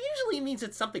like, that usually means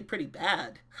it's something pretty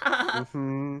bad. Why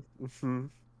don't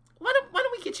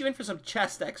we get you in for some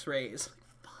chest x-rays?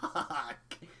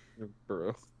 Fuck.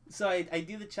 Bro. So I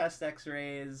do the chest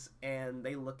x-rays and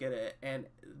they look at it, and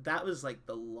that was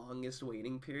the longest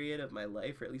waiting period of my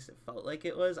life, or at least it felt like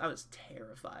it was. I was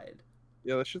terrified.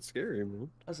 Yeah, that shit's scary, man.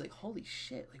 I was like, holy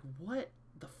shit, what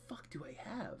the fuck do I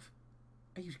have?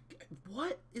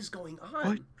 What is going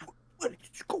on? What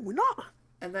is going on?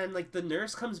 And then the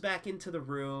nurse comes back into the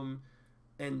room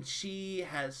and she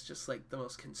has just the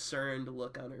most concerned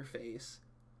look on her face.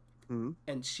 Mm-hmm.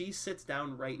 And she sits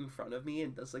down right in front of me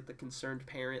and does the concerned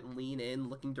parent lean in,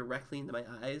 looking directly into my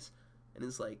eyes, and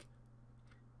is like,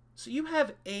 so you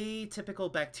have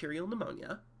atypical bacterial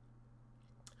pneumonia.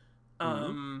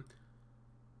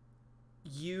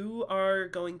 You are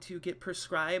going to get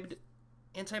prescribed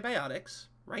antibiotics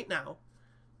right now.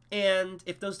 And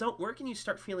if those don't work and you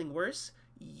start feeling worse,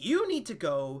 you need to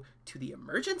go to the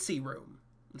emergency room.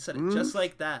 Instead of just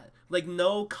like that.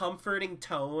 No comforting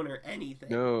tone or anything.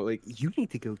 No, you need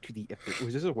to go to the...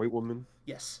 Was this a white woman?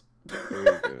 Yes. There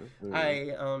you go.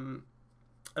 I,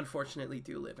 unfortunately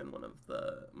do live in one of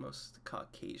the most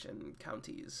Caucasian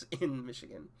counties in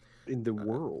Michigan. In the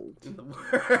world. In the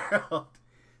world.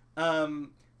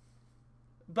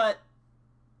 But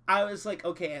I was like,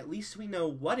 okay, at least we know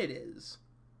what it is.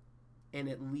 And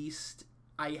at least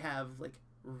I have,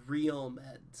 real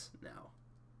meds now.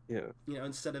 Yeah.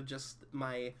 Instead of just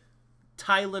my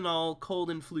Tylenol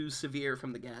cold and flu severe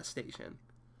from the gas station.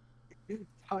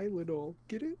 Tylenol,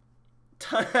 get it?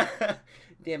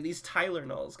 Damn, these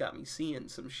Tylenols got me seeing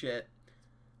some shit.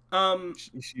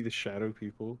 You see the shadow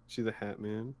people? See the Hat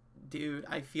Man? Dude,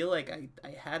 I feel like I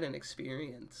had an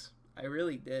experience. I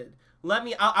really did.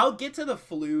 I'll get to the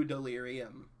flu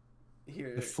delirium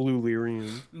here. The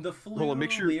flu-lyrium. The flu. Hold on,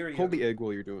 make sure hold the egg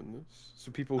while you're doing this,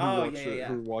 so people who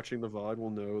who are watching the VOD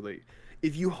will know.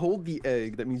 If you hold the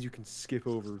egg, that means you can skip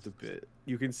over the bit.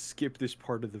 You can skip this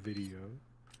part of the video.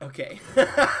 Okay.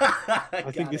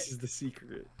 I think this is the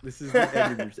secret. This is the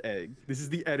editor's egg. This is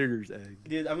the editor's egg.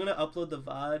 Dude, I'm gonna upload the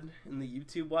VOD, and the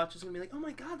YouTube watch is gonna be like, oh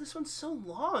my god, this one's so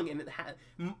long, and it had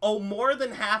more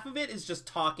than half of it is just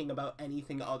talking about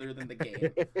anything other than the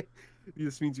game.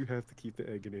 This means you have to keep the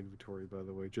egg in inventory, by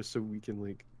the way, just so we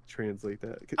can translate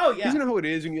that. Oh yeah. You know how it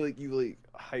is when you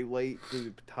highlight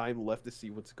the time left to see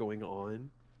what's going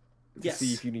on. To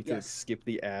see if you need to skip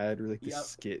the ad or the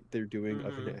skit they're doing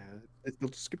of an ad. They'll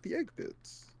just skip the egg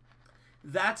bits.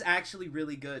 That's actually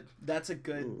really good. That's a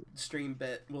good stream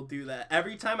bit. We'll do that.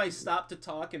 Every time I stop to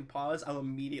talk and pause, I'll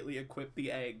immediately equip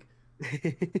the egg.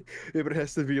 Yeah, but it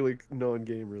has to be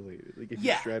non-game related. If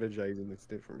you're strategizing, it's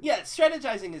different. Yeah,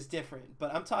 strategizing is different,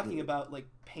 but I'm talking about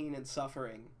pain and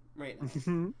suffering right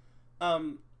now.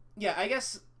 Yeah, I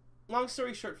guess long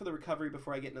story short for the recovery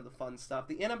before I get into the fun stuff,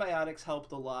 the antibiotics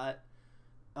helped a lot.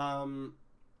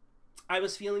 I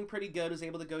was feeling pretty good. I was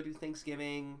able to go do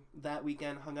Thanksgiving that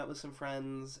weekend, hung out with some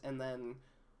friends, and then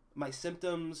my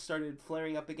symptoms started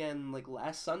flaring up again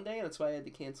last Sunday. That's why I had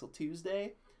to cancel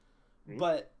Tuesday.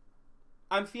 But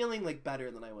I'm feeling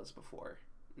better than I was before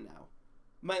now.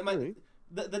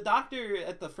 The doctor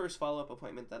at the first follow-up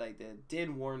appointment that I did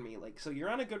warn me, so you're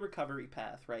on a good recovery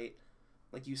path, right?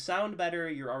 You sound better,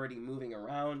 you're already moving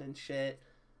around and shit,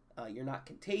 you're not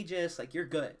contagious, you're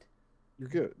good. You're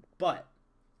good. But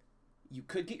you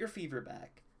could get your fever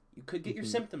back, you could get your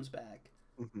symptoms back,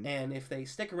 and if they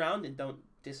stick around and don't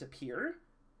disappear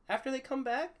after they come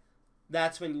back,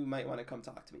 that's when you might want to come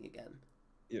talk to me again.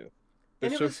 Yeah.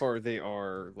 But so far they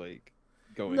are,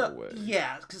 going away.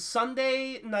 Yeah, because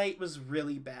Sunday night was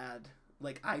really bad.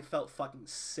 I felt fucking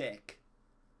sick.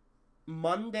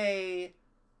 Monday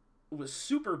was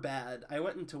super bad. I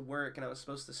went into work and I was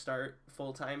supposed to start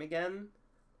full time again.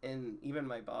 and even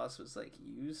my boss was like,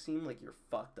 you seem like you're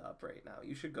fucked up right now.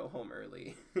 You should go home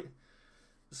early.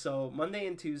 So Monday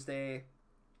and Tuesday,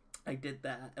 I did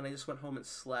that, and I just went home and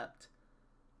slept.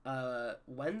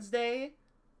 Wednesday,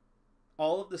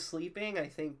 all of the sleeping, I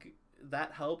think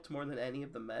that helped more than any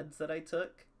of the meds that I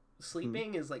took.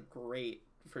 Sleeping is like great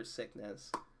for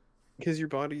sickness. Because your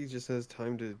body just has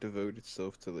time to devote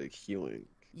itself to like healing.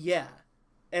 Yeah.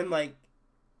 And like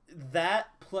that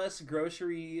plus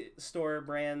grocery store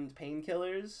brand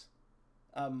painkillers,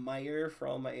 Meyer for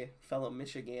all my fellow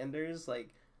Michiganders, like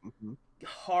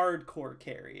hardcore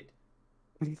carried.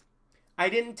 I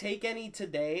didn't take any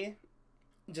today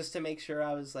just to make sure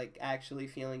I was like actually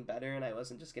feeling better and I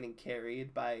wasn't just getting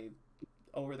carried by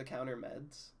over-the-counter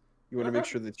meds. You want to make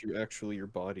sure that you're actually your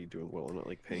body doing well, and not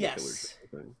like painkillers.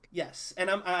 Yes. Yes, and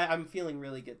I'm feeling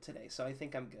really good today, so I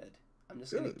think I'm good. I'm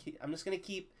just gonna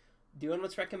keep doing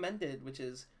what's recommended, which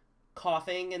is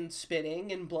coughing and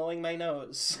spitting and blowing my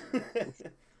nose.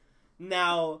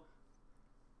 Now,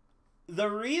 the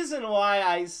reason why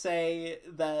I say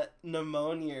that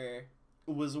pneumonia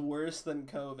was worse than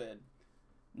COVID,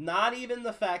 not even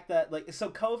the fact that like, so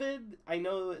COVID, I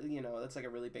know, you know, that's like a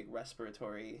really big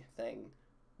respiratory thing.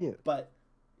 Yeah. But,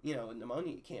 you know,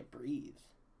 pneumonia, you can't breathe.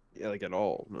 Yeah, like at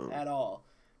all. No. At all.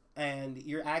 And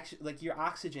your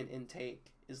oxygen intake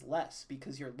is less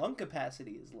because your lung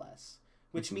capacity is less,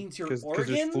 which means your organs, because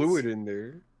there's fluid in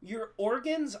there. Your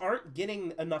organs aren't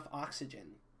getting enough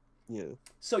oxygen. Yeah.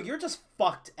 So you're just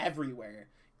fucked everywhere,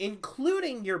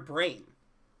 including your brain.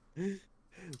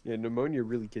 Yeah, pneumonia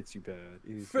really gets you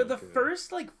bad. For the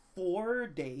first like 4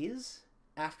 days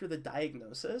after the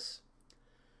diagnosis,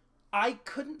 I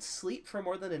couldn't sleep for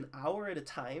more than an hour at a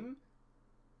time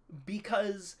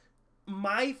because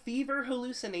my fever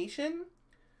hallucination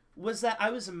was that I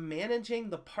was managing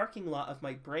the parking lot of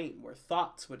my brain where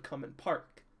thoughts would come and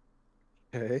park.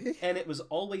 Okay. And it was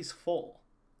always full.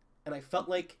 And I felt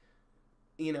like,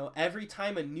 you know, every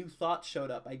time a new thought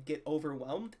showed up, I'd get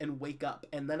overwhelmed and wake up.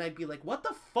 And then I'd be like, what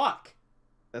the fuck?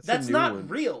 That's not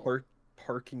real.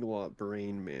 Parking lot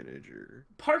brain manager.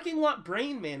 Parking lot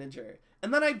brain manager.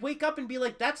 And then I'd wake up and be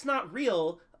like, that's not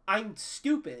real. I'm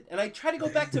stupid. And I'd try to go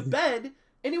back to bed,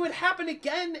 and it would happen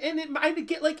again, and I'd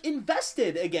get, like,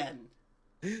 invested again.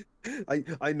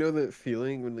 I know that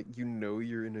feeling when, like, you know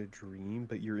you're in a dream,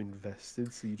 but you're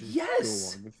invested, so you just go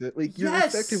along with it. Like, you're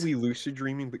effectively lucid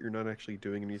dreaming, but you're not actually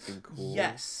doing anything cool.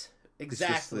 Yes,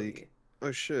 exactly. It's just like,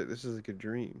 oh shit, this is like a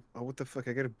dream. Oh, what the fuck?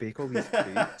 I gotta bake all these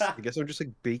cakes? I guess I'm just,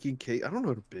 like, baking cake. I don't know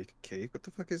how to bake a cake. What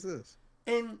the fuck is this?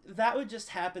 And that would just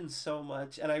happen so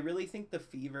much, and I really think the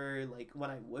fever, like, when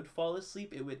I would fall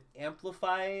asleep, it would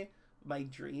amplify my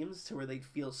dreams to where they'd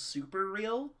feel super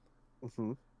real,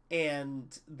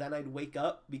 and then I'd wake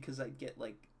up because I'd get,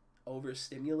 like,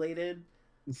 overstimulated,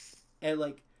 and,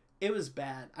 like, it was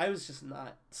bad. I was just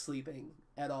not sleeping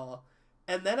at all,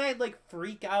 and then I'd, like,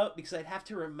 freak out because I'd have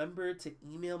to remember to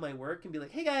email my work and be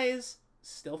like, hey guys,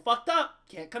 still fucked up,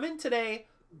 can't come in today.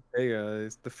 Hey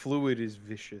guys, the fluid is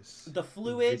vicious. The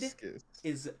fluid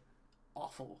is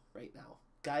awful right now.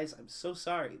 Guys, I'm so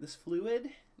sorry. This fluid,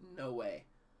 no way.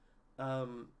 I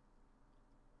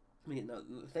mean, no,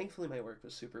 thankfully my work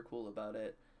was super cool about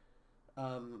it.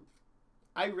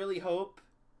 I really hope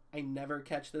I never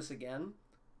catch this again.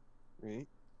 Right.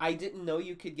 I didn't know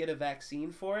you could get a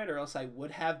vaccine for it, or else I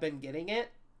would have been getting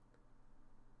it.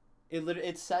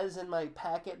 It says in my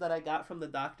packet that I got from the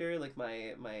doctor, like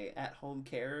my at-home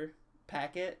care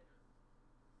packet,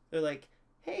 they're like,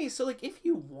 hey, so like if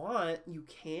you want, you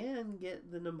can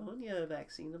get the pneumonia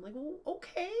vaccine. I'm like, well,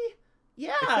 okay,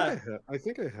 yeah. I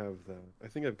think I have that. I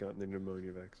think I've gotten the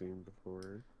pneumonia vaccine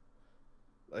before.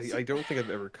 I don't think I've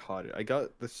ever caught it.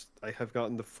 I have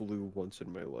gotten the flu once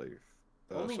in my life.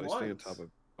 Only so once? I stay on top of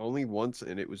only once,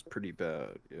 and it was pretty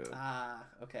bad. Yeah. Ah,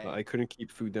 okay. I couldn't keep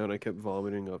food down. I kept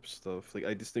vomiting up stuff. Like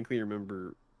I distinctly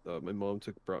remember, my mom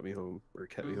brought me home or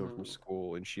kept me home from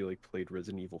school, and she like played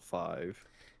Resident Evil 5,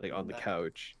 like on the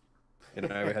couch,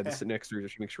 and I had to sit next to her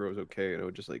just to make sure I was okay, and I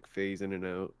would just like phase in and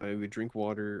out. I would drink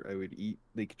water. I would eat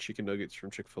like chicken nuggets from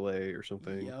Chick-fil-A or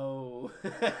something. Yo.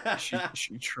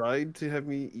 she tried to have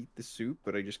me eat the soup,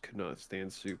 but I just could not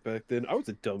stand soup back then. I was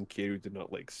a dumb kid who did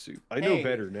not like soup. I know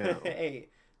better now. Hey.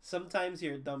 Sometimes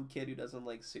you're a dumb kid who doesn't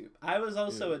like soup. I was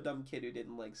also a dumb kid who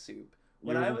didn't like soup.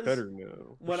 When I was better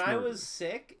now. When I was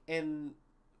sick and,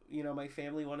 you know, my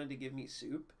family wanted to give me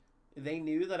soup, they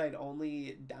knew that I'd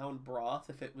only down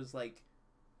broth if it was like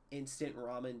instant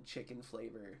ramen chicken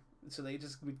flavor. So they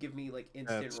just would give me like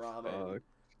instant ramen.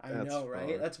 I know, right?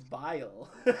 fucked. That's vile.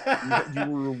 You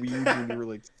were a weeb when you were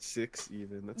like 6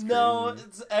 even. That's No,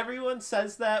 crazy. everyone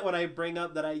says that when I bring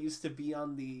up that I used to be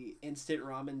on the instant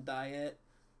ramen diet.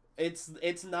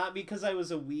 It's not because I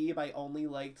was a weeb. I only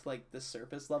liked like the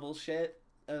surface level shit.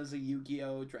 I was a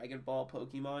Yu-Gi-Oh, Dragon Ball,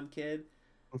 Pokemon kid.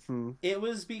 Mm-hmm. It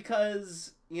was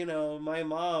because, you know, my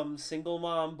mom, single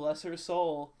mom, bless her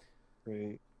soul,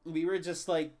 Right. we were just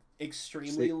like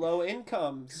extremely low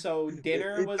income. So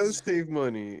dinner It was does save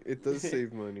money. It does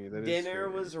save money. That is dinner fair.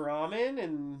 was ramen,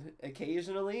 and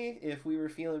occasionally, if we were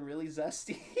feeling really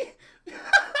zesty,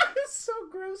 it's so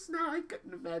gross now. I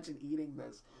couldn't imagine eating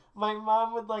this. My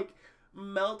mom would like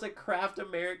melt a Kraft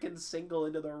American single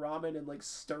into the ramen and like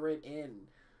stir it in.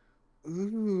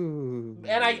 Ooh.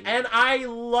 And I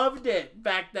loved it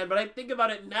back then, but I think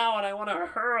about it now and I want to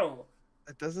hurl.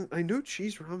 That doesn't. I know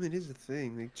cheese ramen is a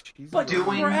thing. Like cheese. But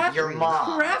Doing Kraft, your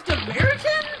mom. Kraft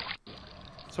American?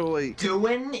 So like.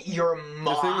 Doing your The thing with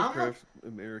mom? Kraft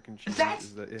American cheese That's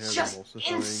is that it has just emulsifying salts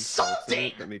in insulting!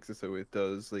 it that makes it so it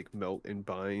does like melt and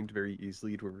bind very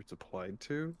easily to wherever it's applied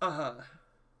to. Uh-huh.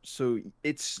 So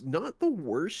it's not the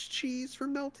worst cheese for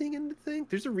melting into things.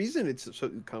 There's a reason it's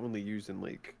so commonly used in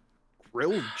like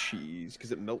grilled cheese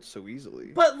because it melts so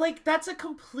easily. But like that's a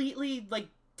completely like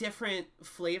different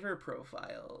flavor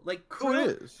profile. Like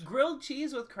It is. grilled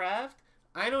cheese with Kraft.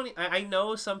 I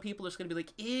know some people are just gonna be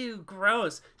like, ew,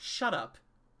 gross. Shut up.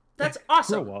 That's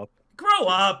awesome. Grow up. Grow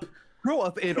up. Grow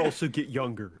up and also get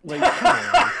younger. Like, come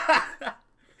on.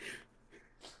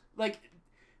 Like,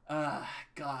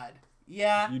 God.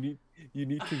 Yeah. You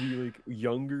need to be like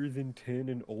younger than 10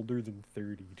 and older than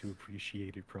 30 to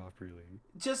appreciate it properly.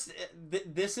 Just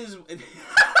this is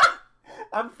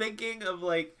I'm thinking of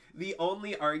like the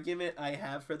only argument I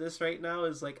have for this right now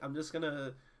is like I'm just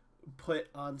gonna put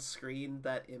on screen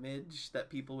that image that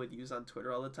people would use on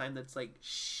Twitter all the time that's like,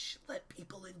 shh, let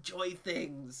people enjoy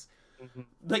things.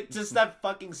 Like just that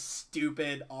fucking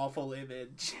stupid awful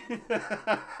image.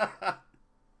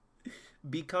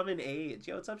 Become an age.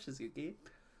 Yo, what's up, Shizuki?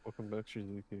 Welcome back,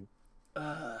 Shizuki.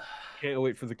 Can't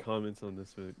wait for the comments on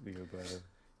this video, but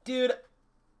Dude,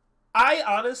 I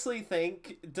honestly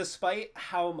think, despite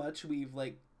how much we've,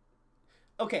 like...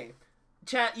 Okay,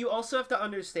 chat, you also have to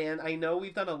understand, I know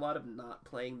we've done a lot of not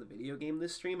playing the video game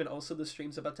this stream, and also the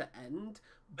stream's about to end,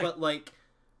 but, like,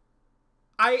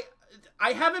 I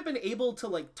haven't been able to,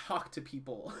 like, talk to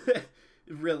people,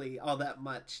 really, all that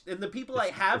much. And the people I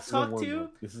have talked to...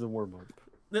 This is a warm-up.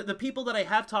 The people that I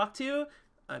have talked to...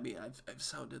 I mean, I've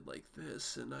sounded like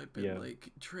this, and I've been like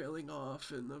trailing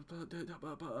off, and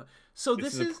so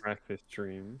this is a practice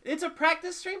stream. It's a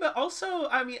practice stream, but also,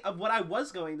 I mean, what I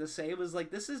was going to say was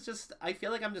like, this is just. I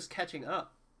feel like I'm just catching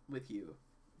up with you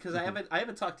because I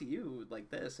haven't talked to you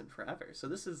like this in forever. So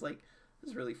this is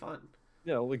really fun.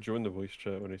 Yeah, I'll like join the voice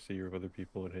chat when I see you with other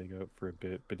people and hang out for a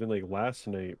bit. But then like last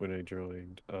night when I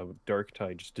joined,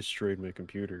 Darktide just destroyed my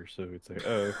computer. So it's like,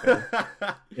 oh,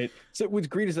 okay. So what's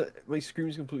great is that my screen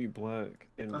was completely black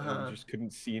and I just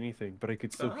couldn't see anything, but I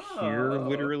could still hear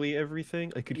literally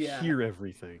everything. I could hear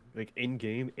everything, like in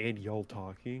game and y'all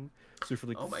talking. So for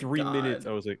like 3 minutes,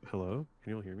 I was like, "Hello,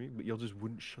 can y'all hear me?" But y'all just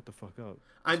wouldn't shut the fuck up.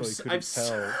 I couldn't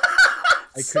tell.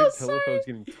 I couldn't tell if I was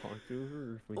getting talked over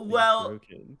or if my thing was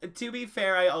broken. To be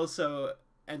fair, I also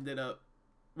ended up...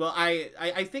 Well, I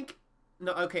think...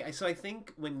 No, okay, so I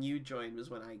think when you joined was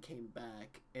when I came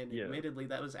back, and admittedly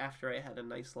that was after I had a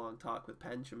nice long talk with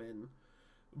Benjamin.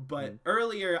 But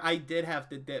earlier I did have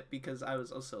to dip because I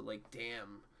was also like,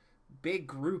 damn, big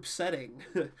group setting.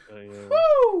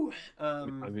 Woo!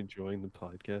 I'm enjoying the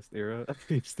podcast era.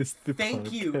 It's this the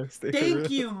Thank era.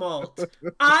 you, Malt.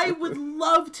 I would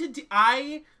love to do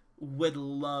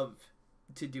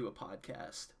a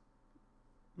podcast.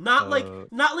 Not like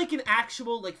an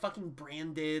actual like fucking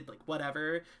branded like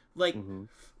whatever. Like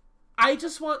I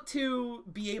just want to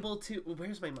be able to.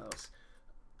 Where's my mouse?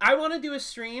 I want to do a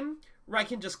stream where I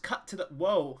can just cut to the.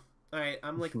 Whoa! All right,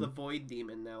 I'm like the Void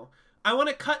Demon now. I want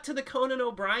to cut to the Conan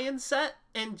O'Brien set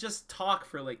and just talk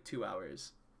for like 2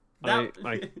 hours. I'd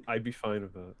be fine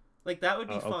with that. Like that would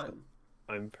be fun.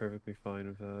 I'm perfectly fine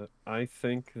with that. I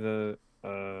think that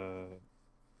I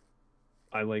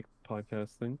like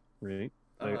podcasting, right?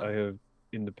 I have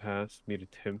in the past made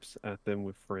attempts at them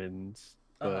with friends,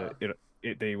 but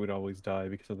they would always die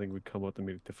because something would come up that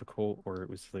made it difficult, or it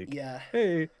was like,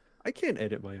 hey, I can't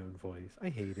edit my own voice. I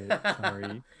hate it.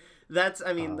 Sorry. That's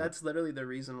literally the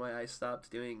reason why I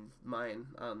stopped doing mine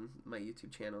on my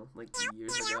YouTube channel like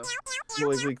years ago.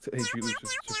 Well, hey, Julie,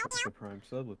 just a Prime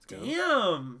sub. Let's go.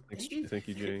 Damn. Thank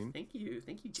you, Jane. Thank you,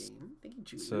 Jane. Thank you,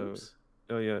 Julie.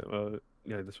 So,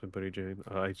 Yeah, that's my buddy Jane.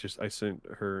 I sent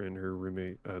her and her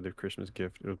roommate their Christmas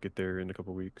gift. It'll get there in a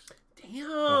couple weeks.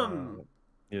 Damn.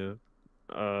 Uh,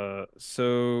 yeah.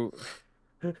 So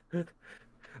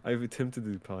I've attempted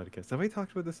to do podcasts. Have I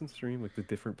talked about this in stream? Like the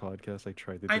different podcasts I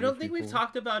tried to do I don't with think we've people?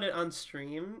 talked about it on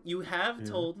stream. You have Yeah.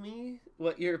 told me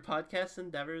what your podcast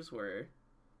endeavors were.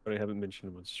 But I haven't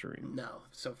mentioned them on stream. No,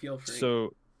 so feel free.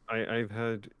 So I've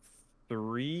had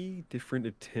 3 different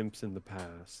attempts in the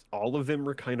past. All of them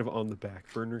were kind of on the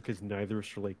back burner because neither of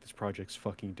us were like, this project's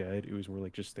fucking dead. It was more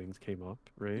like just things came up,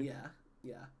 right? Yeah,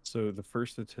 yeah. So the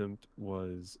first attempt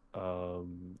was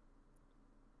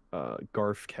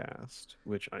Garfcast,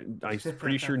 which I'm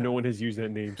pretty sure no one has used that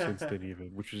name since then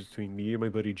even, which is between me and my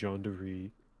buddy John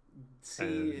DeVree.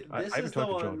 See, I this haven't is the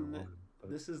talked to John in a one. while, but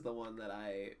This is the one that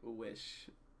I wish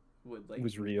would like. it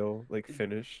was real, like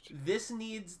finished. This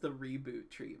needs the reboot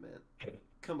treatment.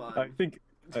 Come on. I think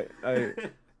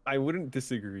I wouldn't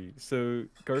disagree. So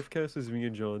Garfcast is me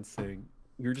and John saying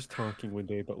we were just talking one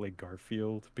day about like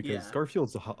Garfield because Yeah.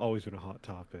 Garfield's always been a hot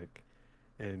topic,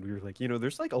 and we were like,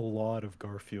 there's like a lot of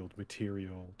Garfield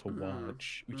material to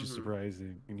watch, which is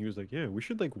surprising. And he was like, yeah, we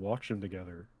should like watch them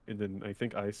together. And then I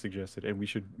think I suggested, and we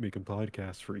should make a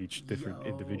podcast for each different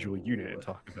individual unit and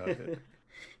talk about it.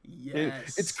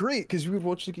 Yes. It's great because we would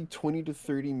watch like a 20 to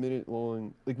 30 minute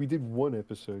long. Like we did one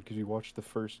episode because we watched the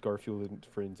first Garfield and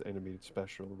Friends animated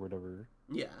special or whatever.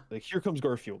 Yeah. Like Here Comes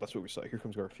Garfield. That's what we saw. Here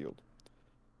Comes Garfield.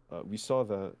 We saw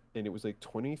that and it was like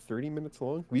 20, 30 minutes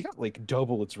long. We got like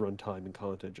double its runtime and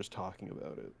content just talking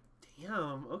about it.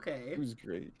 Damn. Okay. It was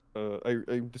great.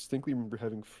 I distinctly remember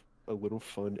having a little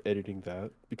fun editing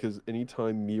that because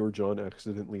anytime me or John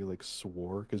accidentally like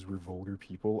swore because we're vulgar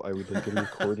people, I would like get a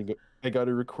recording. I got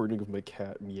a recording of my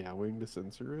cat meowing to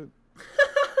censor it.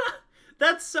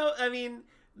 That's so. I mean,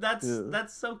 that's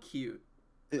so cute.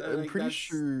 I'm pretty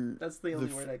sure that's the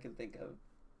only word I can think of.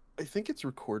 I think it's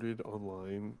recorded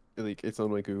online. Like it's on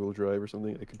my Google Drive or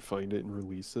something. I could find it and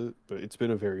release it, but it's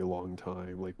been a very long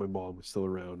time. Like my mom was still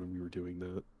around when we were doing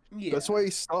that. Yeah. That's why I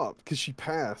stopped because she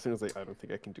passed, and I was like, I don't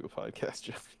think I can do a podcast,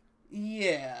 Jeff.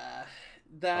 Yeah,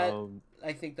 that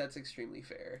I think that's extremely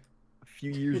fair. A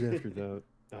few years after that,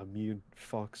 me and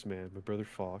Foxman, my brother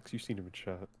Fox, you've seen him in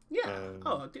chat. Yeah.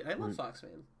 Oh, dude, I love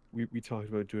Foxman. We talked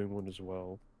about doing one as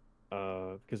well,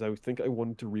 because I think I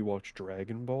wanted to rewatch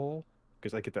Dragon Ball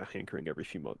because I get that hankering every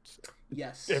few months.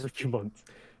 Yes. Every few months.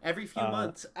 Every few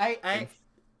months. I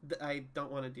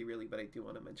don't want to derail you, but I do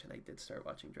want to mention I did start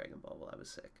watching Dragon Ball while I was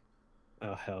sick.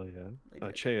 Oh hell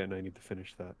yeah! Chea and I need to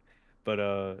finish that,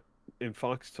 but and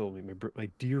Fox told me, my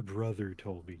dear brother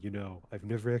told me, I've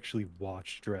never actually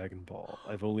watched Dragon Ball.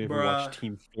 I've only ever watched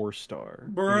Team 4 Star.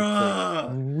 Bruh.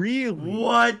 Like, really?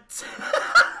 What?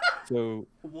 So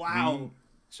wow.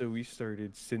 We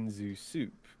started Senzu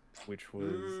Soup, which was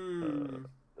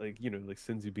like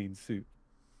Senzu bean soup,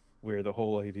 where the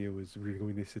whole idea was we were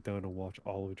going to sit down and watch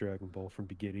all of Dragon Ball from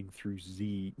beginning through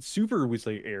Z. Super was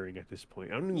like airing at this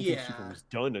point. I don't even think Super was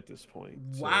done at this point.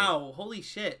 Wow, holy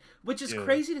shit. Which is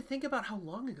crazy to think about how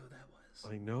long ago that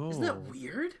was. I know. Isn't that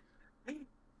weird?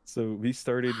 So we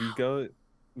started,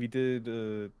 we did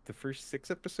the first 6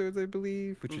 episodes, I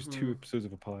believe, which is 2 episodes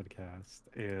of a podcast.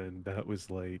 And that was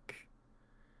like,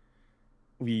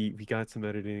 we got some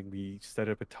editing, we set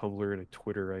up a Tumblr and a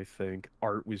Twitter, I think.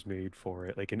 Art was made for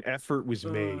it. Like, an effort was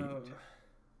made.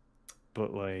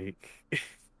 But, like...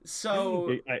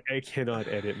 So... I cannot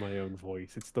edit my own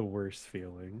voice. It's the worst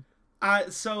feeling.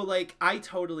 So, like, I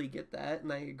totally get that,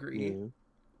 and I agree. Yeah.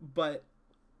 But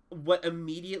what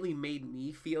immediately made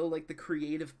me feel like the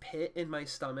creative pit in my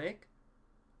stomach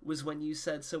was when you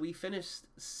said, so we finished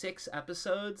 6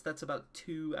 episodes. That's about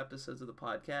 2 episodes of the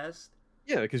podcast.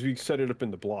 Yeah, because we set it up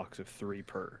in the blocks of 3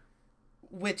 per.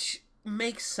 Which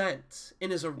makes sense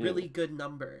and is a really good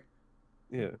number.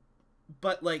 Yeah.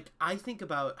 But, like, I think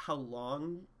about how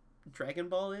long Dragon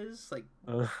Ball is, like,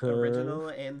 the original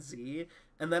and Z.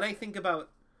 And then I think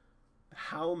about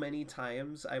how many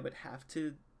times I would have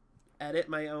to edit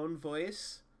my own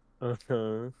voice.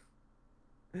 And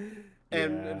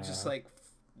I'm just like,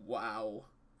 wow.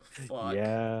 Fuck.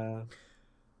 Yeah.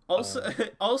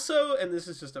 Also, and this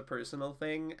is just a personal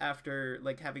thing, after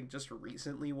like having just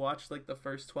recently watched like the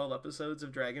first 12 episodes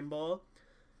of Dragon Ball,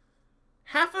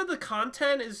 half of the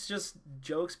content is just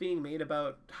jokes being made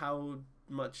about how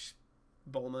much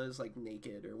Bulma is like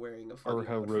naked or wearing a funny or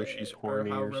how outfit, Roshi's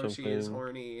horny or Roshi something. is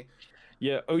horny.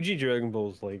 Yeah, OG Dragon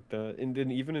Ball's like that, and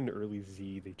then even in early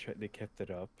Z, they kept it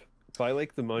up. By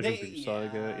like the Majin Buu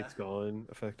saga, it's gone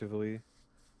effectively.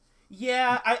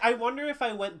 Yeah, I wonder if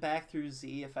I went back through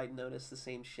Z if I'd noticed the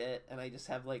same shit, and I just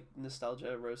have like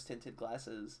nostalgia rose tinted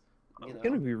glasses. You I'm know?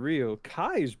 gonna be real.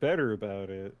 Kai's better about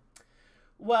it.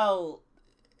 Well,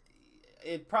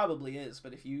 it probably is,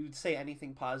 but if you say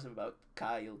anything positive about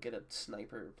Kai, you'll get a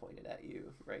sniper pointed at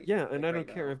you, right? Yeah, and Like I right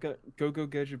don't care. now. I've got Go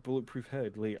Gadget Bulletproof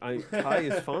Head. Like Kai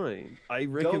is fine. I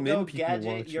Go recommend people Gadget,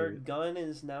 watch your it gun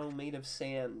is now made of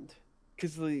sand.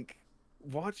 because like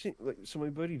watching like so my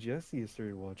buddy Jessie has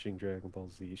started watching Dragon Ball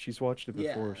Z. She's watched it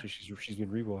before, Yeah. so she's been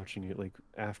rewatching it like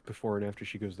after before and after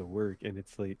she goes to work, and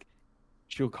it's like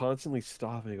she'll constantly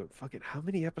stop and I go, "Fuck it, how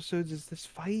many episodes is this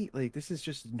fight? Like this is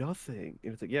just nothing."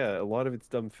 And it's like, yeah, a lot of it's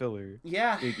dumb filler.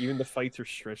 Yeah. Like, even the fights are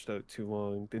stretched out too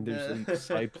long. Then there's like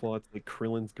side plots like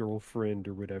Krillin's girlfriend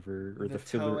or whatever, or the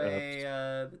filler ups.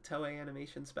 The Toei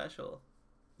animation special.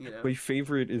 You know. My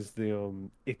favorite is the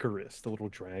Icarus, the little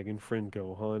dragon friend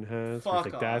Gohan has. Where it's Fuck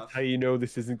like that's off. how you know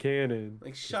this isn't canon.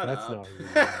 Like 'cause shut that's up. not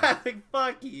real. Like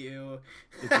fuck you.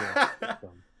 It's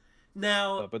dumb.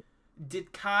 Now, But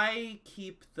did Kai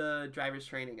keep the driver's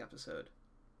training episode?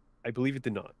 I believe it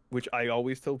did not. Which I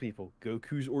always tell people: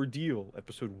 Goku's Ordeal,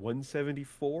 episode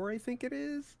 174, I think it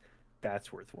is.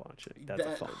 That's worth watching. That's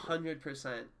a fun one.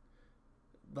 100%.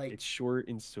 Like It's short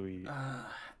and sweet.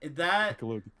 that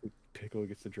Piccolo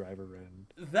gets to drive around.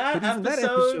 that But even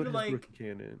episode, has like broken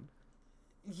canon.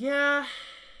 yeah,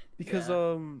 Because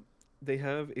yeah. they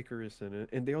have Icarus in it,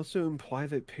 and they also imply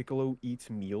that Piccolo eats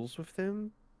meals with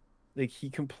them. Like he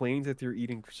complains that they're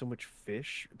eating so much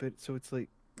fish, but so it's like,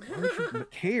 why would you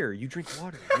care? You drink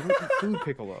water. You don't eat food,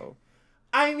 Piccolo.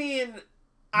 I mean,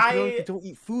 You don't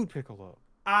eat food, Piccolo.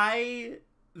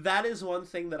 that is one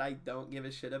thing that I don't give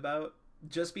a shit about.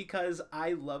 Just because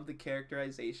I love the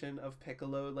characterization of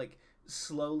Piccolo, like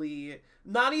slowly,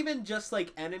 not even just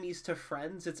like enemies to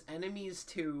friends, it's enemies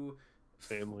to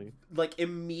Family. like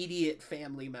immediate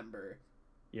family member.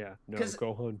 Yeah, no, 'Cause-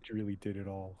 Gohan really did it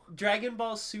all. Dragon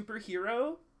Ball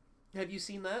Superhero, have you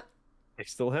seen that? I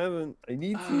still haven't. I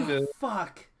need to Oh, though.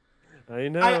 fuck. I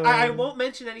know. I won't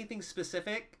mention anything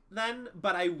specific then,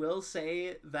 but I will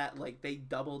say that like they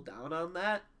doubled down on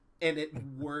that and it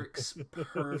works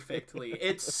perfectly.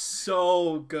 It's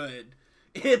so good.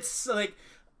 It's like,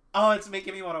 oh, it's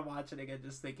making me want to watch it again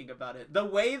just thinking about it. The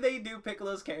way they do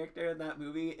Piccolo's character in that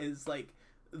movie is like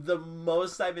the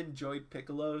most I've enjoyed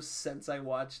Piccolo since I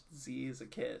watched Z as a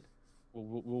kid.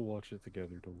 We'll watch it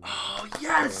together. Don't worry. Oh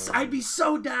yes, I'd be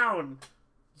so down.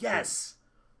 Yes.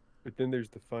 But then there's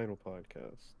the final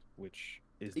podcast, which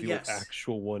is the Yes.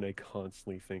 actual one I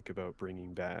constantly think about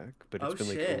bringing back. But Oh, it's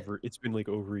been shit. like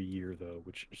over a year though,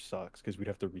 which sucks because we'd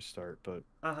have to restart. But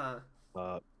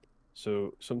Uh-huh.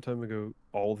 so some time ago,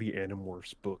 all the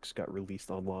Animorphs books got released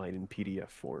online in PDF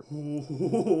form,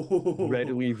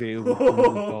 readily available from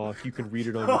your dock. You can read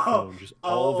it on your phone. Just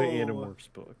all the Oh.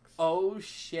 Animorphs books. Oh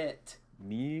shit.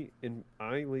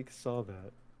 I like saw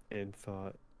that and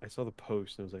thought I saw the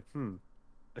post and I was like,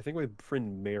 I think my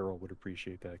friend Meryl would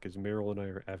appreciate that because Meryl and I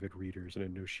are avid readers and I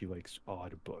know she likes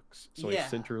odd books. So I Yeah.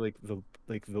 sent her like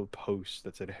the post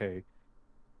that said, "Hey,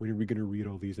 when are we gonna read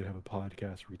all these and have a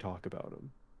podcast where we talk about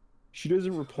them?" She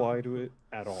doesn't reply to it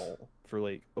at all for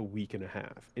like a week and a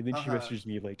half, and then she Uh-huh. messages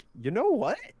me like, "You know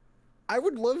what? I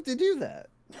would love to do that."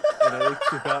 And I like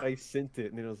forgot I sent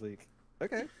it, and then I was like,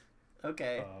 "Okay."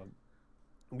 Okay.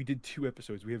 We did 2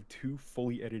 episodes. We have 2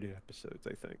 fully edited episodes,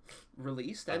 I think.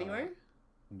 Released anywhere?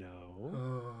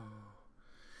 No,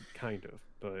 kind of,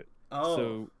 but Oh.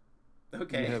 so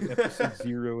Okay. we have episode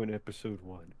 0 and episode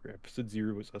 1. Where episode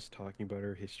 0 was us talking about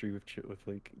our history with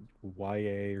like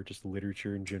YA or just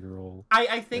literature in general.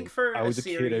 I think Like, for I was a a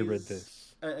series, kid, I read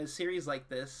this. A series like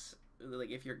this, like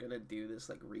if you're gonna do this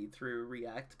like read through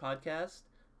React podcast,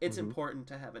 it's Mhm. important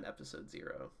to have an episode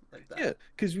 0 like that. Yeah,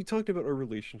 because we talked about our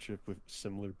relationship with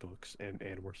similar books and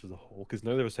Animorphs as a whole. Because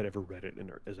neither of us had ever read it in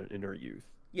our youth,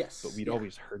 Yes. but we'd yeah.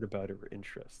 always heard about it, were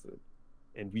interested,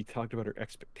 and we talked about our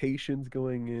expectations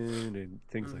going in and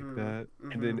things like Mhm, that.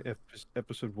 And then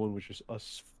episode 1 was just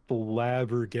us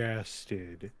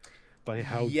flabbergasted by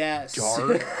how yes.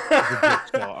 dark the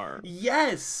books are.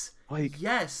 Yes. Like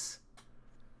Yes.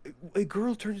 a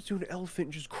girl turns into an elephant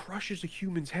and just crushes a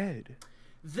human's head.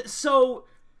 So,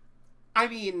 I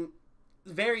mean,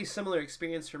 very similar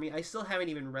experience for me. I still haven't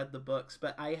even read the books,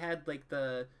 but I had like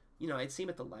I'd see him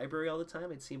at the library all the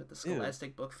time. I'd see him at the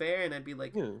Scholastic Book Fair, and I'd be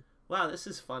like, Yeah. wow, this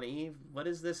is funny. What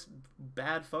is this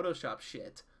bad Photoshop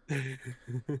shit?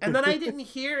 And then I didn't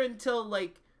hear until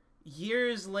like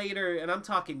years later, and I'm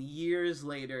talking years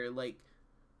later, like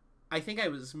I think I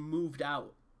was moved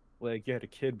out. Like you had a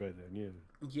kid by then, yeah.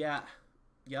 Yeah.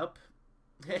 Yep.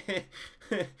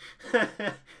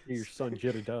 Your son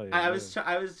Jedediah. I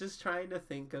was just trying to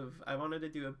think of. I wanted to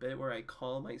do a bit where I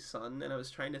call my son, and I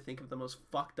was trying to think of the most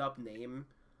fucked up name.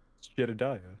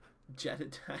 Jedediah.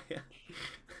 Jedediah.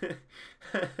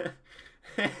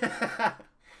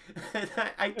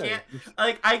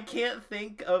 I can't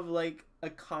think of like a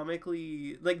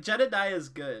comically like Jedediah is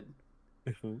good.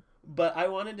 But I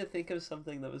wanted to think of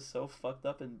something that was so fucked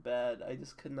up and bad. I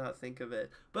just could not think of it.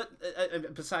 But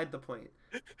beside the point.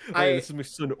 This is my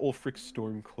son Ulfric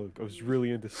Stormcloak. I was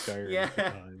really into Skyrim at the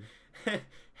time.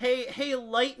 Hey,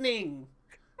 Lightning!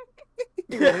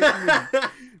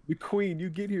 The Queen, you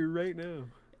get here right now.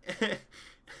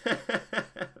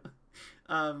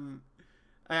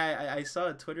 I saw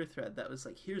a Twitter thread that was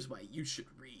like, here's why you should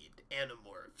read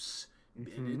Animorphs.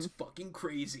 It's fucking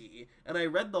crazy. And I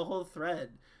read the whole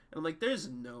thread. And I'm like, there's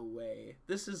no way.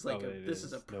 This is like this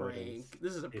is a prank.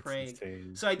 This is a prank.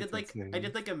 Insane. So I did like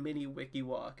a mini wiki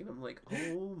walk, and I'm like,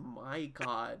 oh my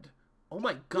god. Oh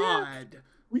my god. Yeah,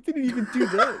 we didn't even do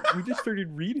that. We just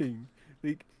started reading.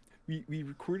 Like we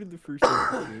recorded the first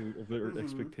episode of our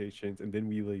expectations, and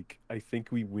then I think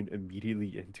we went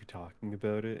immediately into talking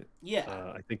about it.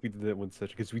 Yeah. I think we did that one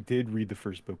session because we did read the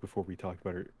first book before we talked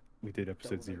about it. We did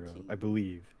episode 0, I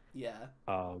believe. Yeah.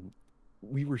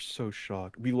 We were so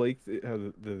shocked. We liked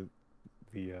how the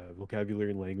vocabulary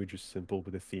and language was simple,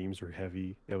 but the themes were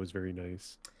heavy. That was very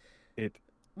nice.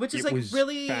 Which is was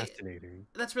really fascinating.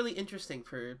 That's really interesting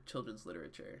for children's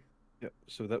literature. Yeah.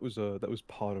 So that was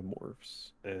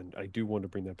Podomorphs, and I do want to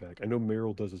bring that back. I know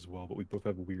Meryl does as well, but we both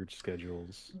have weird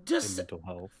schedules and mental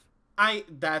health.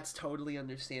 That's totally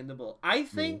understandable. I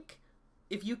think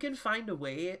if you can find a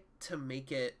way to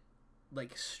make it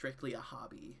like strictly a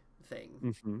hobby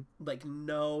thing, like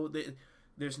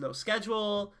there's no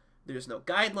schedule, there's no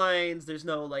guidelines, there's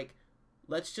no like,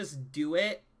 let's just do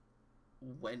it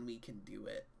when we can do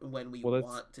it, when we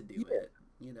want to do it,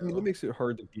 you know. I mean, that makes it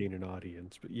hard to gain an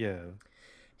audience, but yeah,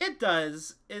 it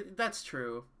does. That's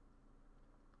true.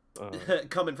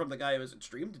 Coming from the guy who hasn't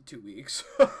streamed in 2 weeks.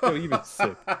 No, even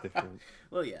sick different.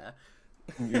 Well, yeah.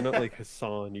 You're not like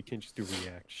Hassan. You can't just do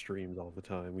react streams all the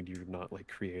time when you're not like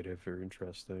creative or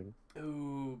interesting.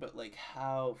 Ooh, but like,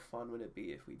 how fun would it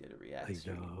be if we did a react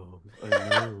stream? I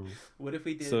know. What if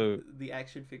we did the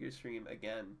action figure stream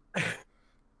again?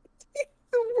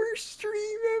 The worst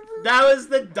stream ever. That was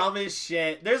the dumbest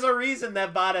shit. There's a reason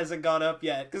that bot hasn't gone up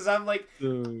yet, because I'm like,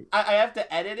 I have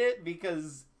to edit it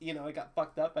because, you know, I got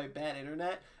fucked up by bad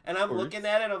internet, and I'm looking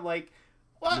at it, I'm like,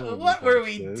 what were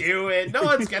we doing? No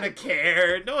one's gonna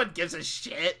care. No one gives a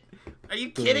shit. Are you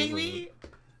kidding me?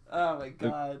 Oh my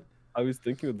god. I was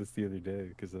thinking of this the other day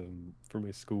because for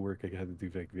my schoolwork I had to do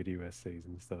like video essays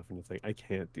and stuff, and it's like I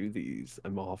can't do these.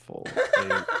 I'm awful.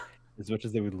 As much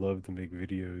as I would love to make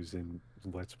videos and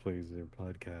let's plays or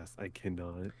podcasts, I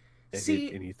cannot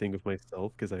edit anything of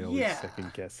myself because I always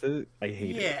second guess it. I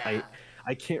hate it.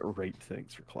 I can't write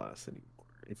things for class anymore.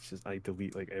 It's just I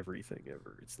delete like everything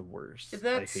ever. It's the worst.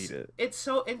 I hate it. It's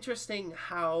so interesting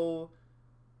how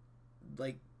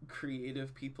like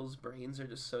creative people's brains are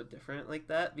just so different like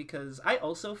that, because I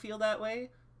also feel that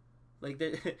way. Like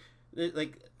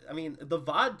like I mean the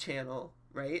VOD channel,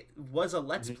 right, was a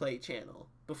Let's Play channel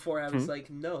before I was like,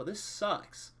 no, this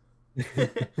sucks.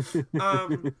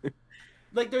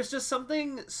 Like there's just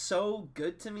something so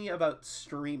good to me about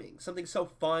streaming, something so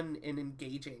fun and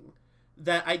engaging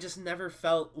that I just never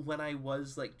felt when I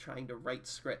was like trying to write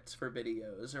scripts for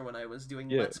videos or when I was doing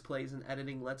Let's Plays and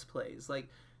editing Let's Plays. Like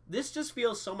this just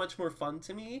feels so much more fun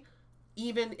to me,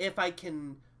 even if I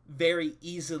can very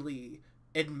easily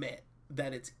admit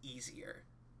that it's easier.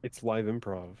 It's live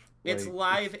improv. It's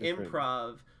live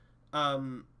improv.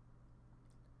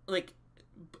 Like,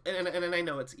 and I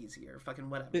know it's easier. Fucking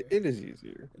whatever. It is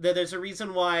easier. There's a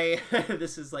reason why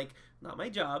this is like not my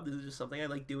job. This is just something I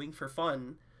like doing for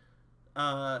fun.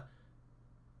 But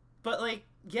like,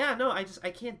 yeah, no, I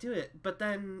can't do it. But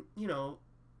then, you know,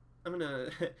 I'm gonna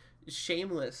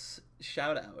shameless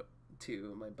shout out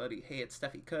to my buddy. Hey, it's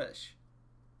Steffi Kush.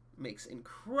 Makes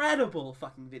incredible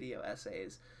fucking video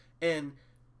essays. And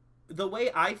the way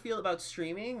I feel about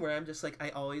streaming, where I'm just like, I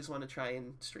always want to try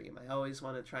and stream. I always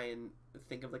want to try and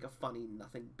think of like a funny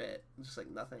nothing bit, just like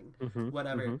nothing,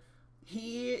 whatever.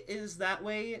 He is that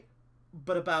way,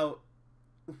 but about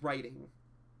writing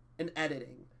and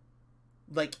editing.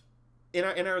 Like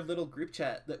in our little group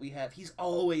chat that we have, he's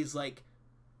always like,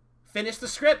 finish the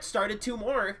script, started 2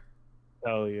 more.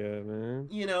 Hell yeah, man.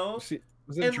 You know? See,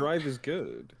 the drive is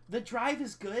good. The drive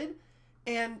is good,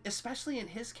 and especially in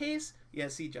his case, yeah,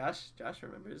 see, Josh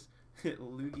remembers.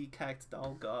 Loogie Cact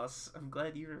Dalgos. I'm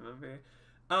glad you remember.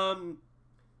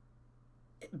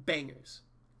 Bangers.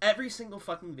 Every single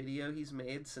fucking video he's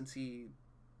made since he,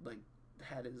 like,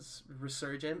 had his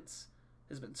resurgence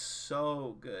has been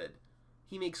so good.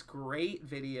 He makes great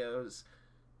videos,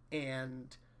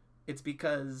 and It's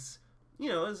because, you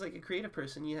know, as like a creative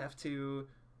person, you have to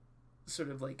sort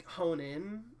of like hone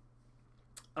in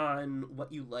on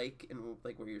what you like and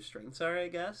like where your strengths are, I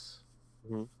guess.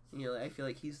 Mm-hmm. You know, I feel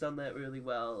like he's done that really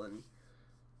well, and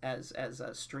as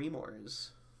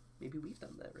streamers, maybe we've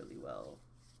done that really well.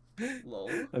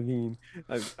 Lol. I mean,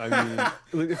 if you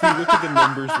look at the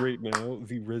numbers right now,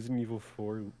 the Resident Evil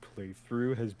 4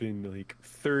 playthrough has been like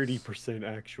 30%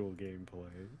 actual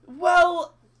gameplay.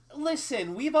 Well,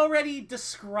 listen, we've already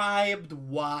described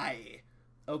why.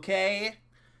 Okay?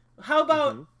 How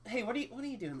about hey, what are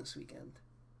you doing this weekend?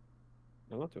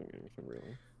 I'm not doing anything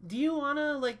really. Do you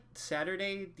wanna like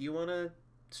Saturday? Do you wanna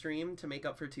stream to make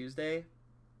up for Tuesday?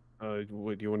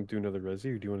 What do you want to do, another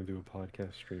Resi, or do you want to do a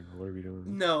podcast stream? What are we doing?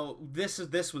 No, this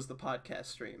was the podcast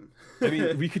stream. I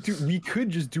mean, we could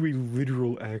just do a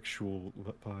literal actual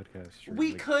podcast stream.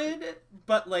 We could,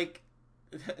 but like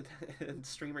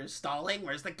streamers stalling.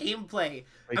 Where's the gameplay?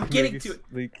 Like I'm getting to it.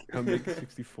 Like Mega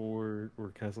 64 or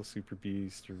Castle Super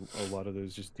Beast, or a lot of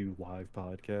those just do live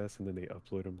podcasts and then they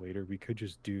upload them later. We could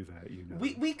just do that, you know.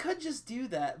 We could just do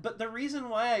that, but the reason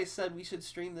why I said we should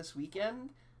stream this weekend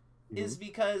is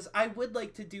because I would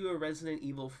like to do a Resident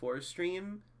Evil 4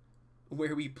 stream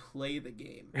where we play the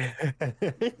game.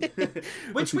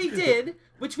 which we did.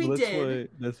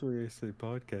 That's why I say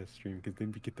podcast stream, because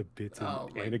then we get the bits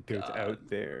and anecdotes out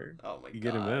there. Oh my god. You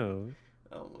get them out.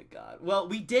 Oh my god. Well,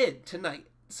 we did tonight.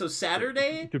 So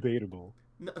Saturday... Debatable.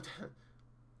 No,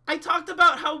 I talked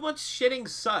about how much shitting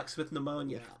sucks with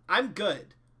pneumonia. I'm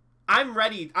good. I'm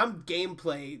ready. I'm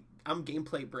gameplay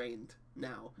brained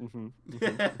now.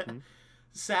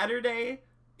 Saturday,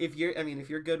 if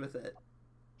you're good with it.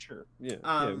 Sure. Yeah.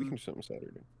 We can do something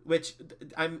Saturday. Which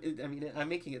I'm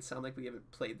making it sound like we haven't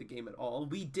played the game at all.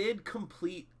 We did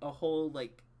complete a whole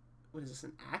like, what is this?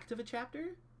 An act of a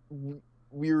chapter?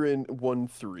 We're in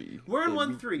 1-3. We're in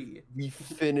 1-3. We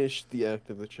finished the act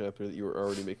of the chapter that you were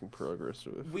already making progress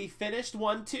with. We finished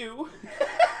 1-2,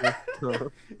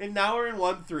 and now we're in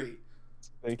 1-3.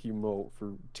 Thank you, Molt,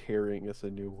 for tearing us a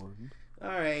new one. All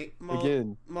right, Molt.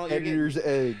 Again, Molt, editor's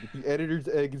egg. The editor's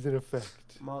egg is in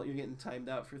effect. Molt, you're getting timed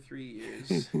out for 3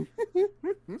 years. I'm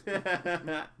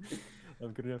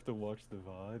gonna have to watch the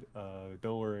VOD.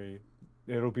 Don't worry,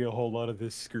 it'll be a whole lot of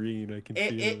this screen. I can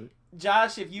feel it.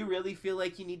 Josh, if you really feel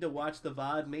like you need to watch the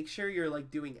VOD, make sure you're like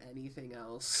doing anything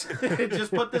else.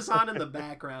 Just put this on in the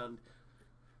background.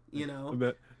 You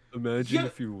know. Imagine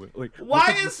if you like. Why look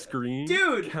at is the screen?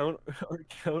 Dude, count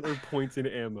our points in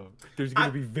ammo. There's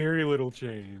gonna be very little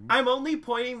change. I'm only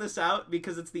pointing this out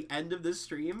because it's the end of this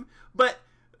stream, but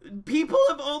people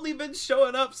have only been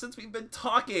showing up since we've been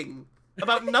talking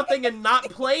about nothing and not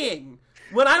playing.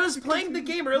 When I was playing the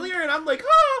game earlier and I'm like,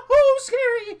 oh,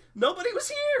 scary, nobody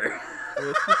was here.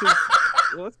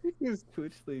 Well, that's because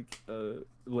Twitch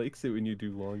likes it when you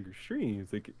do longer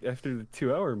streams. Like after the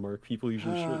 2-hour mark, people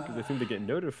usually show because I think they get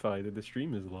notified that the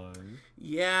stream is live.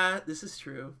 Yeah, this is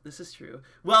true.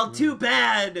 Well, too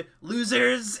bad,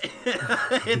 losers.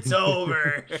 It's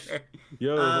over.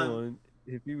 Yo, hold on.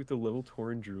 Hit me with the level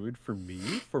Tauren Druid for me,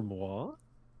 for moi.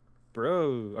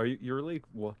 Bro, you're like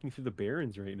walking through the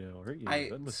Barrens right now, aren't you?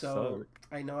 That must suck.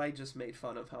 I know I just made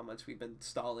fun of how much we've been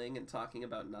stalling and talking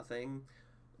about nothing.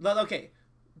 But okay,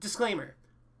 disclaimer.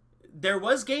 There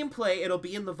was gameplay, it'll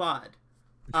be in the VOD.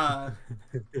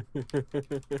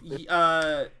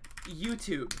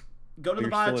 YouTube. Go to the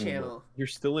VOD channel. You're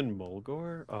still in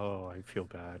Mulgore? Oh, I feel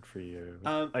bad for you.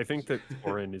 I think that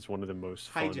Tauren is one of the most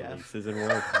fun races in the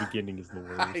world. The beginning is the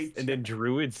worst. And then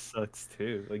Druid sucks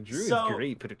too. Like, Druid's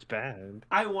great, but it's bad.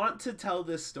 I want to tell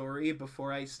this story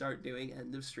before I start doing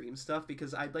end of stream stuff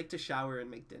because I'd like to shower and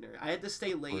make dinner. I had to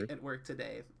stay late at work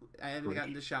today. I haven't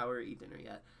gotten to shower or eat dinner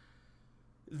yet.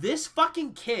 This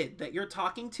fucking kid that you're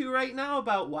talking to right now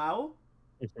about WoW,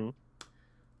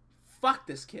 fuck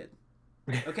this kid.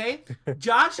 Okay?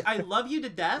 Josh, I love you to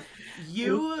death.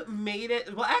 You made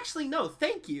it... Well, actually, no,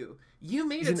 thank you. You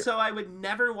made it so I would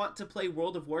never want to play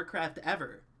World of Warcraft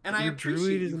ever. And I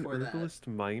appreciate you for that. Druid is an herbalist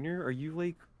miner? Are you,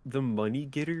 like, the money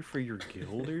getter for your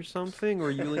guild or something? Or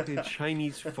are you, like, a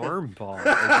Chinese farm bot?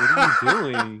 Like, what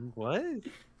are you doing? What?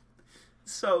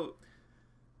 So,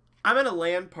 I'm at a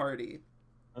LAN party,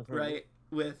 right,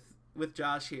 with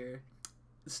Josh here.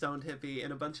 Stoned Hippie,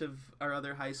 and a bunch of our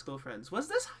other high school friends. Was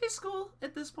this high school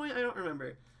at this point? I don't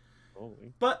remember.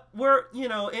 Holy. But we're,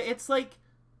 it's like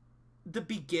the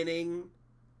beginning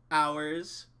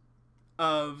hours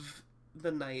of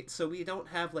the night, so we don't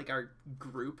have like our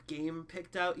group game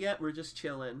picked out yet. We're just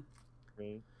chilling.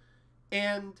 Right.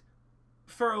 And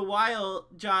for a while,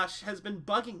 Josh has been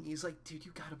bugging me. He's like, dude,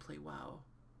 you gotta play WoW.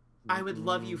 I would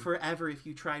love you forever if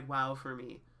you tried WoW for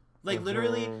me. Like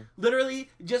literally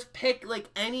just pick like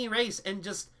any race and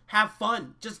just have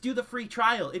fun. Just do the free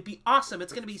trial. It'd be awesome.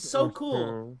 It's gonna be so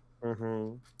cool.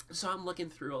 So I'm looking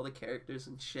through all the characters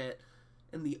and shit,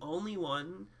 and the only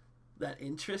one that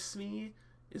interests me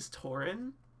is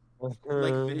Torin,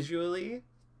 like visually.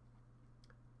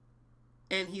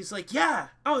 And he's like, yeah,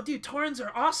 oh dude, Torins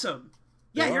are awesome.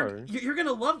 Yeah, you're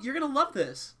gonna love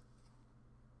this.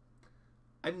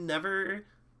 I've never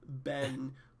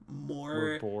been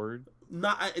more bored.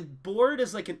 Bored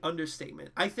is like an understatement.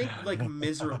 I think like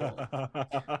miserable.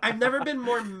 I've never been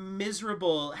more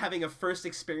miserable having a first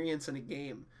experience in a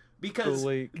game, because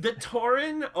the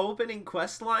Torin opening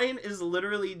quest line is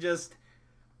literally just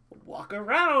walk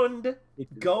around,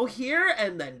 go here,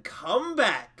 and then come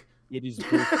back. It is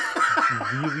both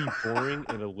really boring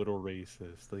and a little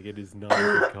racist. Like, it is not a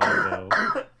good combo.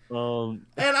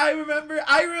 And I remember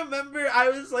I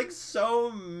was like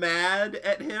so mad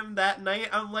at him that night.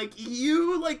 I'm like,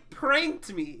 you like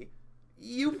pranked me.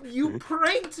 You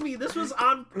pranked me. This was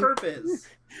on purpose.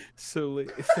 So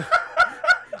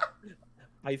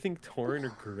I think Torin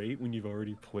are great when you've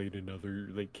already played another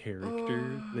like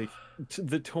character. Like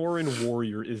the Torin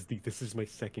warrior is this is my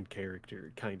second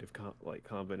character kind of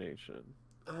combination.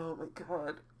 Oh my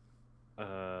god.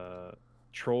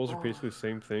 Trolls are basically the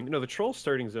same thing. No, the troll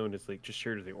starting zone is like just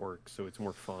shared to the orcs, so it's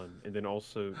more fun. And then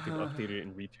also they've updated it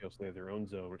in retail, so they have their own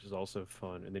zone, which is also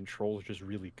fun. And then trolls are just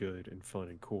really good and fun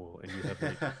and cool. And you have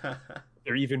like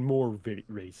they're even more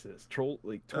racist.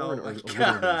 Torin are a little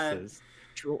racist.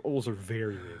 Trolls are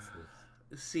very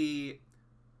racist. See,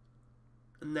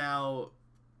 now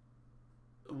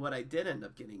what I did end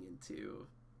up getting into,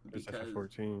 because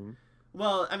FF14.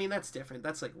 Well, I mean that's different.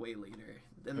 That's like way later,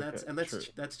 and that's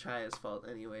Chaya's fault,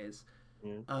 anyways.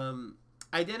 Yeah.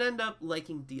 I did end up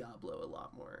liking Diablo a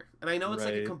lot more, and I know it's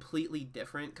like a completely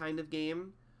different kind of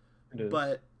game,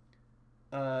 but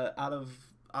out of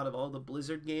all the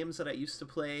Blizzard games that I used to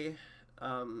play,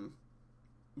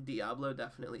 Diablo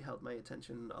definitely held my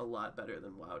attention a lot better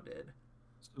than WoW did.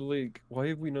 So like, why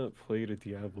have we not played a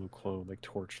Diablo clone like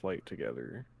Torchlight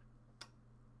together?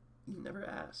 You never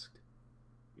asked.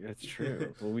 That's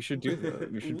true. Well, we should do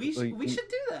that. We should do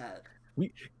that.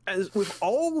 As with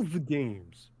all of the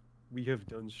games we have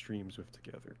done streams with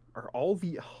together, are all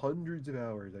the hundreds of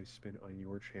hours I spent on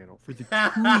your channel for the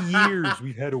 2 years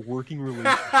we've had a working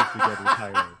relationship together,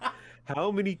 Tyler.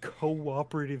 How many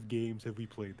cooperative games have we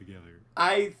played together?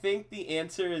 I think the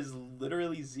answer is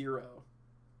literally 0.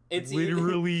 It's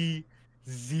literally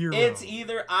 0. It's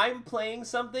either I'm playing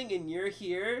something and you're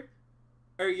here,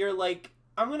 or you're like,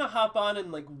 I'm gonna hop on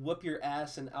and like whoop your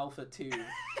ass in Alpha 2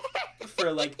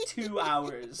 for like 2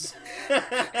 hours.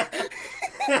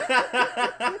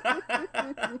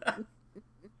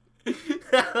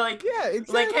 Like, yeah,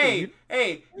 exactly. Like,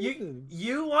 hey,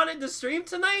 you wanted to stream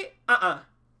tonight?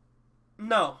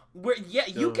 No.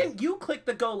 You click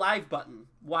the go live button.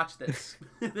 Watch this.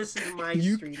 This is my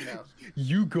stream now.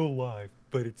 You go live,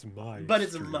 but it's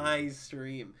my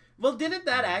stream. Well, didn't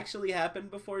that actually happen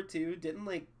before too? Didn't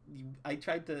I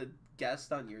tried to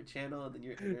guest on your channel and then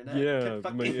your internet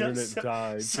my internet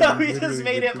died. So we just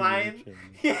made it mine.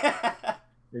 Yeah.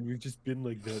 And we've just been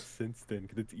like that since then,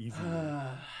 because it's easy.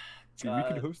 See, we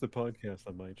can host the podcast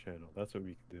on my channel. That's what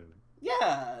we can do.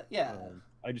 Yeah.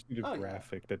 I just need a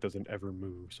graphic that doesn't ever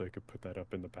move, so I could put that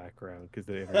up in the background, because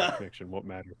the internet connection won't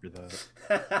matter for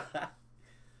that.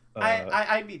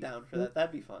 I'd be down for that.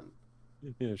 That'd be fun.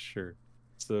 Yeah, sure.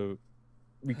 So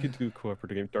we could do a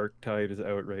cooperative game. Dark Tide is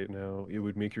out right now. It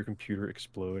would make your computer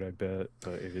explode, I bet,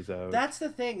 but it is out. That's the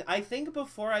thing. I think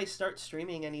before I start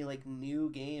streaming any like new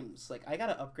games, like I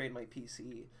gotta upgrade my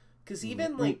PC, because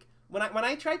even like when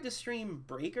I tried to stream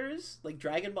Breakers, like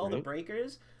Dragon Ball the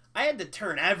Breakers, I had to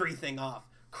turn everything off.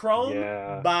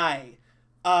 Chrome, bye.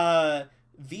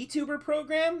 VTuber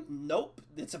program, nope.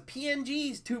 It's a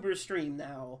PNG's tuber stream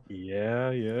now.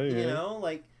 Yeah. You know,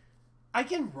 like, I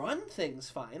can run things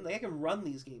fine. Like, I can run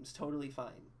these games totally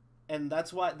fine. And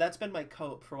that's been my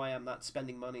cope for why I'm not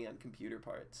spending money on computer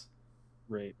parts.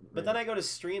 Right. But then I go to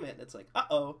stream it, and it's like,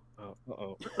 uh-oh.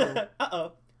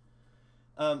 Uh-oh.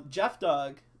 Jeff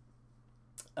Dog,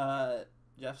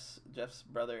 Jeff's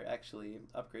brother actually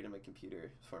upgraded my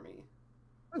computer for me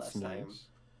last time.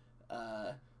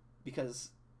 Because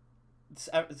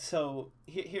so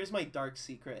here's my dark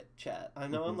secret, chat. I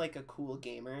know I'm like a cool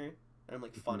gamer, and I'm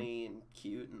like funny and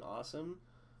cute and awesome.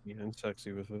 Yeah, and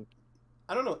sexy with it.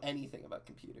 I don't know anything about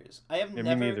computers. I have me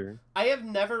neither. I have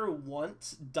never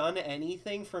once done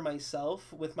anything for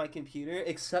myself with my computer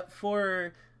except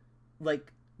for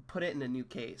like put it in a new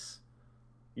case.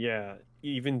 Yeah,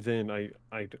 even then,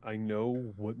 I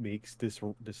know what makes this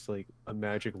like a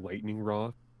magic lightning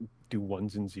rock do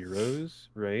ones and zeros,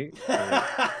 right?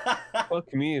 But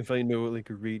fuck me if I know like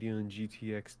a Radeon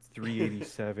GTX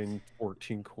 387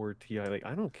 14 core Ti. Like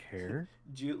I don't care.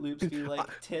 Jute Loops be like,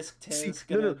 tisk See, tisk,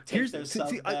 no, gonna no. take their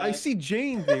sub I back. see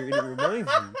Jane there, and it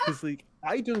reminds me because like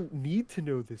I don't need to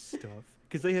know this stuff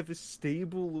because I have a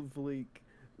stable of like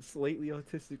slightly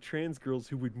autistic trans girls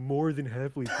who would more than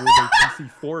happily build my PC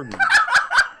for me.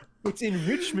 It's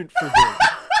enrichment for them.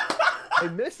 I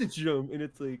message them, and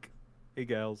it's like, "Hey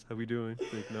gals, how we doing?"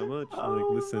 Like, not much. I'm like,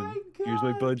 Oh listen, my here's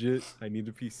my God. budget. I need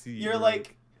a PC. You're And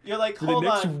like, for the hold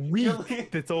next on.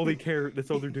 week, that's all they care. That's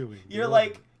all they're doing. You're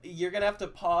like, you're gonna have to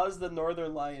pause the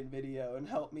Northern Lion video and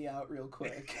help me out real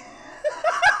quick.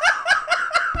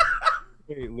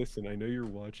 Hey, listen, I know you're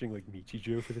watching like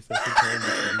Michijo for the second time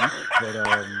this week, but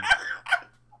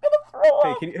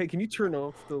hey, can you turn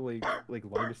off the like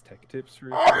Linus Tech Tips for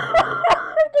a second? I'm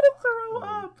gonna throw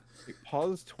up.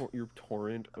 Pause your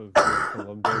torrent of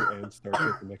Columbo and Star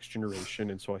Trek: The Next Generation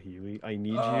in Swahili. I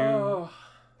need you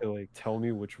to like tell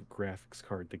me which graphics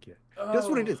card to get. That's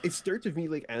what it is. It starts with me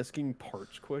like asking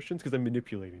parts questions because I'm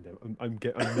manipulating them. I'm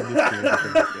manipulating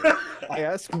them. I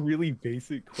ask really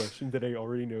basic questions that I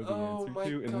already know the answer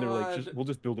to, and they're like, "We'll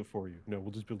just build it for you." No, we'll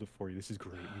just build it for you. This is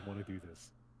great. We want to do this.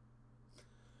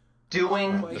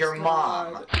 Doing your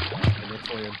mom. And that's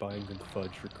why I'm buying them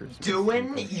fudge for Christmas.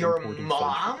 Doing your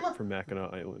mom? From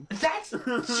Mackinac Island. That's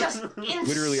just insulting.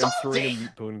 Literally, I'm throwing a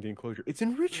meat bone in the enclosure. It's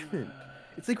enrichment.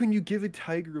 It's like when you give a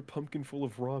tiger a pumpkin full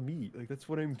of raw meat. Like, that's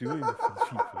what I'm doing with these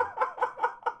people.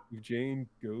 With Jane,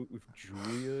 Goat, with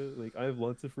Julia. Like, I have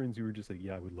lots of friends who are just like,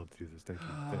 yeah, I would love to do this. Thank you.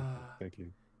 Thank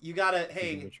you. You gotta,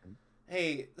 hey,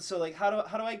 so like, how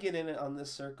do I get in on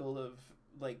this circle of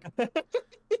like,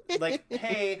 like,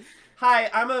 hey, hi,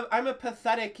 I'm a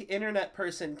pathetic internet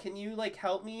person. Can you like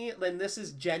help me? Then this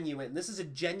is genuine. This is a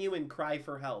genuine cry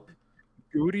for help.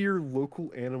 Go to your local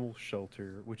animal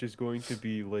shelter, which is going to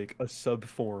be like a sub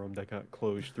forum that got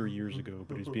closed 3 years ago,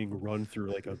 but is being run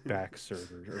through like a back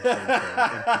server or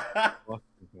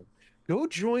something. Go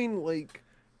join like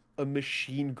a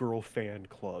Machine Girl fan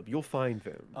club. You'll find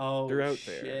them. Oh, they're out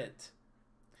shit. there.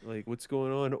 Like, what's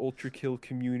going on, Ultra Kill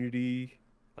community?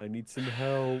 I need some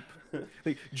help.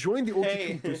 Like, join the Ultra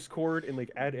Kill Discord and like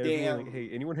add everyone. Like, hey,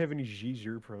 anyone have any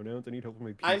Zir pronouns? I need help with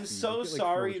my PC. I'm so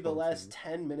sorry. The last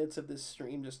 10 minutes of this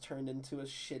stream just turned into a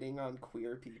shitting on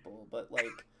queer people, but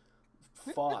like,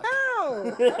 fuck.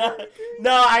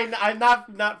 No, I'm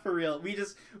not for real.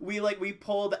 We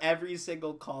pulled every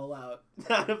single call out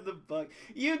of the book.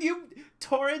 You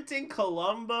torrenting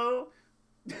Columbo.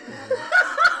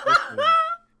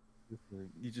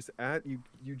 You just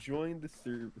you join the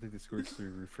Discord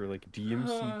server for like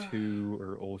DMC2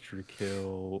 or Ultra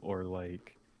Kill or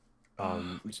like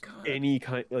any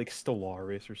kind like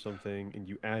Stellaris or something, and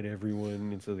you add everyone,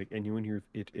 and so like anyone here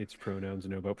its pronouns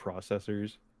and know about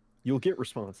processors, you'll get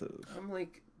responses. I'm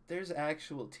like, there's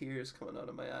actual tears coming out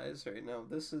of my eyes right now.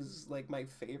 This is like my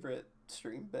favorite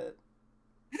stream bit.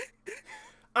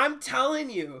 I'm telling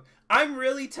you, I'm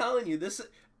really telling you this.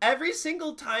 Every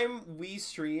single time we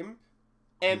stream,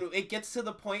 and it gets to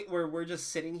the point where we're just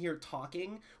sitting here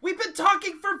talking, we've been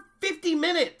talking for 50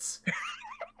 minutes.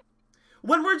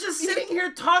 When we're just sitting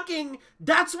here talking,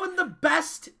 that's when the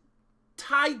best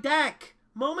tie deck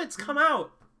moments come out.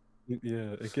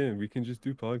 Yeah, again, we can just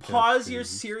do podcasts. Pause your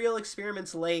serial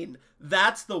experiments lane.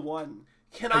 That's the one.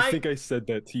 I think I said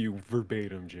that to you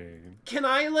verbatim, Jane. Can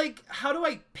I, like, how do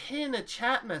I pin a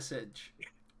chat message?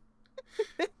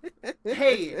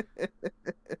 Hey.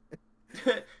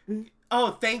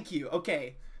 Oh, thank you.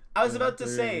 Okay. I was about to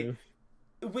say,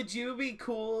 would you be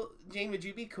cool, Jane, would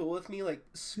you be cool with me, like,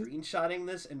 screenshotting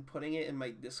this and putting it in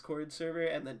my Discord server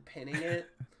and then pinning it?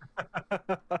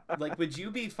 Like, would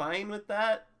you be fine with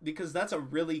that? Because that's a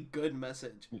really good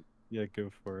message. Yeah, go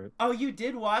for it. Oh, you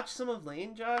did watch some of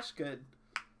Lane, Josh? Good.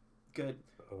 Good.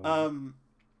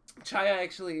 Chaya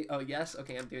actually... Oh, yes?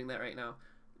 Okay, I'm doing that right now.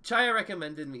 Chaya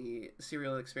recommended me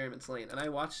Serial Experiments Lane, and I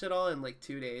watched it all in, like,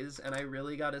 2 days, and I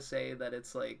really gotta say that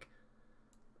it's, like,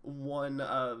 one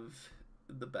of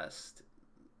the best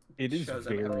shows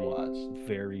I've ever watched.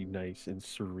 Very nice and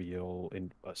surreal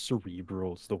and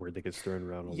cerebral is the word that gets thrown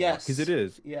around a lot. Yes. Because it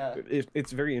is. Yeah.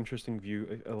 It's a very interesting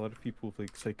view. A lot of people with,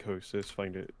 like, psychosis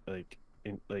find it, like,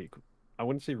 I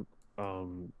wouldn't say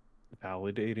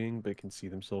validating, but can see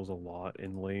themselves a lot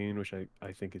in Lane, which I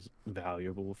think is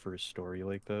valuable for a story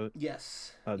like that.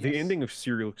 Yes. The ending of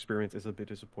Serial Experiments is a bit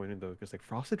disappointing though, because like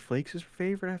Frosted Flakes is her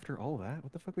favorite after all that.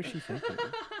 What the fuck was she thinking?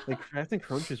 Like Captain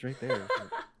Crunch is right there.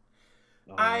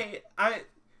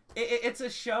 it's a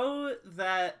show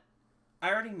that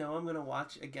I already know I'm gonna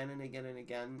watch again and again and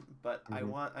again, but I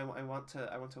want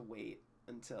to wait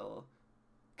until,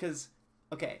 because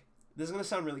okay, this is gonna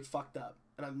sound really fucked up,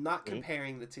 and I'm not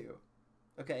comparing the two,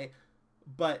 okay,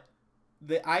 but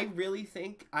I really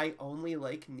think I only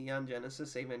like Neon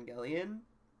Genesis Evangelion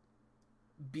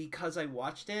because I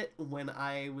watched it when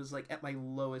I was like at my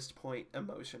lowest point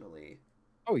emotionally.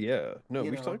 Oh yeah, no,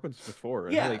 You we've know? talked about this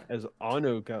before. Yeah. Like as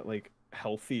Ano got like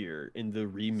healthier and the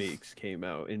remakes came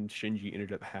out, and Shinji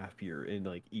ended up happier in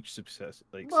like each successive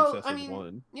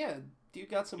one. Yeah, dude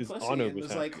got some 'Cause pussy Ano and was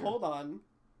was like, happier. hold on.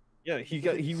 Yeah,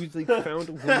 he was like found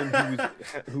a woman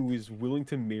who was willing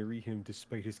to marry him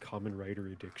despite his common writer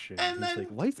addiction. And He's then-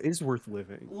 like, life is worth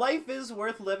living. Life is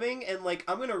worth living, and like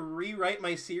I'm gonna rewrite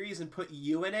my series and put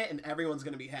you in it, and everyone's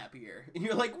gonna be happier. And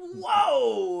you're like,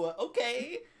 whoa,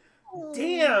 okay,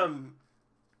 damn,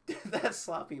 that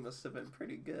sloppy must have been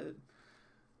pretty good.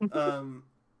 No,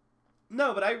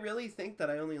 but I really think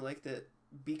that I only liked it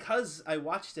because I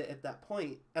watched it at that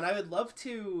point, and I would love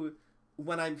to,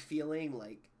 when I'm feeling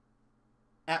like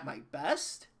at my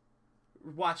best,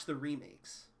 watch the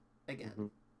remakes again. Mhm.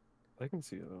 I can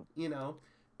see that. You know,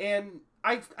 and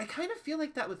I kind of feel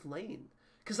like that with Lane,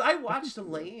 because I watched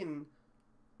Lane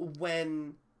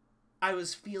when I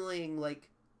was feeling like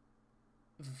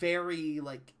very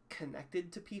like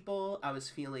connected to people. I was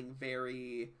feeling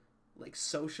very like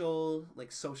social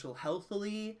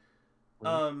healthily.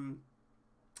 Right.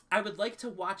 I would like to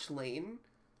watch Lane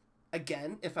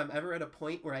again if I'm ever at a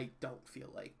point where I don't feel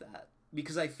like that,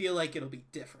 because I feel like it'll be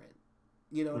different.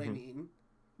 You know what I Mhm. mean?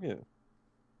 Yeah.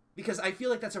 Because I feel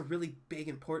like that's a really big,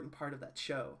 important part of that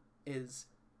show is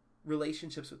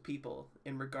relationships with people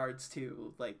in regards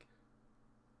to, like,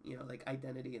 you know, like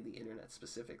identity and the internet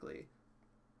specifically.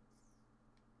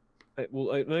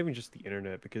 Not even just the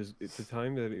internet, because at the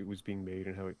time that it was being made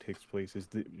and how it takes place is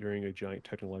during a giant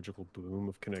technological boom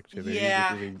of connectivity.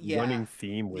 Yeah, There's a yeah, running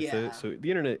theme with yeah, it. So the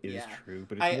internet is yeah. true,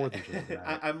 but it's more than just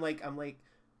that. I'm like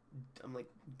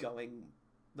going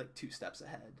like 2 steps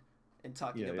ahead and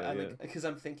talking about like, because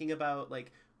I'm thinking about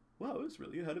like, wow, it was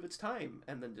really ahead of its time,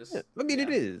 and then just I mean, it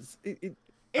is. I don't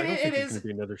think it there's is. gonna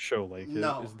be another show like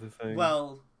No. it. Is the thing.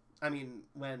 Well, I mean,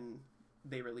 when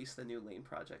they release the new Lane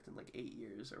project in like 8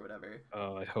 years or whatever.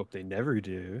 I hope they never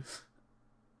do.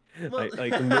 Well,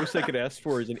 Like the most I could ask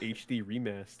for is an HD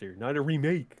remaster, not a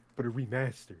remake, but a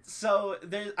remaster. So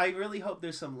I really hope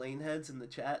there's some Lane heads in the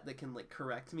chat that can like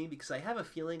correct me, because I have a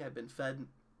feeling I've been fed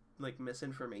like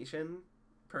misinformation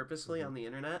purposely on the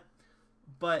internet.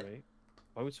 But Right?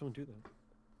 Why would someone do that?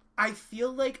 I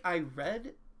feel like I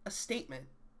read a statement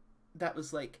that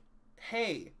was like,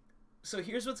 hey, so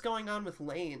here's what's going on with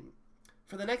Lane.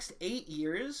 For the next 8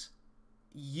 years,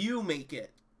 you make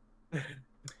it.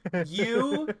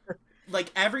 You,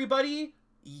 like everybody,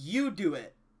 you do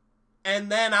it. And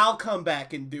then I'll come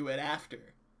back and do it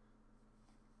after.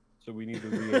 So we need to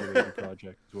reiterate the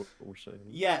project, is what we're saying.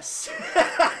 Yes.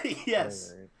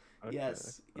 Yes. Alright, okay.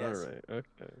 Yes. Alright,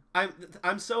 okay.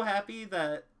 I'm so happy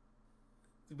that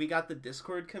we got the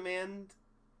Discord command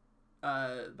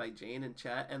by Jane in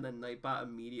chat, and then Nightbot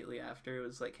immediately after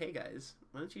was like, hey guys,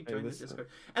 why don't you join the Discord?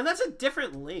 And that's a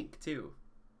different link too.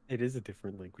 It is a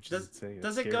different link, which is insane.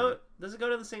 Does it go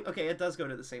to the same? Okay, it does go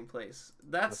to the same place.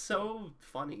 That's so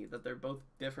funny that they're both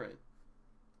different.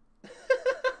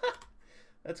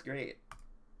 That's great.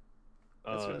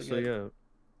 That's really so good. yeah,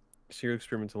 Serial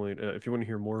Experimental Lane. If you want to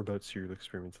hear more about Serial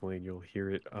Experimental Lane, you'll hear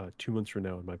it 2 months from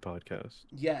now in my podcast.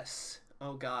 Yes.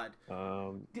 Oh God.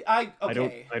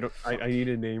 Okay. I need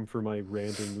a name for my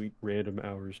random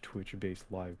hours Twitch-based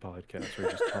live podcast where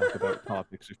I just talk about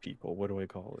topics of people. What do I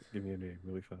call it? Give me a name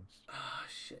really fast. Oh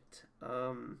shit.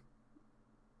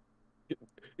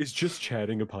 Is just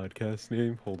chatting a podcast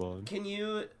name? Hold on. Can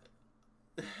you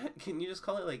just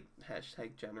call it like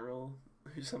 #general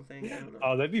or something? I don't know.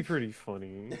 Oh, that'd be pretty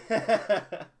funny.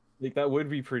 Like that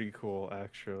would be pretty cool,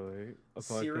 actually. A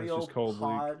podcast Serial just called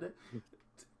pod.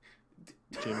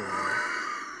 General.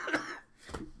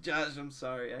 Josh, I'm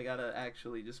sorry. I gotta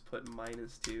actually just put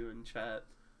 -2 in chat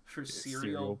for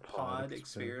serial pod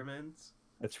experiments.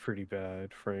 That's pretty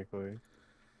bad, frankly.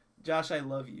 Josh, I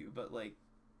love you, but like,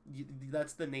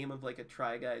 that's the name of like a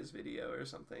Try Guys video or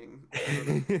something.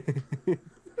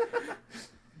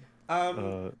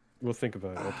 We'll think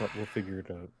about it. We'll figure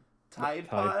it out. Tide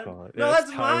Pod? Pod? Yeah, No, that's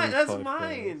it's mine. Tyler's That's podcast.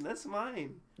 mine. That's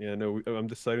mine. Yeah, no, I'm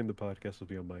deciding the podcast will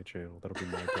be on my channel. That'll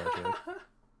be my project.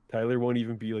 Tyler won't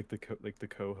even be like the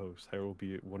co-host. Tyler will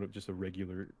be just a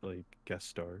regular like guest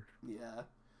star. Yeah.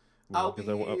 Yeah, I'll 'cause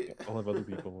be. I'll have other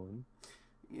people on.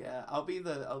 Yeah, I'll be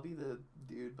the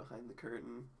dude behind the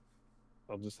curtain.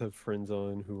 I'll just have friends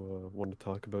on who want to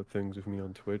talk about things with me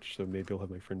on Twitch. So maybe I'll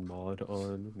have my friend Maud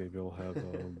on. Maybe I'll have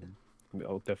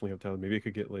I'll definitely have time. Maybe I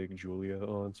could get like Julia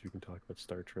on so we can talk about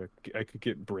Star Trek. I could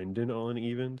get Brendan on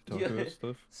even to talk about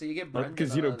stuff. So you get Brendan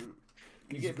Because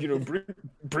on.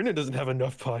 Brendan doesn't have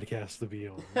enough podcasts to be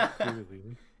on.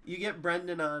 Clearly. You get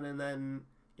Brendan on, and then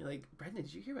you're like, Brendan,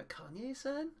 did you hear what Kanye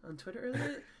said on Twitter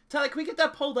earlier? Tyler, can we get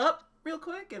that pulled up real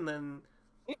quick? And then,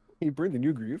 Hey, Brendan,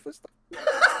 you agree with us?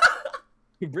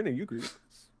 Hey, Brendan, you agree with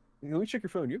us? Let me check your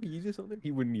phone. You have Yeezus on there?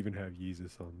 He wouldn't even have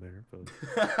Yeezus on there.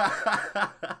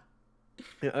 But...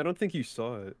 yeah, I don't think you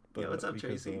saw it. But, yeah, what's up,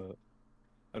 Tracy?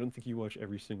 I don't think you watch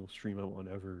every single stream I'm on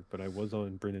ever, but I was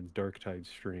on Brendan's Dark Tide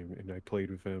stream, and I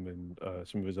played with him and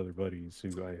some of his other buddies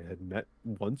who I had met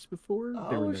once before.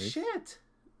 They were Oh, nice. shit.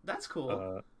 That's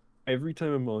cool. Every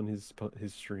time I'm on his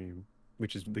stream,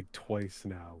 which is like twice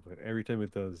now, but every time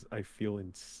it does, I feel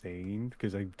insane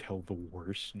because I tell the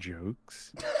worst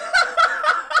jokes.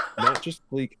 Not just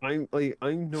like I know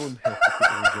I'm hectically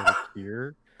energetic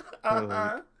here. But,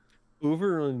 like,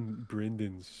 over on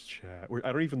Brendan's chat, where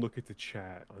I don't even look at the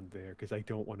chat on there because I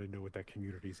don't want to know what that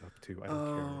community's up to. I don't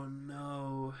care. Oh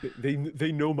no.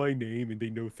 They know my name and they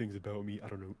know things about me. I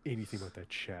don't know anything about that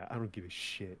chat. I don't give a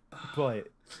shit. But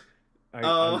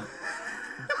I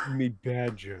made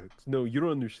bad jokes. No, you don't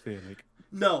understand. Like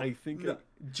no, I think no.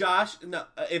 Josh. No,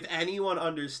 if anyone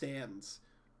understands,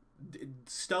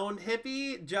 Stone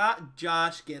Hippie,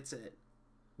 Josh gets it.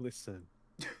 Listen.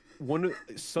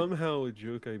 Somehow a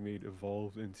joke I made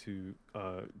evolved into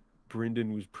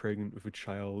Brendan was pregnant with a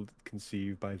child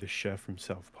conceived by the chef from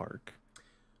South Park.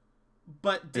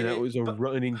 But that was a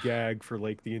running gag for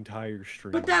like the entire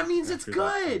stream. But that means it's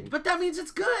good. But that means it's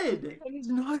good. That is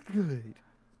not good.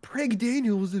 Preg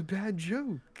Daniel was a bad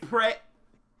joke.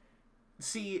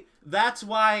 See, that's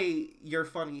why you're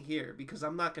funny here, because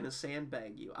I'm not gonna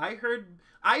sandbag you. I heard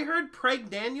Preg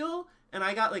Daniel, and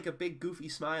I got like a big goofy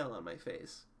smile on my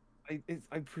face.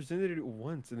 I presented it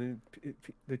once, and then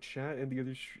the chat and the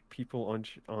other people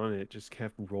on it just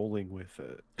kept rolling with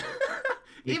it.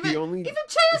 Like even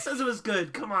Chase says it was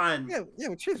good. Come on. Yeah,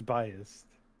 but Chase biased.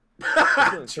 True.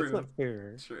 That's not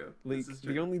fair. True. Like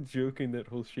the only joke in that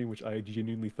whole stream, which I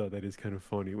genuinely thought that is kind of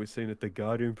funny, was saying that the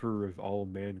God Emperor of all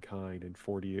mankind in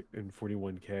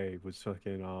 41K was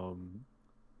fucking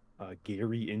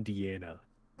Gary, Indiana.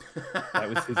 That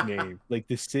was his name. Like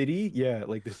the city? Yeah,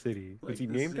 like the city. Was he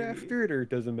named after it, or it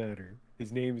doesn't matter?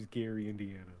 His name is Gary,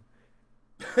 Indiana.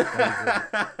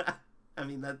 I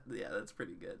mean, that's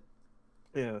pretty good.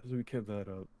 Yeah, so we kept that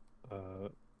up.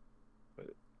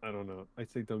 But I don't know. I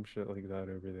say dumb shit like that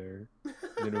over there.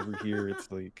 And then over here,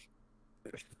 it's like...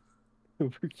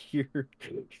 over here,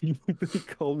 they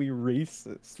call me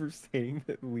racist for saying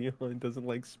that Leon doesn't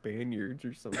like Spaniards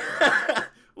or something.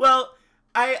 Well,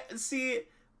 I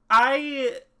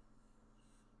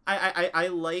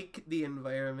like the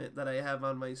environment that I have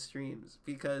on my streams,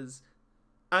 because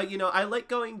I like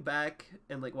going back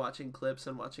and like watching clips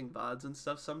and watching VODs and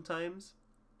stuff sometimes.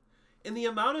 And the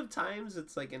amount of times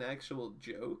it's like an actual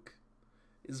joke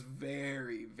is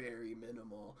very, very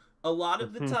minimal. A lot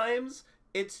of the times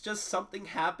it's just something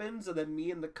happens and then me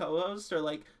and the co-host are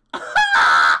like,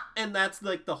 ah! And that's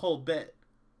like the whole bit.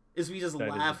 Is we just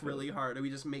laugh really hard and we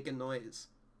just make a noise.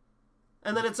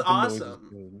 And then it's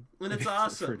awesome. And it's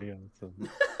awesome. Pretty awesome.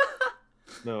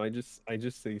 No, I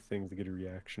just say things to get a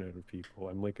reaction out of people.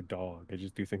 I'm like a dog. I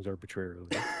just do things arbitrarily.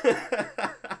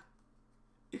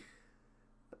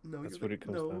 No, that's what it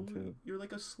comes down to. You're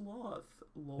like a sloth.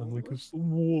 Lol. I'm like a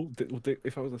sloth.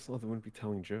 If I was a sloth, I wouldn't be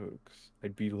telling jokes.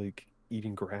 I'd be like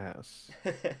eating grass.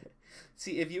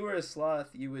 See, if you were a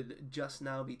sloth, you would just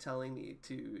now be telling me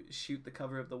to shoot the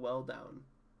cover of The Well down.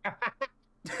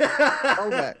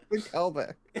 Callback. Good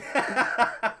callback.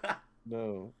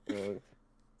 No,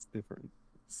 it's different.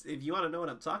 If you want to know what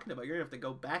I'm talking about, you're gonna have to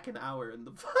go back an hour in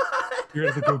the VOD. You're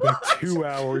gonna have to go back 2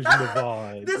 hours in the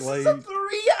VOD. This is a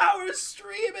 3-hour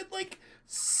stream, and like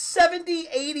 70,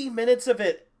 80 minutes of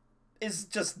it is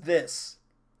just this.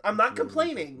 I'm not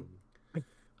complaining.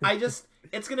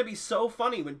 It's gonna be so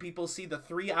funny when people see the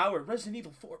 3-hour Resident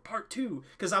Evil 4 Part 2,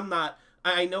 because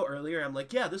I know earlier I'm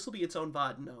like, yeah, this will be its own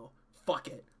VOD. No, fuck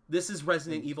it. This is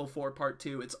Resident Evil 4 Part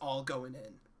 2. It's all going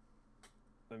in.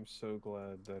 I'm so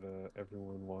glad that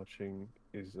everyone watching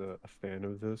is a fan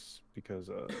of this, because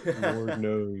Lord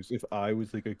knows if I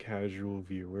was like a casual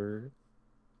viewer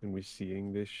and was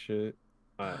seeing this shit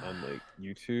on like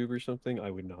YouTube or something,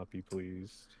 I would not be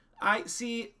pleased. I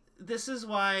see. This is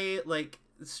why like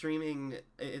streaming.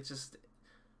 It's just.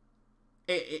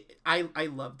 I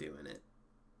love doing it.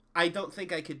 I don't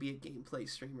think I could be a gameplay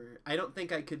streamer. I don't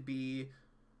think I could be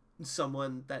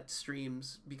someone that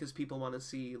streams because people want to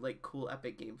see like cool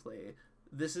epic gameplay.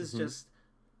 This is just,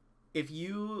 if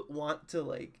you want to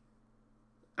like,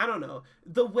 I don't know,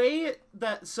 the way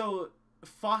that, so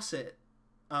Fawcett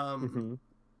was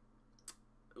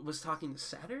talking to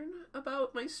Saturn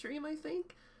about my stream, I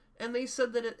think, and they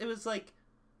said that it was like,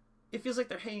 it feels like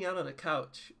they're hanging out on a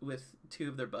couch with two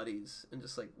of their buddies and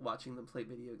just like watching them play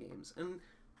video games. And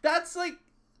that's like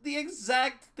the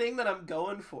exact thing that I'm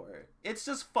going for. It's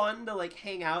just fun to like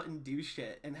hang out and do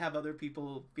shit and have other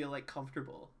people feel like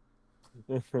comfortable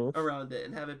around it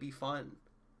and have it be fun.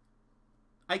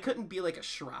 I couldn't be like a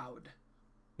Shroud.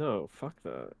 No, fuck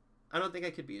that. I don't think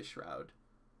I could be a Shroud.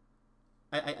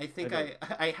 I think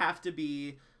I have to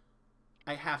be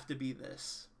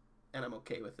this, and I'm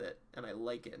okay with it, and I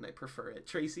like it, and I prefer it.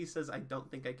 Tracy says I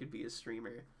don't think I could be a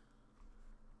streamer.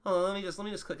 Oh, let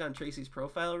me just click on Tracy's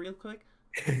profile real quick.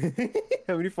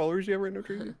 How many followers do you have right now,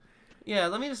 Tracy? Yeah,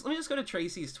 let me just go to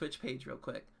Tracy's Twitch page real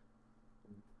quick.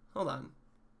 Hold on.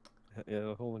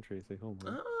 Yeah, hold on, Tracy. Hold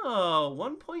on. Oh,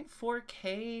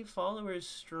 1.4K followers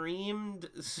streamed.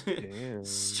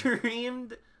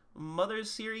 Streamed Mother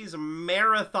Series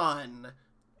Marathon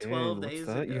 12 days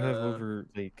ago. You have over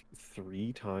like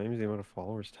 3 times the amount of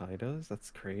followers Ty does? That's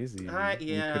crazy. Yeah.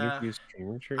 You couldn't be a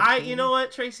streamer, Tracy? You know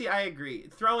what, Tracy? I agree.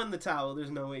 Throw in the towel.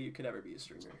 There's no way you could ever be a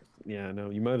streamer. Yeah, no,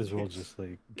 you might as well just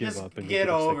like give up and get get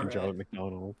a over second job it. at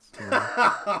McDonald's. You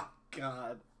know?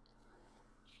 God.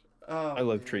 Oh, I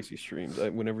love Tracy streams.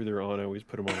 Whenever they're on, I always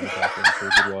put them on in the background for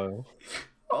a good while.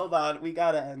 Hold on, we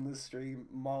gotta end the stream.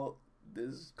 Malt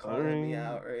is calling me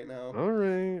out right now.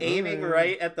 Alright. Aiming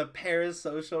right at the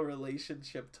parasocial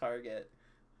relationship target.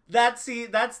 That's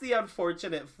the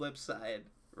unfortunate flip side,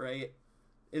 right?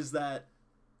 Is that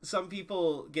some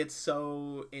people get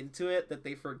so into it that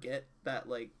they forget that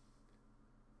like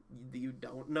you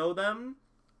don't know them.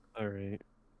 Alright.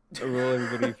 Well,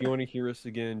 everybody, if you want to hear us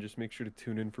again, just make sure to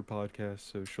tune in for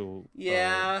Podcast Social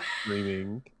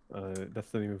Streaming. That's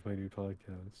the name of my new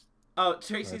podcast. Oh,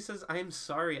 Tracy says, I'm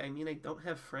sorry. I mean, I don't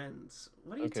have friends.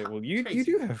 What are you talking about? Okay, well, you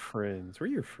do have friends. We're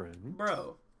your friends.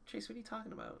 Bro, Trace, what are you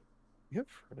talking about? You have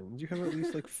friends. You have at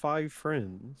least like 5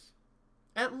 friends.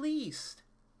 At least.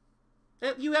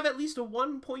 You have at least a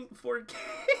 1.4K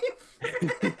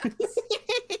friends.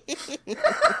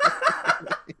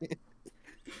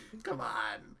 Come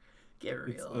on. Get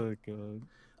real. Oh, God.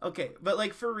 Okay, but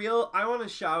like for real, I want to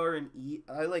shower and eat.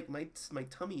 I like my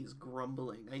tummy is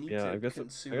grumbling. I need to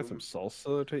consume. I got some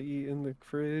salsa to eat in the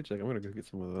fridge. Like I'm gonna go get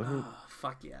some of that. Oh,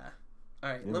 fuck yeah!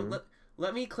 All right,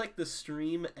 let me click the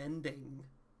stream ending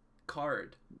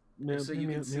card so you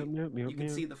can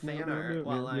see the fan art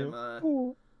while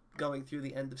I'm going through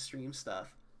the end of stream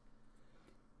stuff.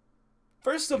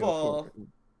 First of all,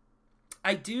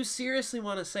 I do seriously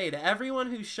want to say to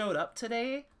everyone who showed up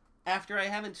today. After I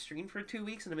haven't streamed for 2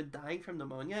 weeks and I've been dying from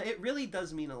pneumonia, it really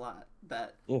does mean a lot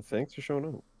that thanks for showing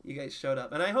up. You guys showed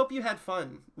up, and I hope you had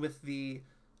fun with the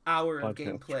hour of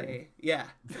gameplay. Stream. Yeah,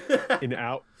 an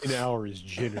hour is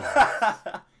generous.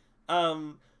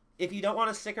 If you don't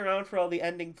want to stick around for all the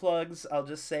ending plugs, I'll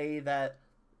just say that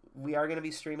we are going to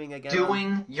be streaming again.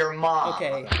 Doing your mom.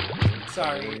 Okay.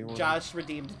 Sorry, Josh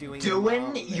redeemed doing your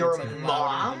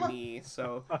mom. Than me,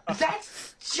 so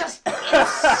that's just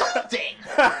insulting.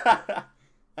 I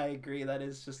agree. That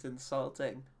is just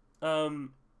insulting. Yeah,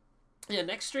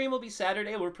 next stream will be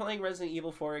Saturday. We're playing Resident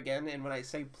Evil 4 again, and when I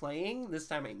say playing, this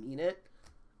time I mean it.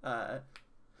 Oh,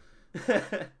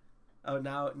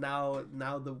 now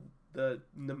the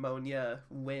pneumonia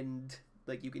wind,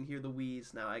 like you can hear the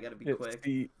wheeze. Now I gotta be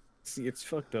quick. See, it's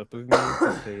fucked up of me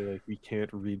to say, like, we can't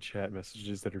read chat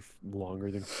messages that are longer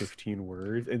than 15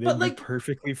 words, and then like, be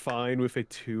perfectly fine with a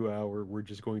 2-hour, we're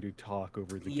just going to talk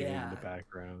over the game in the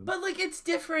background. But, like, it's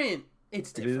different.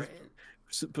 It's different.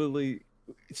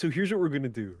 So here's what we're going to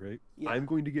do, right? Yeah. I'm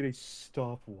going to get a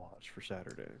stopwatch for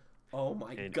Saturday. Oh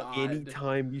my god.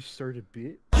 Anytime you start a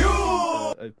bit,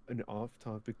 an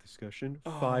off-topic discussion,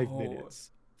 5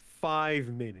 minutes. 5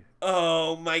 minutes.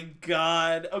 Oh my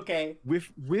god. Okay.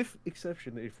 With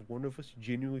exception that if one of us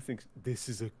genuinely thinks this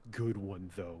is a good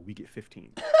one, though, we get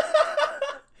 15.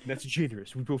 That's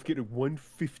generous. We both get a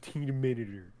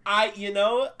 15-minute.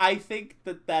 I think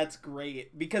that's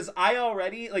great because I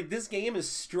already like this game is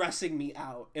stressing me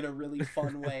out in a really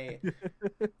fun way.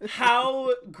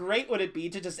 How great would it be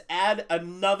to just add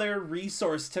another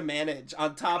resource to manage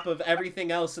on top of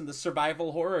everything else in the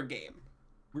survival horror game?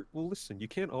 Well, listen, you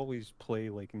can't always play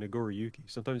like Nagoriyuki.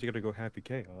 Sometimes you gotta go Happy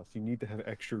Chaos. You need to have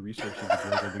extra resources to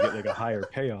be able to get like a higher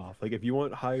payoff. Like if you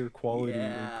want higher quality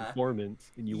and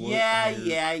performance, and you want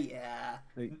yeah.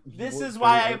 like, This want is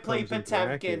why better I play outcomes in Potemkin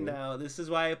bracket. now. This is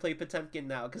why I play Potemkin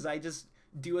now, because I just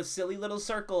do a silly little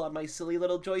circle on my silly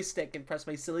little joystick and press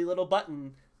my silly little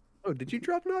button. Oh, did you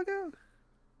drop knockout?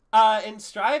 In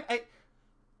Strive,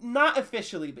 not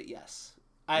officially, but yes.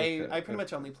 Okay, I pretty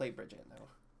much only play Bridget now.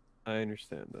 I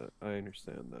understand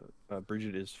that.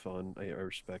 Bridget is fun. I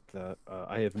respect that.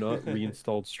 I have not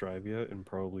reinstalled Strive yet, and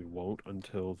probably won't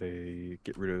until they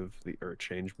get rid of the or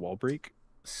change wall break.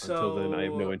 Until then, I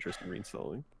have no interest in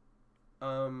reinstalling.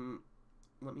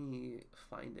 Let me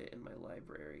find it in my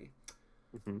library.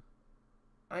 Mm-hmm.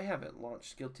 I haven't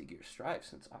launched Guilty Gear Strive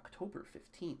since October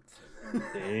 15th.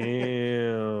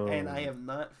 Damn. And I have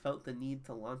not felt the need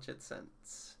to launch it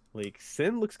since. Like,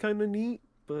 Sin looks kind of neat,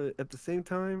 but at the same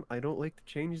time, I don't like the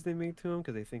changes they made to him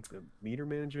because I think the meter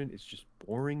management is just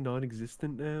boring,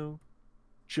 non-existent now.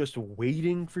 Just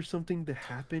waiting for something to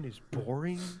happen is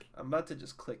boring. I'm about to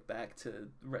just click back to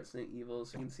Resident Evil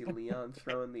so you can see Leon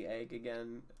throwing the egg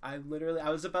again. I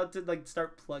was about to like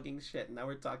start plugging shit, and now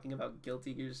we're talking about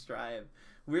Guilty Gear Strive.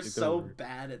 We're so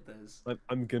bad at this.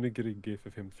 I'm gonna get a gif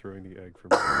of him throwing the egg from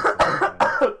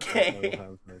my Okay.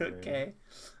 Okay.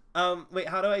 Wait,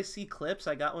 how do I see clips?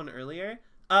 I got one earlier.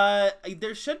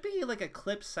 There should be like a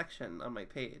clip section on my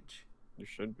page. There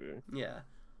should be. Yeah.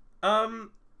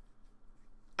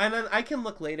 And then I can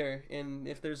look later, and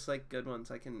if there's like good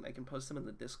ones, I can post them in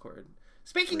the Discord.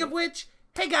 Speaking of which,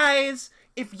 hey guys,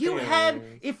 if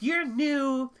you're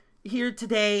new here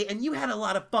today and you had a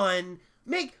lot of fun,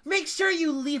 make sure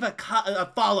you leave a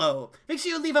follow. Make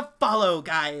sure you leave a follow,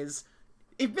 guys.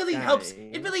 It really helps.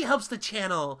 It really helps the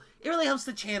channel. It really helps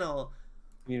the channel.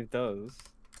 I mean, it does.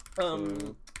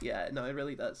 Yeah, no, it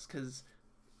really does, because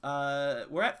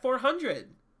we're at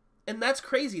 400. And that's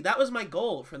crazy. That was my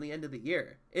goal for the end of the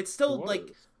year. It's still,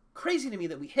 like, crazy to me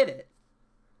that we hit it.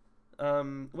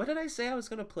 What did I say I was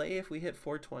going to play if we hit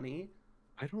 420?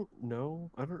 I don't know.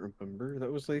 I don't remember.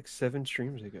 That was, like, 7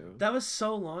 streams ago. That was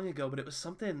so long ago, but it was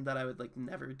something that I would, like,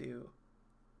 never do.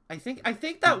 I think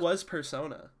that was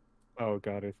Persona. Oh,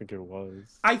 God, I think it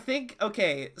was. I think,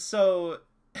 okay, so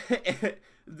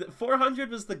 400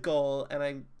 was the goal, and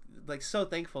I'm, like, so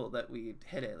thankful that we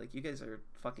hit it. Like, you guys are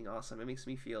fucking awesome. It makes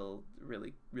me feel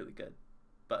really, really good.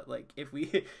 But, like, if we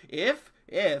get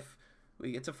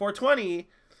to 420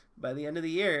 by the end of the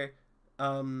year,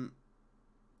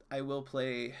 I will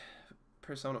play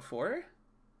Persona 4.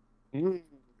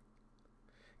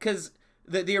 Because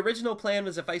the original plan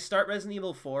was if I start Resident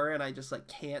Evil 4 and I just, like,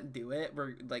 can't do it,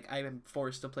 I'm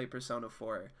forced to play Persona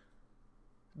 4.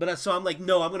 But so I'm like,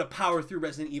 no, I'm going to power through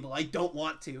Resident Evil. I don't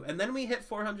want to. And then we hit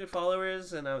 400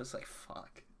 followers, and I was like,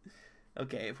 fuck.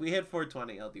 Okay, if we hit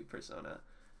 420, I'll do Persona.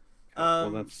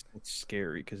 Well, that's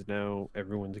scary, because now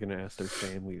everyone's going to ask their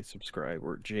family to subscribe,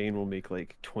 or Jane will make,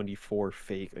 like, 24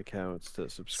 fake accounts to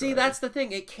subscribe. See, that's the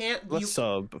thing. It can't be...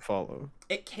 follow.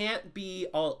 It can't be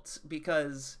alt,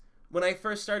 because when I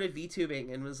first started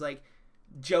VTubing and was like,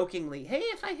 jokingly, hey,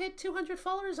 if I hit 200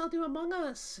 followers, I'll do Among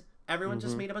Us. Everyone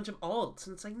just made a bunch of alts,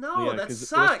 and it's like, no, that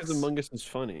sucks. Because Among Us is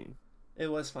funny. It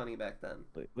was funny back then.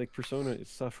 Like Persona is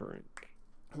suffering.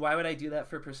 Why would I do that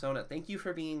for Persona? Thank you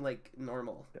for being, like,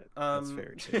 normal. That's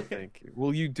very good. Thank you.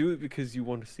 Well, you do it because you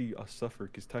want to see us suffer,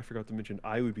 because Ty forgot to mention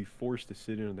I would be forced to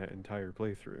sit in on that entire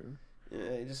playthrough.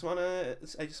 I just want to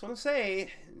say,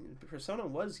 Persona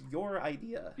was your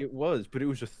idea. It was, but it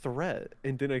was a threat,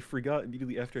 and then I forgot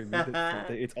immediately after I made that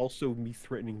it's also me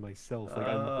threatening myself. Like,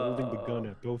 I'm holding the gun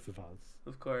at both of us.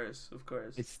 Of course.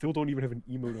 I still don't even have an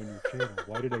emote on your channel.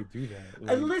 Why did I do that?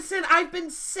 Like, listen, I've been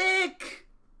sick!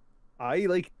 I,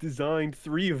 like, designed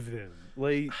 3 of them.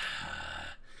 Like...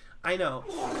 I know.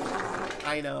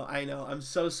 I'm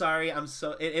so sorry.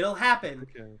 It'll happen.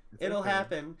 Okay. It'll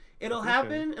happen. It'll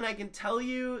happen, and I can tell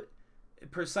you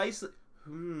precisely...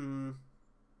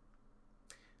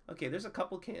 Okay, there's a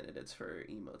couple candidates for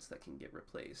emotes that can get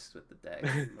replaced with the deck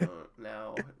emote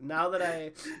now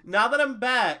that I'm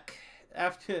back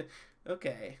after...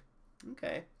 Okay.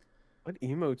 What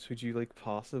emotes would you, like,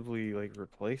 possibly, like,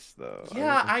 replace, though?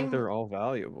 Yeah, I think they're all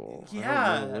valuable. Yeah.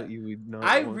 I don't know what you would not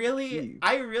I want really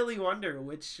wonder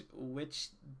which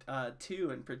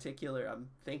two in particular I'm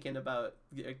thinking about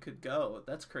it could go.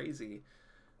 That's crazy.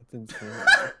 That's insane.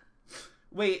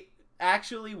 Wait,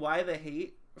 actually, why the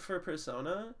hate for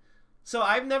Persona? So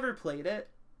I've never played it.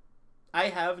 I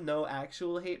have no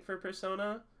actual hate for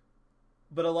Persona.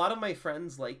 But a lot of my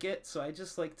friends like it, so I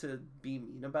just like to be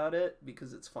mean about it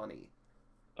because it's funny.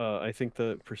 I think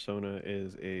that Persona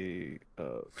is a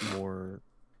more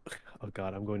Oh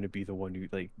God, I'm going to be the one who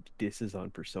like disses on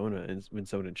Persona and when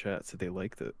someone in chat said they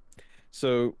liked it.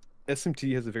 So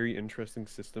SMT has a very interesting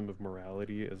system of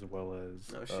morality as well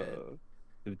as Oh shit.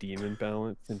 the demon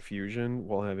balance and fusion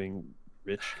while having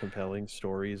rich, compelling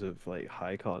stories of like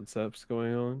high concepts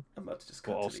going on. I'm about to just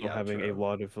While cut to the also having a outro.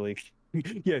 lot of like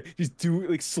yeah, just do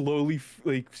like slowly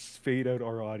like fade out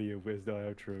our audio as the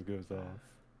outro goes off.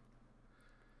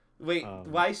 Wait,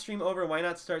 why stream over? Why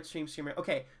not start streamer?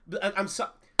 Okay, I'm so.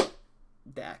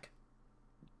 Dak.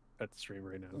 At the stream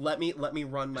right now. Let me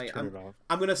run my. Turn it off.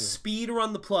 I'm gonna speed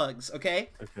run the plugs. Okay.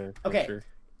 Okay. Okay. Sure.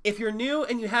 If you're new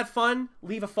and you had fun,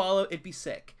 leave a follow. It'd be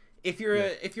sick. If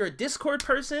you're a Discord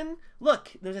person,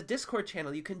 look, there's a Discord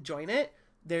channel. You can join it.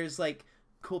 There's like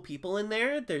cool people in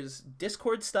there. There's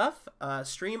Discord stuff.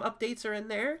 Stream updates are in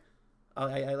there.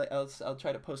 I'll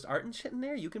try to post art and shit in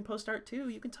there. You can post art too.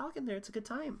 You can talk in there. It's a good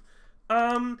time.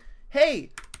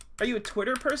 Hey, are you a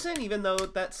Twitter person? Even though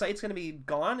that site's gonna be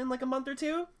gone in like a month or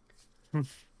two,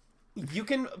 you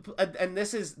can. And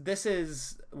this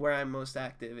is where I'm most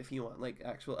active. If you want like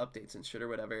actual updates and shit or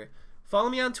whatever, follow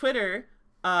me on Twitter.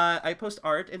 I post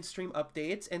art and stream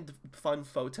updates and fun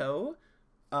photo.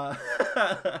 Yeah,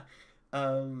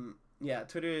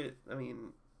 Twitter. I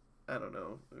mean, I don't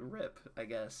know. RIP, I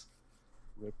guess.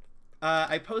 Rip.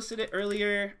 I posted it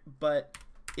earlier, but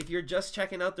if you're just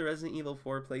checking out the Resident Evil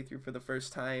 4 playthrough for the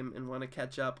first time and want to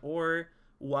catch up or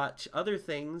watch other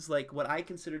things like what I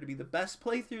consider to be the best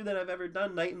playthrough that I've ever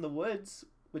done, Night in the Woods,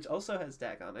 which also has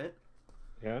Dak on it.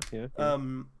 Yeah.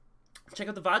 Check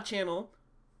out the VOD channel.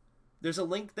 There's a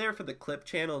link there for the clip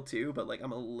channel too, but like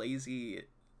I'm a lazy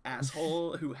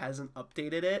asshole who hasn't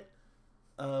updated it.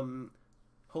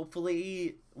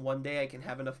 Hopefully one day I can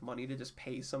have enough money to just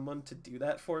pay someone to do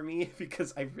that for me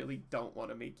because I really don't want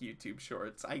to make YouTube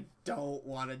shorts. I don't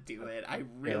want to do it. I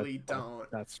really don't.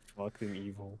 That's fucking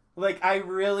evil. Like I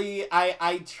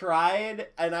tried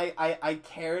and I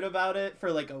cared about it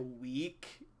for like a week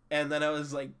and then I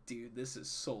was like, dude, this is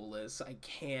soulless. I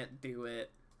can't do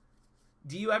it.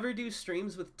 Do you ever do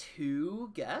streams with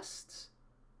 2 guests?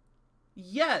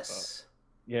 Yes.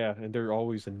 Yeah, and they're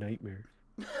always a nightmare.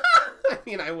 I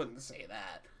mean, I wouldn't say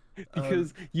that.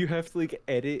 Because you have to like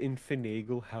edit and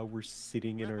finagle how we're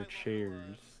sitting in our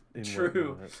chairs. And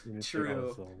True. Whatnot, and it's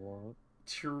True. Like, a lot.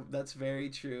 True. That's very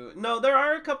true. No, there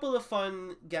are a couple of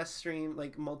fun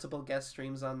multiple guest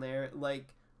streams on there.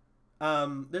 Like,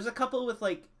 there's a couple with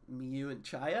like Miyu and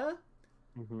Chaya.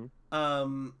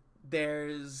 Mm-hmm.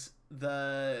 There's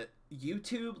the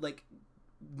YouTube like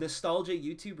nostalgia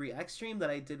YouTube react stream that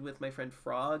I did with my friend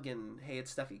Frog and Hey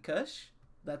It's Steffi Kush.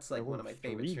 That's like one of my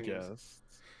favorite streams.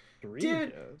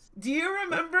 Dude, do you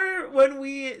remember when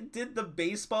we did the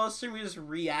baseball stream? We just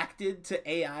reacted to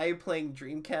AI playing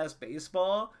Dreamcast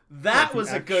baseball. That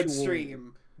was a good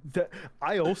stream. That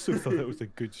I also thought that was a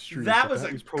good stream. That was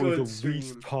probably the stream.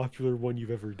 least popular one you've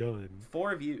ever done.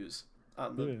 4 views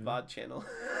on the VOD channel.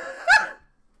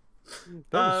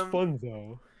 That was fun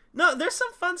though. No, there's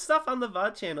some fun stuff on the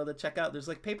VOD channel to check out. There's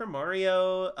like Paper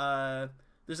Mario.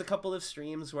 There's a couple of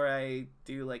streams where I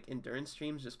do like endurance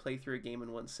streams, just play through a game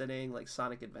in one sitting, like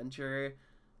Sonic Adventure,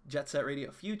 Jet Set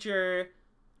Radio Future.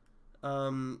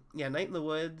 Yeah, Night in the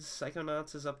Woods,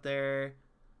 Psychonauts is up there.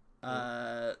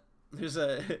 There's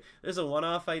a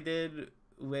one-off I did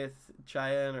with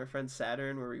Chaya and our friend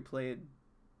Saturn where we played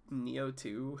Neo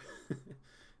 2.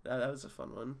 that was a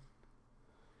fun one.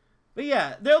 But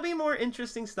yeah, there'll be more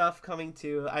interesting stuff coming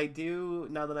too. I do,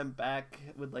 now that I'm back,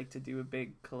 would like to do a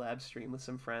big collab stream with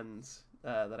some friends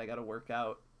that I gotta work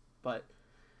out. But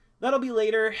that'll be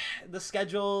later. The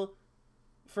schedule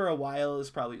for a while is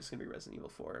probably just gonna be Resident Evil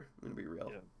 4. I'm gonna be real.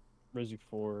 Yeah. Resi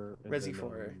 4. Resi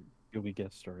 4. You'll be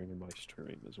guest starring in my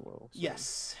stream as well. So.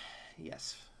 Yes,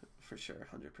 for sure,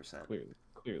 100%.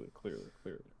 Clearly.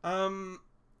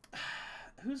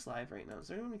 Who's live right now? Is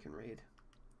there anyone we can raid?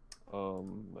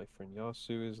 My friend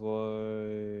Yasu is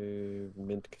live.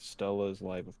 Mint Costella is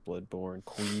live with Bloodborne.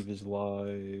 Queeve is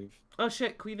live. Oh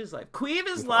shit, Queeve is live. Queeve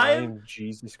is with live? I'm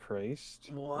Jesus Christ.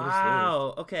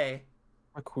 Wow, okay.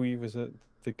 Queeve is at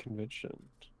the convention.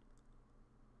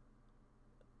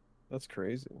 That's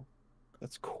crazy.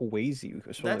 That's crazy.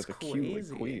 That's like crazy.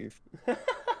 Like Queeve.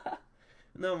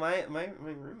 No, my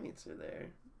roommates are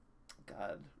there.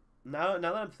 God. Now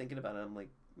that I'm thinking about it, I'm like,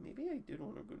 maybe I did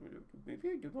want to go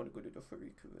to the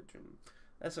furry convention.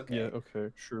 That's okay. Yeah,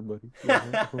 okay, sure, buddy.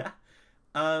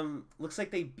 Looks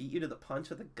like they beat you to the punch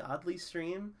with a godly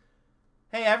stream.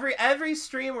 Hey, every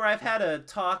stream where I've had a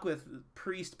talk with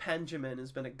Priest Benjamin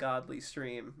has been a godly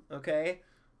stream. Okay.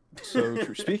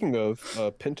 So speaking of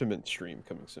Pentiment stream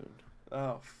coming soon.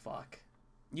 Oh fuck.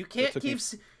 You can't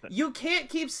you can't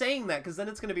keep saying that because then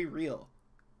it's gonna be real.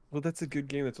 Well, that's a good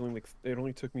game. That's only it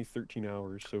only took me 13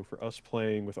 hours. So for us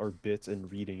playing with our bits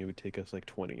and reading, it would take us like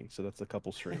 20. So that's a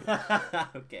couple streams.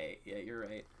 Okay, yeah, you're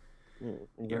right. Yeah,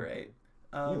 You're right.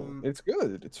 it's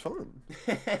good. It's fun.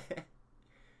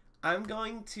 I'm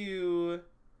going to,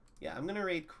 I'm gonna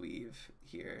raid Queeve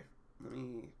here. Let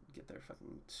me get their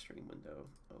fucking stream window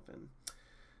open.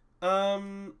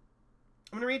 I'm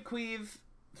gonna raid Queeve.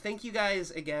 Thank you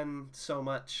guys again so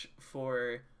much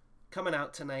for coming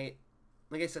out tonight.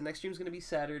 Like I said, next stream's gonna be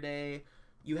Saturday.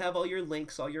 You have all your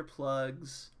links, all your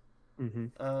plugs.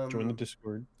 Join the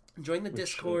Discord. Join the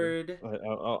Discord.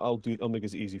 I'll make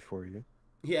it easy for you.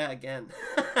 Yeah, again.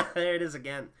 There it is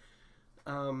again.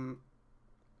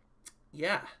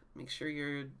 Yeah, make sure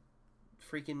you're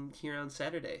freaking here on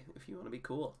Saturday if you want to be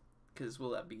cool, because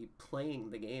we'll be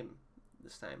playing the game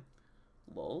this time.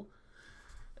 Lol.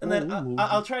 And then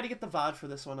I'll try to get the VOD for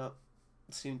this one up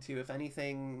soon too. If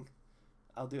anything,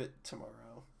 I'll do it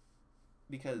tomorrow,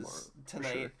 because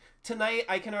tonight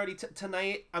I can already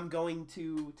tonight I'm going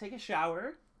to take a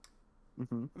shower.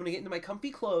 I'm gonna get into my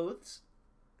comfy clothes.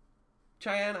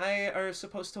 Chaya and I are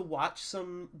supposed to watch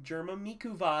some Germa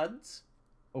Miku VODs.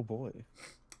 Oh boy.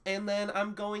 And then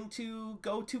I'm going to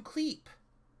go to Cleep.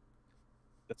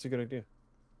 That's a good idea.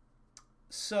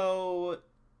 So,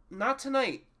 not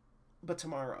tonight, but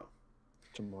tomorrow.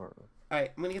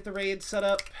 Alright, I'm gonna get the raid set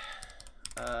up.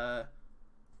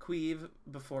 Queeve,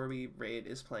 before we raid,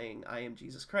 is playing I Am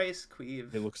Jesus Christ.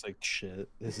 Queeve. It looks like shit.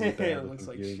 This is it looks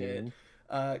like shit.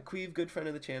 Queeve, good friend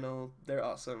of the channel. They're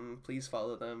awesome. Please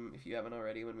follow them if you haven't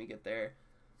already when we get there.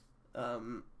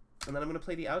 And then I'm gonna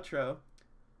play the outro.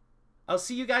 I'll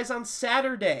see you guys on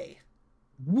Saturday.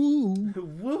 Woo!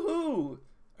 Woohoo!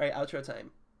 Alright, outro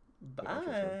time. Bye.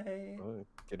 Bye.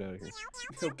 Get out of here.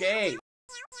 Okay.